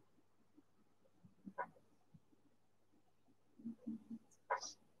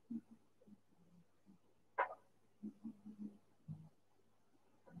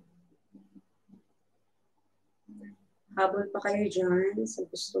 Habol pa kayo dyan sa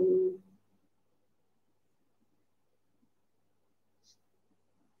gustong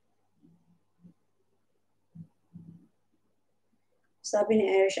sabi ni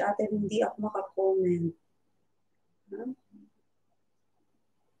Irish, ate, hindi ako makakomment. Huh?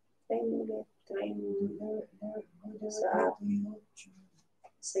 Try mo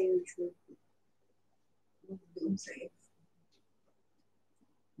sa YouTube.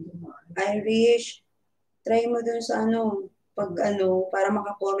 Irish, try mo dun sa ano, pag ano, para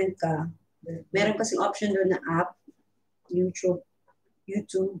makakomment ka. Meron kasing option doon na app, YouTube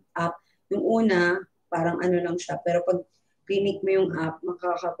app. Yung una, parang ano lang siya. Pero pag clinic mo yung app,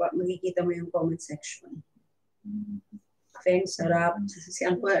 makikita mo yung comment section. Thanks, sarap. Si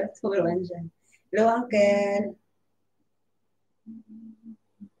Uncle Arturuan dyan. Hello, Uncle.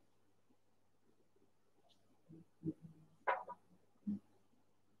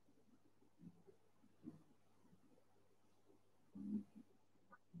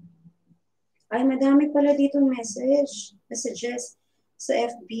 Ay, madami pala dito messages sa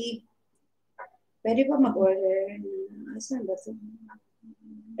FB. Pwede ba mag-order? Asan ba ito?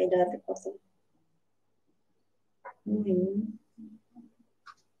 Ay, dati pa ito.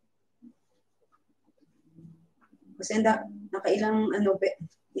 Kasi nakailang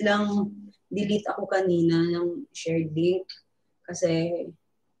ilang delete ako kanina ng shared link kasi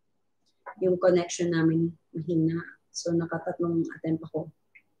yung connection namin mahina. So, nakatatlong attempt ako.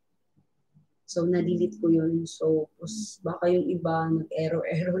 So, na-delete ko yun. So, baka yung iba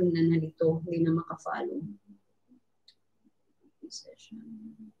nag-error na nalito, hindi na makafollow.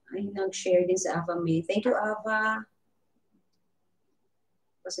 Ay, nag-share din sa Ava May. Thank you, Ava.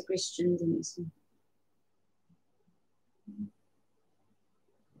 Kasi Christian din isa.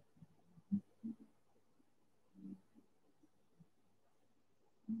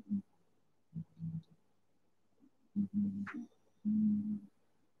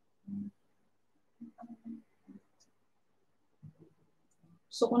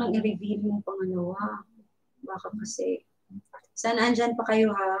 Gusto ko nang i-reveal yung pangalawa. Baka kasi, sana andyan pa kayo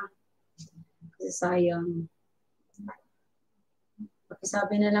ha? Kasi sayang.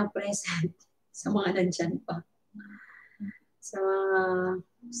 Pakisabi na lang present sa mga nandyan pa. Sa mga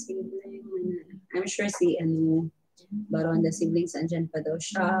sibling, I'm sure si Baronda siblings andyan pa daw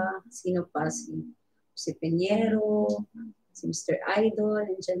siya. Sino pa? Si Peñero, si Mr. Idol,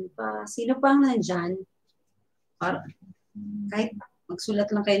 andyan pa. Sino pa ang nandyan? Kahit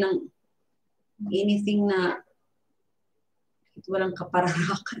magsulat lang kayo ng anything na walang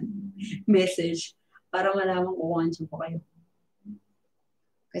kapararakan message para malaman kung andyan po kayo.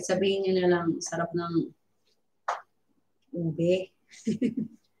 Kahit sabihin nyo na lang, sarap ng ube.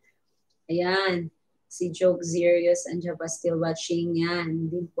 Ayan. Si Joke Zerius, andyan ba still watching yan?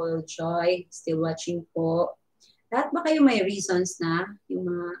 Dimple Joy, still watching po. Lahat ba kayo may reasons na yung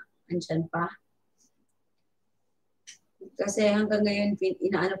mga andyan pa? Kasi hanggang ngayon,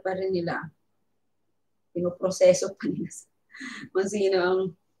 inaano pa rin nila. Pinoproseso pa nila. Kung sino ang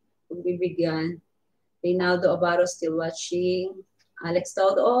pagbibigyan. Reynaldo Abaro still watching. Alex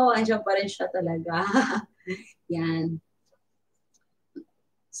Todo, andyan pa rin siya talaga. Yan.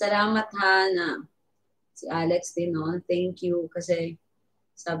 Salamat ha na si Alex din, no? Thank you kasi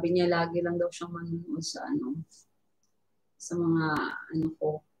Sabi niya, lagi lang daw siyang manonood sa sa mga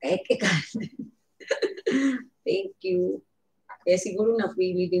ko, Thank you. Kaya siguro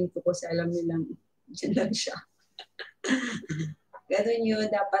napili din ko kasi alam nilang dyan lang siya. Ganun yun,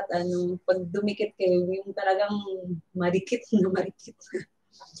 dapat pag dumikit kayo, yung talagang marikit na marikit.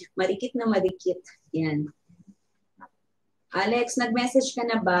 Marikit na marikit. Yan. Alex, nag-message ka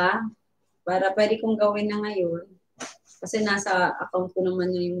na ba? Para pwede kong gawin na ngayon. Kasi nasa account ko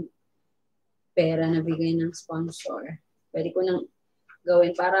naman yung pera na bigay ng sponsor. Pwede ko nang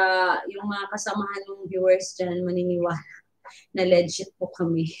gawin para yung mga kasamahan ng viewers dyan maniniwala na legit po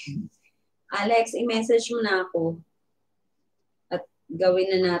kami. Alex, i-message mo na ako at gawin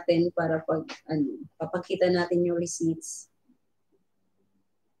na natin para pag papakita natin yung receipts.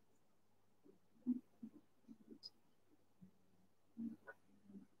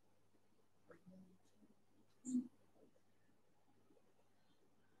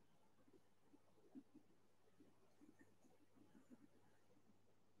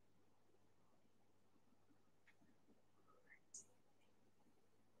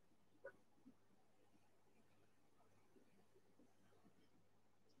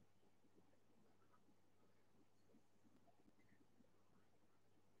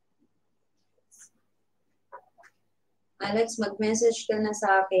 Alex, mag-message ka na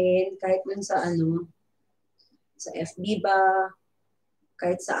sa akin kahit dun sa sa FB ba,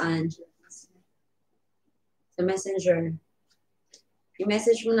 kahit saan. Sa Messenger.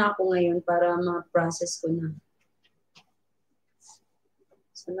 I-message mo na ako ngayon para ma-process ko na.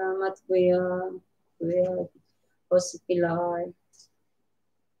 Salamat, Kuya. Kuya Jose Pilar.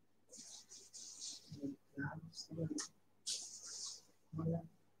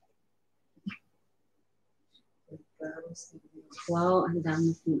 Wow, ang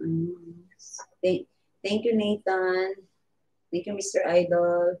dami kong Thank you, Nathan. Thank you, Mr.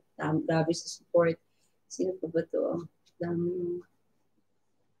 Idol. Grabe sa support. Sino po ba to? Dami.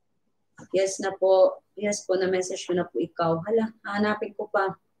 Yes na po. Yes po, na-message ko na po ikaw. Hala, hanapin ko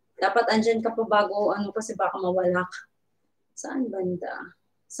pa. Dapat andyan ka pa bago kasi baka mawala ka. Saan banda?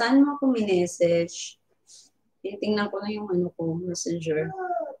 Saan mo ako minessage? Titingnan ko na yung ko, Messenger.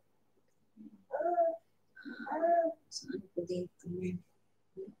 Saan ko dito?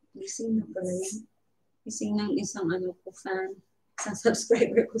 Missing na pala yan. Missing ng isang fan. Isang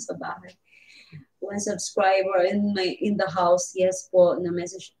subscriber ko sa bahay. One subscriber in the house. Yes po,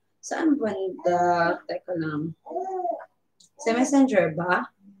 na-message. Saan banda? Teka lang. Sa Messenger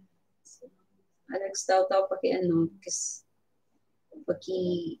ba? Alex, tao-tao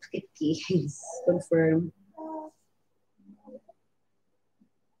confirm.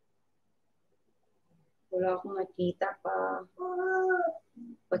 Wala akong nakita pa.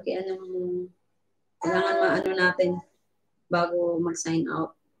 Kailangan maano natin bago mag-sign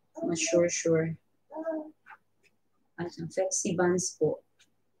out. Sure. Flexi Buns po.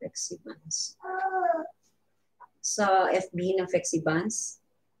 Flexi Buns. Sa FB na Flexi Buns.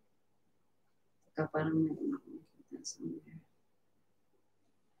 Parang meron akong nakita somewhere.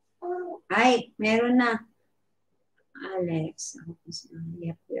 Ay, meron na. Alex.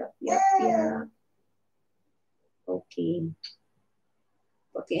 Yep. Okay.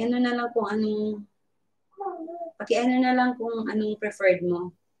 Pakiano na lang kung anong preferred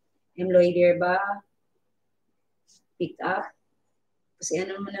mo. Embroider ba? Pick up? Kasi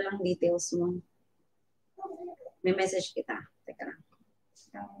ano mo na lang details mo. May message kita. Teka lang.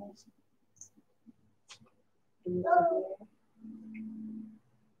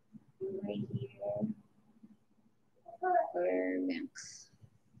 Right here.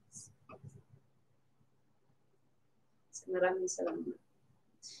 Maraming salamat.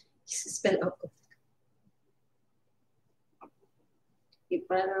 Spell out ko.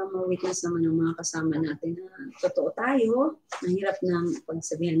 Para ma-witness naman ng mga kasama natin na totoo tayo. Mahirap nang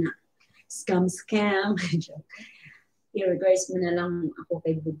pagsabihan na scam. I-regards mo na lang ako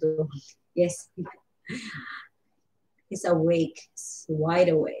kay Budo. Yes. He's awake. He's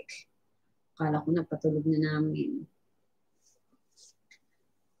wide awake. Akala ko na patulog na namin.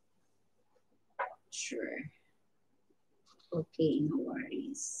 Sure. Okay, no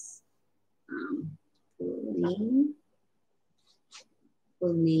worries.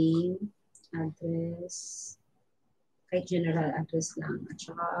 Full name, address, kahit general address lang, at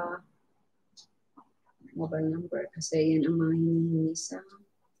saka mobile number kasi yan ang mga hinihingi sa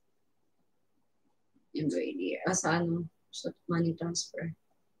embroidery. Sa money transfer.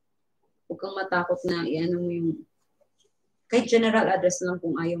 Huwag kang matakot na mo yung kahit general address lang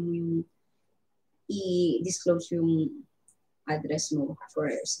kung ayaw mo yung i-disclose yung address mo for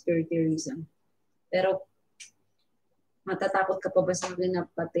security reason. Pero Matatakot ka pa ba sa akin na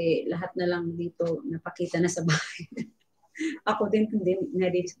pati lahat na lang dito napakita na sa bahay? Ako din,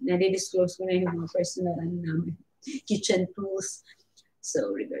 nadi-disclose ko na yung mga personal namin. Kitchen tools.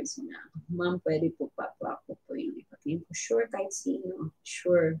 So, regards na, ma'am, pwede po ako po yung ipatingin ko. Sure, kahit sino.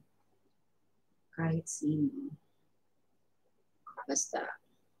 Sure. Kahit sino. Basta,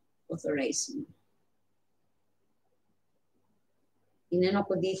 authorize mo. Inano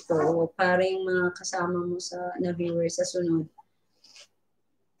ko dito, para yung mga kasama mo sa na viewers sa sunod,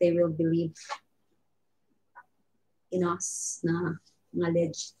 they will believe in us na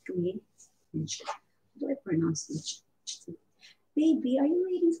legit. How do I pronounce legit? Baby, are you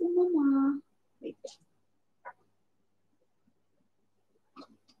waiting for mama? Wait.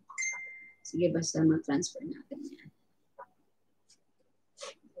 Sige, basta ma-transfer natin yan.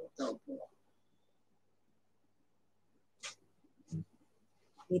 Ito po.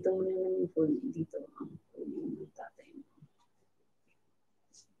 Dito mo naman yung phone. Dito ang phone ng tatay mo.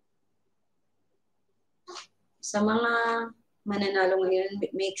 Sa mga mananalo ngayon,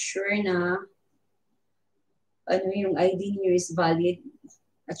 make sure na ano yung ID niyo is valid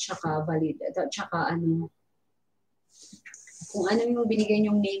at saka kung ano yung binigay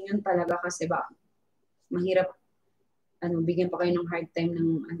niyong name yun talaga kasi ba mahirap bigyan pa kayo ng hard time ng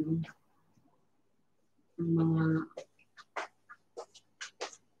mga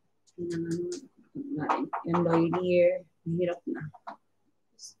yung lawyer, mahirap na.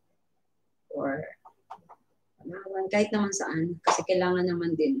 Or kahit naman saan, kasi kailangan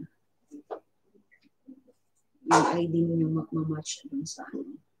naman din yung ID ninyo ma-match dun sa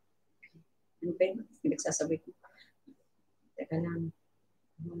Okay, pinagsasabi ko. Teka lang.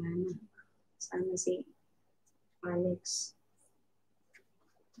 Wala na. Sana si Alex.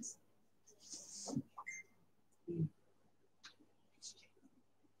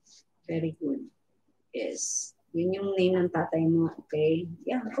 Very good. Yes. Yun yung name ng tatay mo. Okay?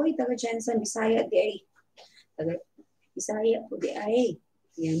 Yeah. Hoy, taga Jensen, Bisaya di ay. Taga Bisaya po di ay.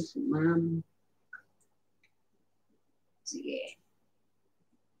 Yan po, ma'am. Sige.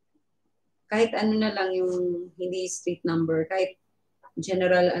 Kahit ano na lang yung hindi street number, kahit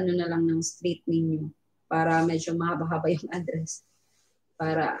general ano na lang ng street ninyo para medyo mahaba-haba yung address.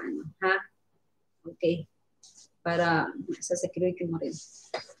 Para ha? Okay. Para sa security mo rin.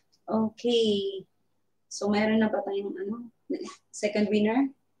 Okay. So, meron na ba tayong second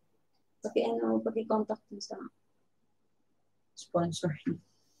winner? Paki-contact mo sa sponsor.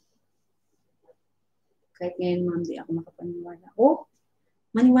 Kahit ngayon, ma'am, di ako makapaniwala. Oh,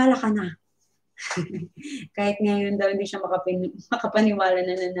 maniwala ka na. Kahit ngayon daw, hindi siya makapaniwala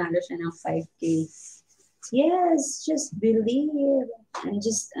na nanalo siya ng 5K. Yes, just believe. And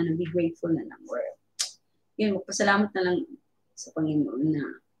just be grateful na lang. Yun, magpasalamat na lang sa Panginoon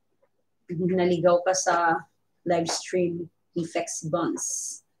na naligaw ka sa live stream ni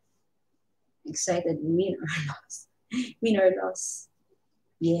Buns. Excited, win or loss. Win or loss.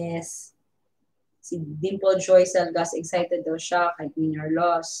 Yes. Si Dimple Joy Salgas, excited daw siya kahit win or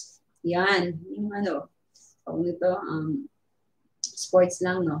loss. Yan. Yung sports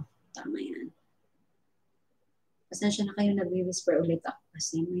lang, no? Tama yan. Pasensya na kayo nag-whisper ulit ako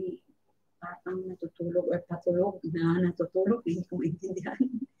kasi may parang natutulog or patulog na natutulog. Hindi ko maintindihan.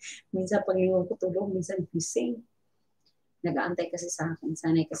 Minsan pag iwan ko tulog, minsan gising. Nag-aantay kasi sa akin.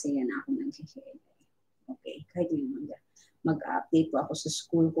 Sanay kasi yan ako nag-hihilay. Okay, kahit yung mag-update po ako sa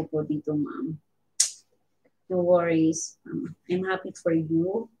school ko po dito, ma'am. No worries. I'm happy for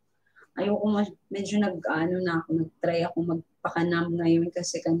you. Ayoko medyo nag-try ako magpakanam ngayon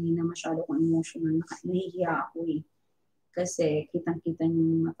kasi kanina masyado kong emotional. Nahihiya ako eh. Kasi kitang-kita niyo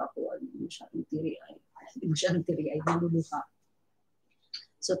yung mata ko, masyadong tiri-ay. Hindi masyadong tiri-ay, naluluha.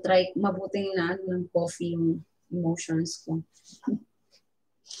 So try, mabuting na ng coffee yung emotions ko.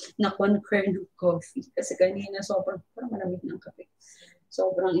 Na-conquer ng coffee. Kasi kanina sobrang, parang malamig ng kape.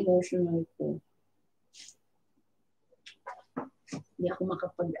 Sobrang emotional ko. Hindi ako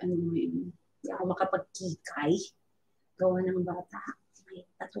hindi ako makapagkikay. Gawa ng bata. May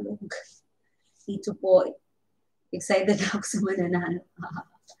patulog. Dito po, excited ako sa mananalo.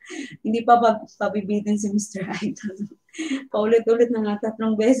 Hindi pa pabibitin si Mr. Idol. Paulit-ulit na nga 3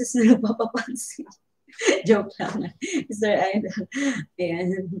 beses na napapapansin. Joke lang. Mr. Idol.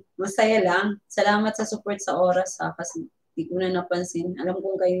 Ayan. Masaya lang. Salamat sa support sa oras kasi hindi ko na napansin. Alam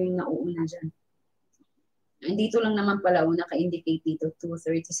kong kayo yung nauuna dyan. Dito lang naman pala naka-indicate dito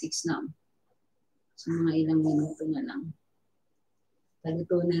 2:36 na. So mga ilang minuto na lang.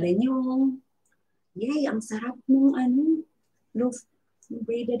 Taluto na rin yung yay, ang sarap ng loaf,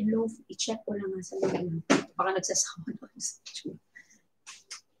 braided loaf. I-check ko lang sa mga. Baka nagsasawa na.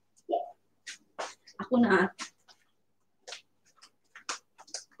 Ako na.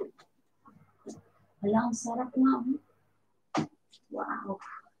 Wala, ang sarap nga. Wow.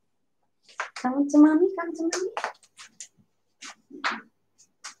 Come to mommy, come to mommy.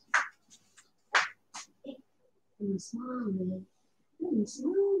 Miss mommy. Miss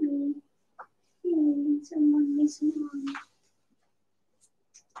mommy. Miss mommy, miss mommy.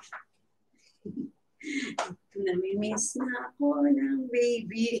 Namimiss na ako ng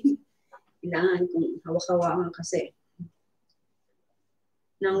baby. Kailangan kong hawak-hawakan kasi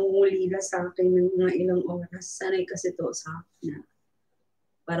nangungulila sa akin ng mga ilang oras. Sanay kasi to sa akin na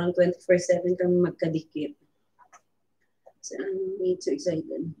parang 24/7 kami magkadikit. So, I'm way too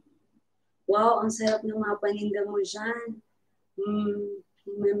excited. Wow, ang sarap ng mga paninda mo dyan.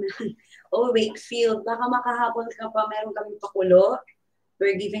 Oh, Wakefield, baka makahapon ka pa, meron kami pakulo.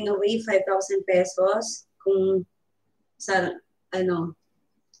 We're giving away 5,000 pesos. Kung sa,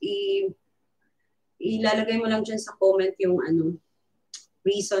 ilalagay mo lang dyan sa comment yung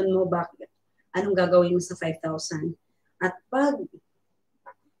reason mo bakit, anong gagawin mo sa 5,000. At pag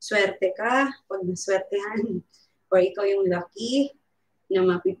swerte ka, pag naswertehan, or ikaw yung lucky, na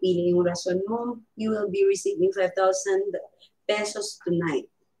mapipili yung rason mo, you will be receiving 5,000 pesos tonight.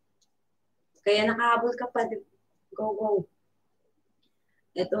 Kaya nakahabol ka pa. Go, go.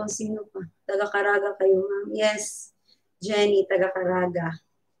 Ito, sino pa? Taga-Caraga kayo, ma'am. Yes, Jenny, taga-Caraga.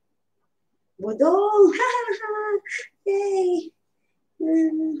 Budong! Yay!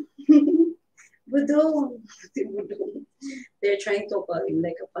 Budong! Budong. They're trying to call him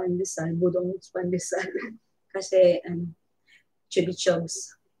like a pandesal. Budong pandesal. Kasi,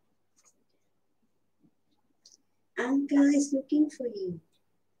 chubby-chubs. Uncle is looking for you.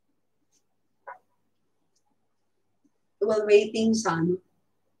 While waiting sa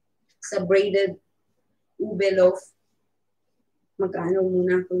braided ube loaf, magkano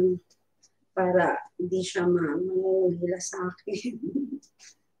muna ako para hindi siya mangungulila sa akin.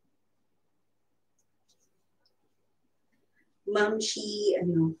 Ma'am, she,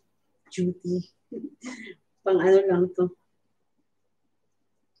 duty. Pang lang to.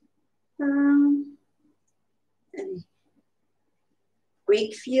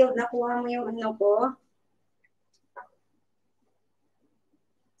 Wakefield, nakuha mo yung ko?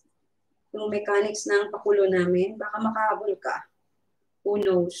 Yung mechanics ng pakulo namin, baka makahabol ka. Who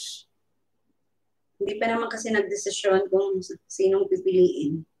knows? Hindi pa naman kasi nagdesisyon kung sinong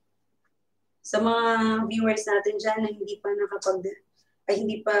pipiliin. Sa mga viewers natin dyan na hindi pa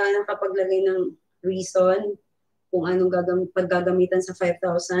nakapaglagay ng reason kung anong paggagamitan sa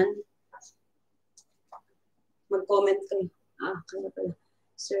 5,000, mag-comment kayo. Kaya pala.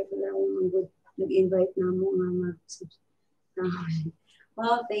 Sir, pala akong nag-invite na mo nga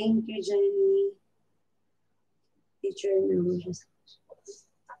Well, thank you, Jenny. Teacher na mo siya.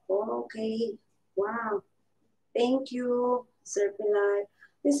 Okay. Wow. Thank you, Sir Pilay.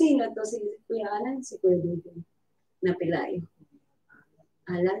 Kasi sino to? Si Kuya Alan? Si Kuya Dudu? Na Pilay.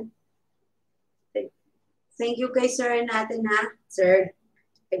 Alan? Thank you kay Sir natin ha. Sir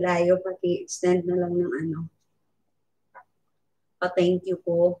Pilayo, paki-extend na lang ng pa-thank you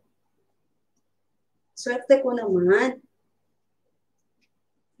ko. Swerte ko naman.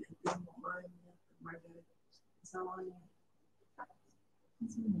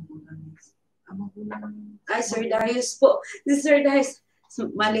 Ay, Sir Darius po. Si Sir Darius,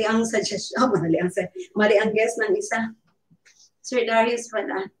 mali ang suggestion. Mali ang guess ng isa. Sir Darius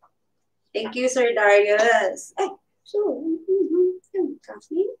pala. Thank you, Sir Darius. Ay, so,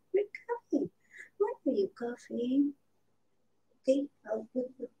 coffee? Make coffee. What are you, coffee? Okay, I'll put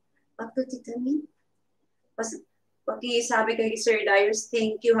back to Tita Min. Pakisabi kay Sir Darius,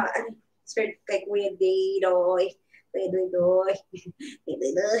 thank you ha. Sir, kay Kuya Daydoy. Kuya Daydoy. Kuya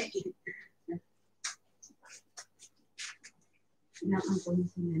Daydoy. Nakangkong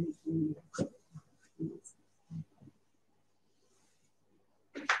sa nanay ko.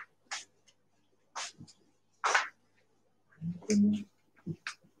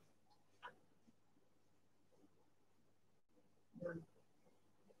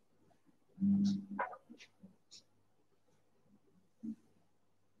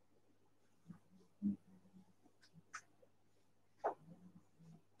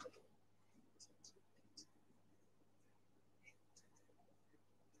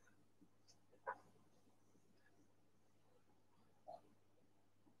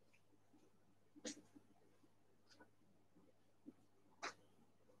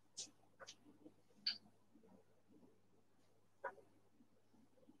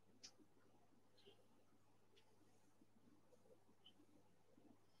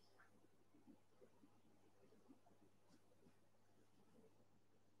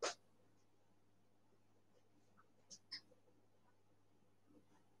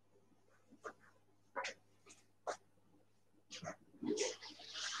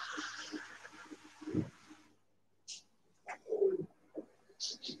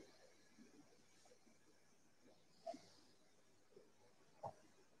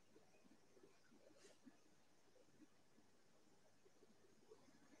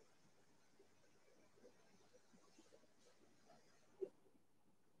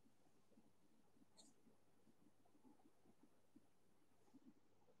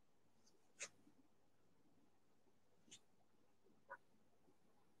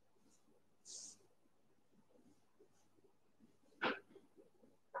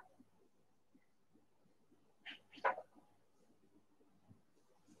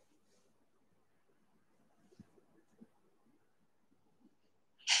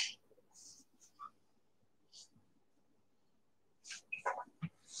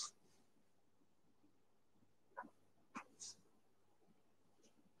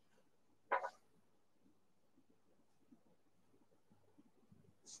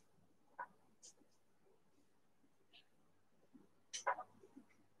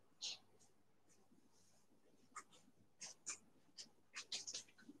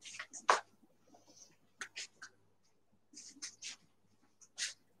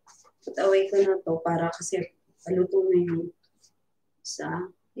 Put away ko na to para kasi paluto na yung sa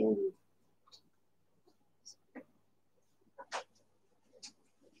yun.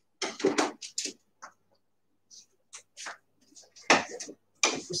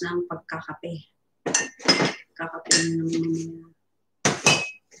 Tapos na ang pagkakape. Kakape na naman.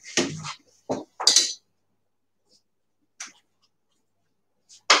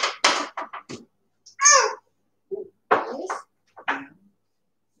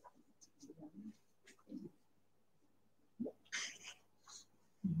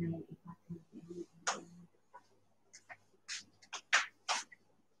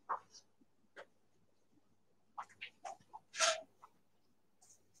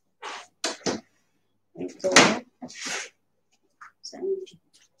 Ito. Saan yun?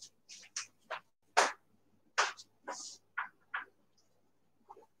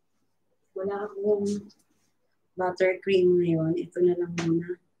 Wala akong buttercream ngayon. Ito na lang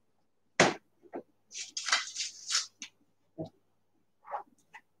muna.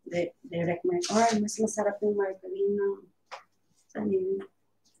 Direct margarine. Mas masarap yung margarine na saan yun?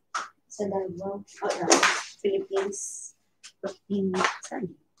 Sa Davao. Philippines.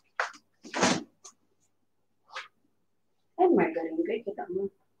 Saan? Ay, margarine. Great. Kita mo.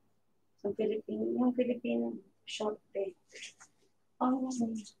 Yung Philippine shop eh. Oh,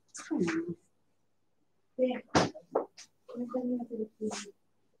 saan? Eh, ang galing na Philippine.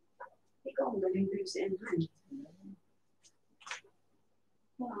 Ikaw ang galing ko sa enhan.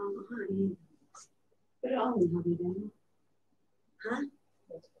 Wow, kain. Pero ang habila mo. Ha?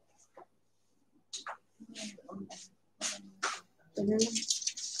 Ito na lang.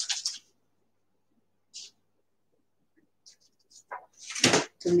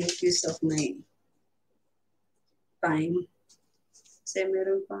 To make use of my time. Kasi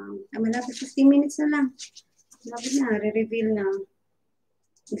meron pang, malapit 15 minutes na lang. Malapit na, re-reveal na.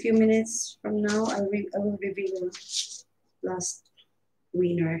 A few minutes from now, I will reveal the last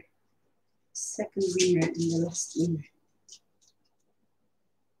winner. Second winner and the last winner.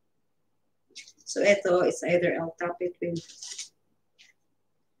 So ito, it's either I'll top it with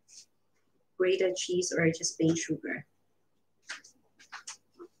grated cheese or just plain sugar.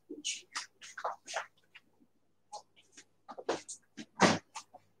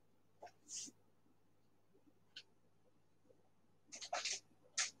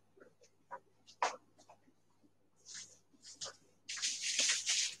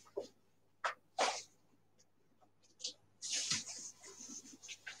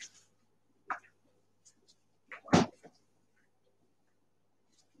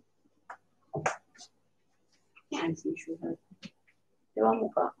 Icing sugar. Diba mo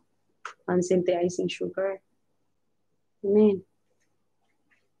ka? Pansinte icing sugar. Amen.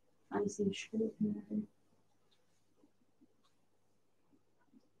 Icing sugar.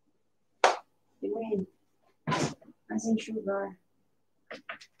 Amen. Icing sugar.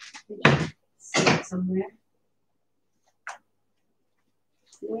 See it somewhere.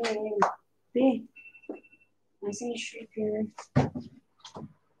 Amen. There. Icing sugar.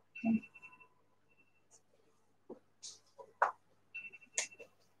 Okay.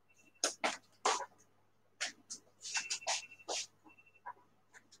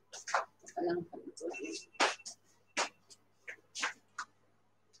 Alam ko ito.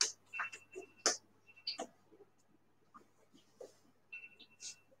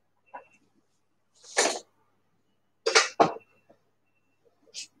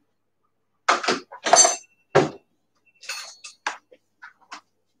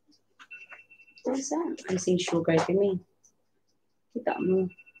 Saan? Icing sugar kami. Kita mo.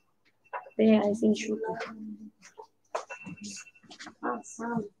 There, icing sugar.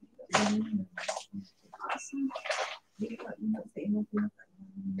 Awesome. Awesome.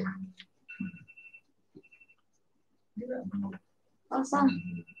 Awesome.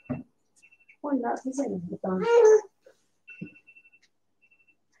 Wala. Kasi ito.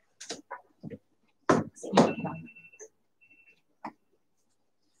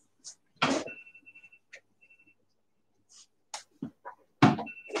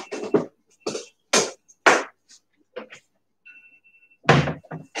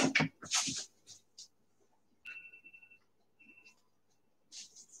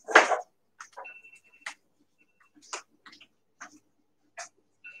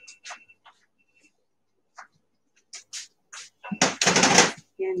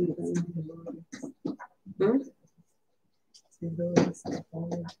 Yan.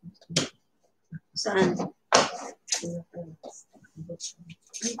 Saan?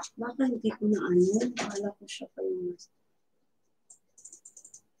 Ay, baka hindi ko na ano. Akala ko siya pa yung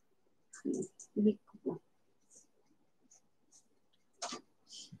hindi ko po.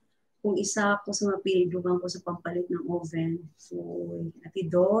 Kung isa ako sa mapilidugan ko sa pampalit ng oven. So, Ate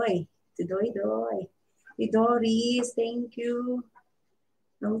Doy. Ate Doy. Ate Doris, thank you.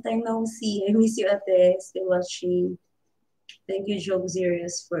 Long time no see. I miss you, Ate. Still watching. Thank you, Job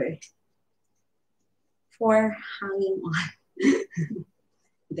Zerius, for hanging on.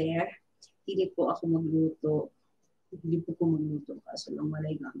 There. Hindi po ako magluto. Hindi po ko magluto. Kaso lang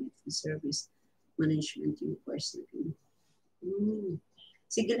malay gamit. Service management yung course na yun.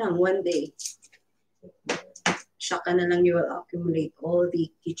 Sige lang, one day. Saka na lang you will accumulate all the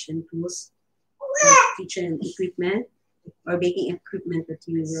kitchen tools, kitchen equipment, or baking equipment that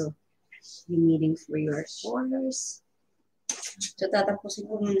you will be needing for your course. So, tatapusin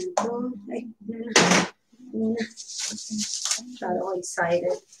ko muna ito. Ay, muna. Masyado ako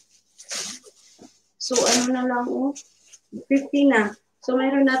excited. So, ano na lang, 50 na. So,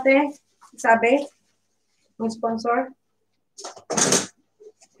 meron natin, sabi, ang sponsor.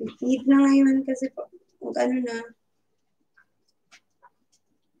 50 na ngayon kasi kung ano na,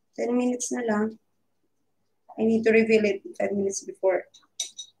 10 minutes na lang. I need to reveal it 5 minutes before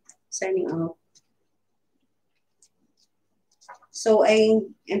signing out. So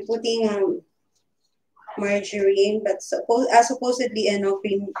I'm putting margarine, but supposedly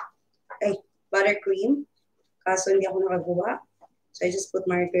buttercream. Kaso hindi ako nakagawa. So I just put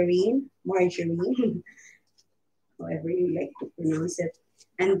margarine, however you like to pronounce it.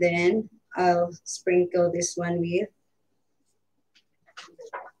 And then I'll sprinkle this one with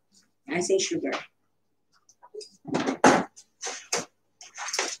sugar.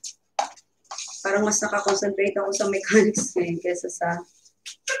 Parang mas nakakonsentrate ako sa mechanics ngayon kaysa sa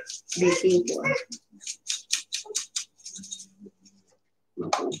baking ko.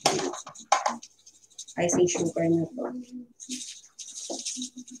 Icing sugar na to.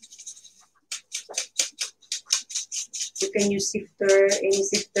 You can use sifter, any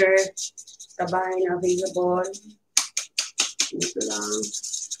sifter sa bahay na available. Ito lang.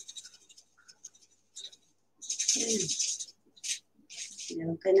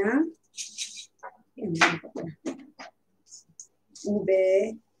 Meron ka na. Yan, meron ka na.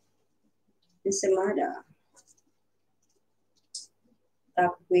 Ube, ensaymada.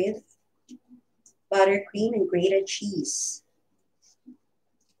 Topped with buttercream and grated cheese.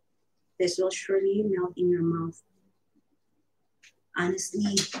 This will surely melt in your mouth.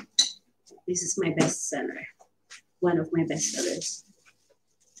 Honestly, this is my best seller. One of my best sellers.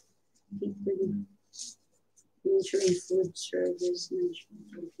 Major in food service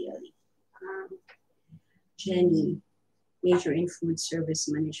management. Jenny, major in food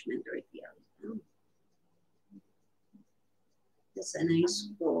service management or that's a nice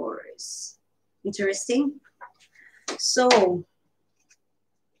course. Interesting. So,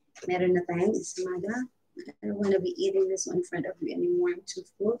 meron na tayong ensaymada. I don't want to be eating this one in front of you anymore. I'm too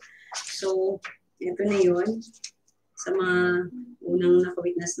full. So, ito na yun. Sa mga unang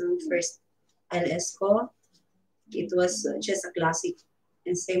nakawitness ng first LS ko, it was just a classic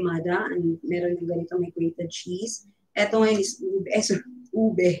ensaymada. And meron yung ganito may grated cheese. Ito ngayon is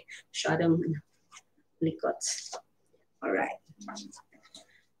ube. Masyadong likot. Alright.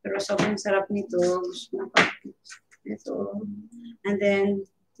 Pero sobrang sarap nito. Gusto na pa. Ito. And then,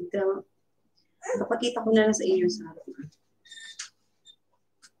 ito. Napakita ko na lang sa inyo sa harap.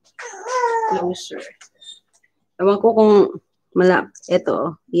 Closer. Ewan ko kung ito.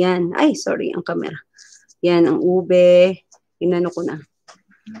 Yan. Ay, sorry. Ang camera. Yan. Ang ube. Inano ko na.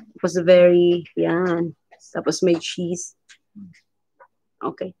 Tapos yan. Tapos may cheese.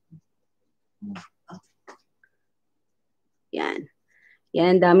 Okay. Yan.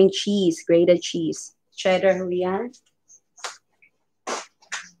 Yan. Daming cheese. Grated cheese. Cheddar. Yan.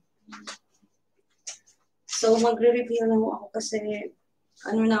 So, magre-review lang ako kasi,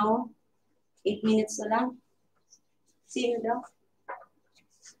 ano na ako, 8 minutes na lang. Sino daw?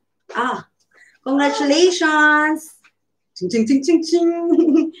 Congratulations! Ching, ching, ching, ching,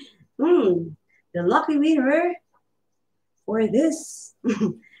 ching! The lucky winner for this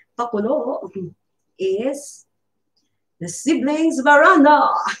pakulo is the siblings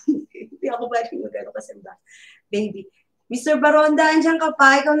Baronda. Hindi ako ba mag-ano kasi ba? Baby. Mr. Baronda, andyan ka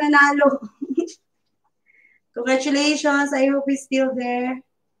pa, ikaw nanalo. Congratulations. I hope he's still there.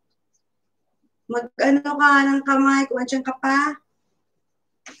 Mag-ano ka ng kamay kung andyan ka pa.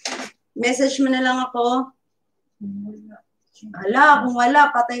 Message mo na lang ako. Hala, kung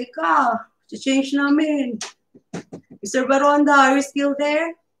wala, patay ka. Change namin. Mr. Baronda, are you still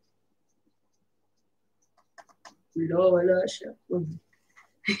there? Wala siya.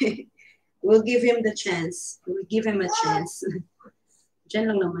 We'll give him the chance. We'll give him a chance. Diyan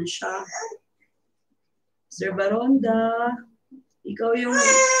lang naman siya. Sir Baronda, ikaw yung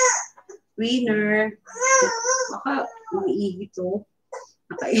winner. Baka umiihi to.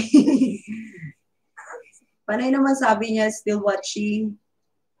 Okay. Panay naman sabi niya, still watching.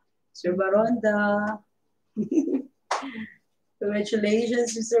 Sir Baronda.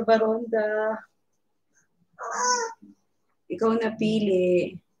 Congratulations, Mr. Baronda. Ikaw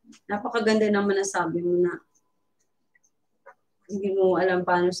napili. Napakaganda naman nasabi mo na hindi mo alam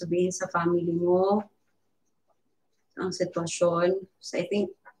paano sabihin sa family mo ang sitwasyon. So I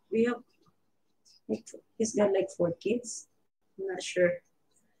think he's got like 4 kids. I'm not sure.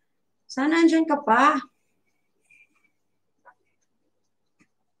 Sana andyan ka pa.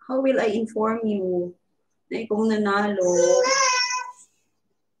 How will I inform you na ikaw nanalo?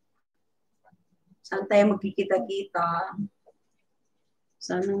 Saan tayo magkikita-kita?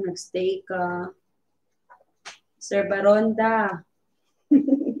 Sana nagstay ka. Sir Baronda.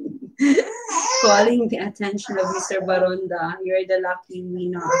 Calling the attention of Mr. Baronda. You're the lucky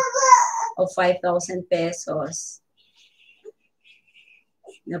winner of 5,000 pesos.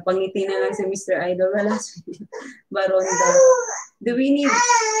 Napangiti na lang si Mr. Idol. Wala si Baronda. Do we need...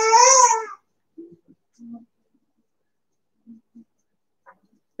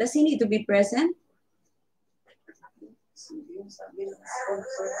 Does he need to be present?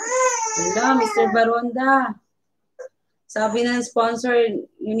 Hello, Mr. Baronda. Sabi ng sponsor,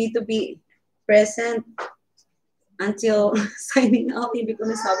 you need to be present until signing out. Hindi ko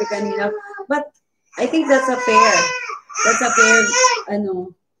nasabi kanina. But I think that's a fair sa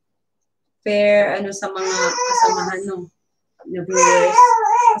mga kasamahan na viewers.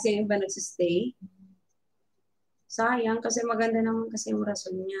 Kasi yung iba nagsistay. Sayang, kasi maganda naman kasi yung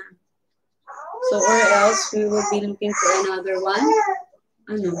rason niya. So, or else, we will be looking for another one.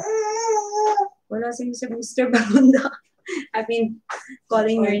 Wala si Mr. Baronda. I've been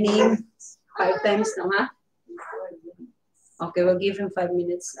calling your name 5 times now, ha? Okay, we'll give him 5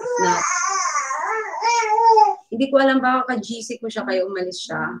 minutes. If not, hindi ko alam baka ka-GC ko siya kayo umalis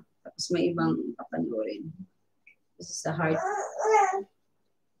siya. Tapos may ibang papanurin. This is a hard.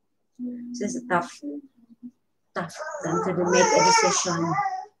 This is a tough time to make a decision.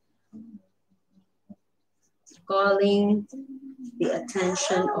 Calling the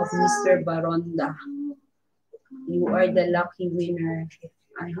attention of Mr. Baronda. You are the lucky winner.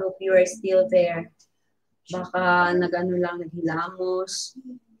 I hope you are still there. Baka naghilamos.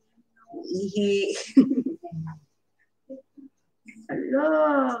 Ihi. Hello.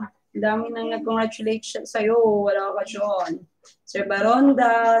 Dami nang nag-congratulate sa'yo. Wala ka dyan. Sir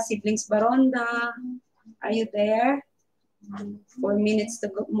Baronda, siblings Baronda. Are you there? 4 minutes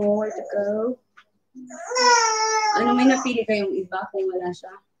more to go. May napili kayong iba kung wala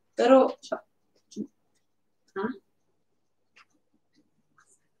siya? Pero, ha?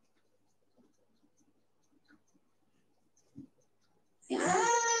 Yan.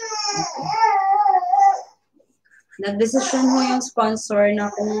 Okay. Nagdesisyon mo yung sponsor na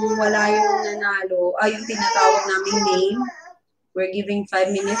kung wala yung nanalo, yung tinatawag naming name, we're giving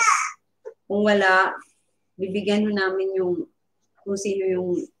 5 minutes. Kung wala, bibigyan mo namin yung kung sino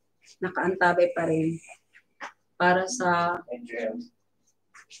yung nakaantabay pa rin para sa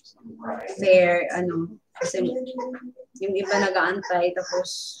fair, kasi yung iba nag-aantay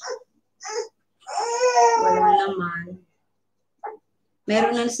tapos wala naman.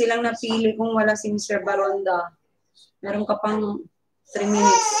 Meron na silang napili kung wala si Mr. Baronda. Meron ka pang 3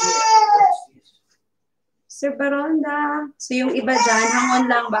 minutes. Sir Baronda. So yung iba dyan, hangon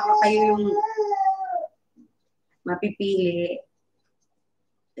lang, baka kayo yung mapipili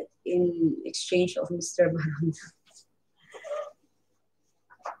in exchange of Mr. Baronda.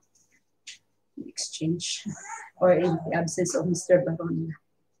 Exchange. Or in the absence of Mr. Baronda.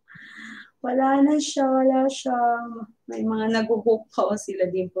 Wala siya. May mga nag-hook pa sila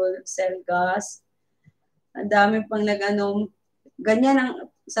din po, Selgas. Ang dami pang ganyan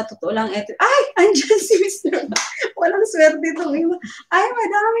sa totoo lang, eto. Ay! Andyan si Mr. Walang swerte ito. Ay,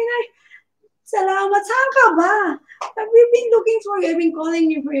 madami na. Salamat. Saan ka ba? We've been looking for you. I've been calling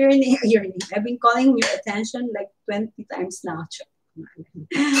you for your name. I've been calling your attention like 20 times now.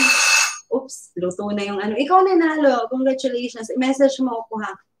 Oops, luto na yung Ikaw nanalo. Congratulations. I-message mo ako,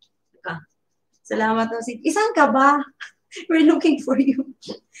 ha? Salamat. Saan ka ba? We're looking for you.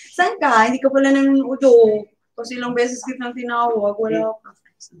 Saan ka? Hindi ka pala nanonood. Kasi ilang beses kitang tinawag. Wala ka.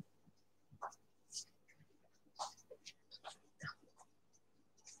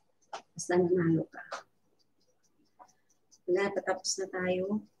 Basta nanalo ka. Wala, patapos na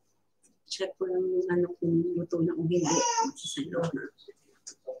tayo. Check ko lang yung kung luto na o hindi. Sa loob na.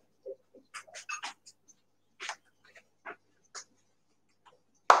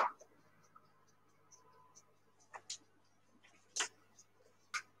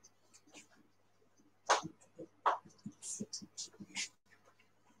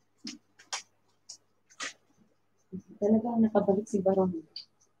 Talaga nakabalik si Baron.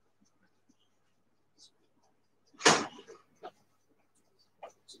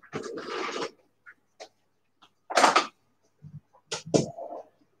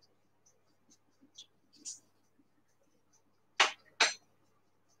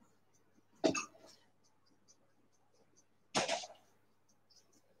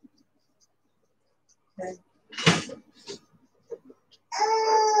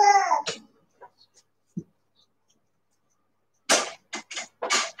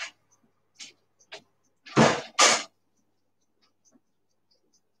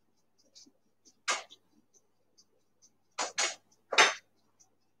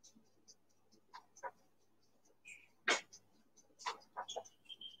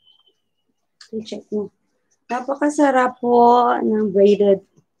 I-check mo. Napakasarap po ng braided.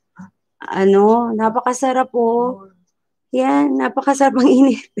 Napakasarap po. Yan, napakasarap ang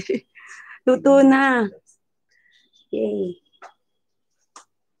init. Luto na. Yay.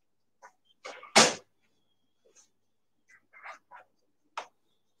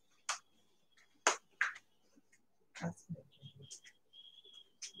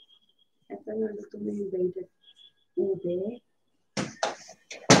 Ito na, luto na yung braided ube.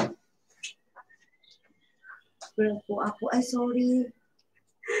 Pero po ako, ay sorry.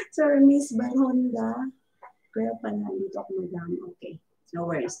 Sorry, Miss Baronda. Kaya pa nandito ako, madam. Okay,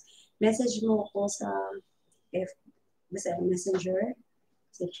 no worries. Message mo ako sa Messenger.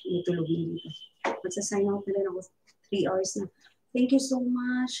 Itulogin dito. Magsasign out na rin ako 3 hours na. Thank you so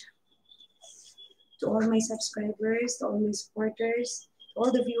much to all my subscribers, to all my supporters, to all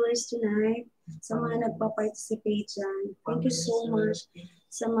the viewers tonight, sa mga nagpa-participate dyan. Thank you so much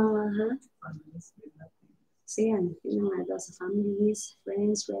sa mga, So yan, yun nga daw sa families,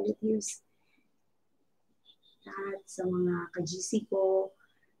 friends, relatives, lahat, sa mga ka-GC ko,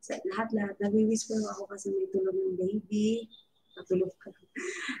 sa lahat-lahat. Nag-whisper ako kasi may tulog ng baby. Natulog ka.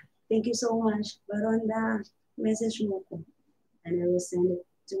 Thank you so much. Baronda, message mo ko. And I will send it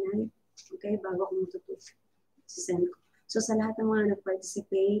tonight. Okay, bago ako matutulog. Send ko. So sa lahat ng mga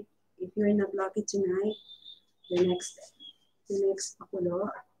nag-participate, if you're not lucky tonight, the next pakulo,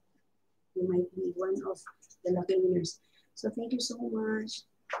 you might be one of the lucky winners. So thank you so much.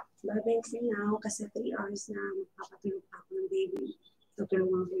 Bye-bye for now kasi 3 hours na magpapatulog pa ako ng baby.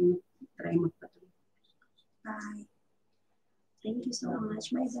 Tutulungan ko yung try magpatulog. Bye. Thank you so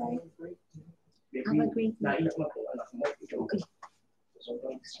much. Bye-bye. Have a great night. Okay.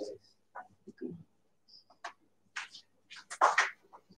 Okay.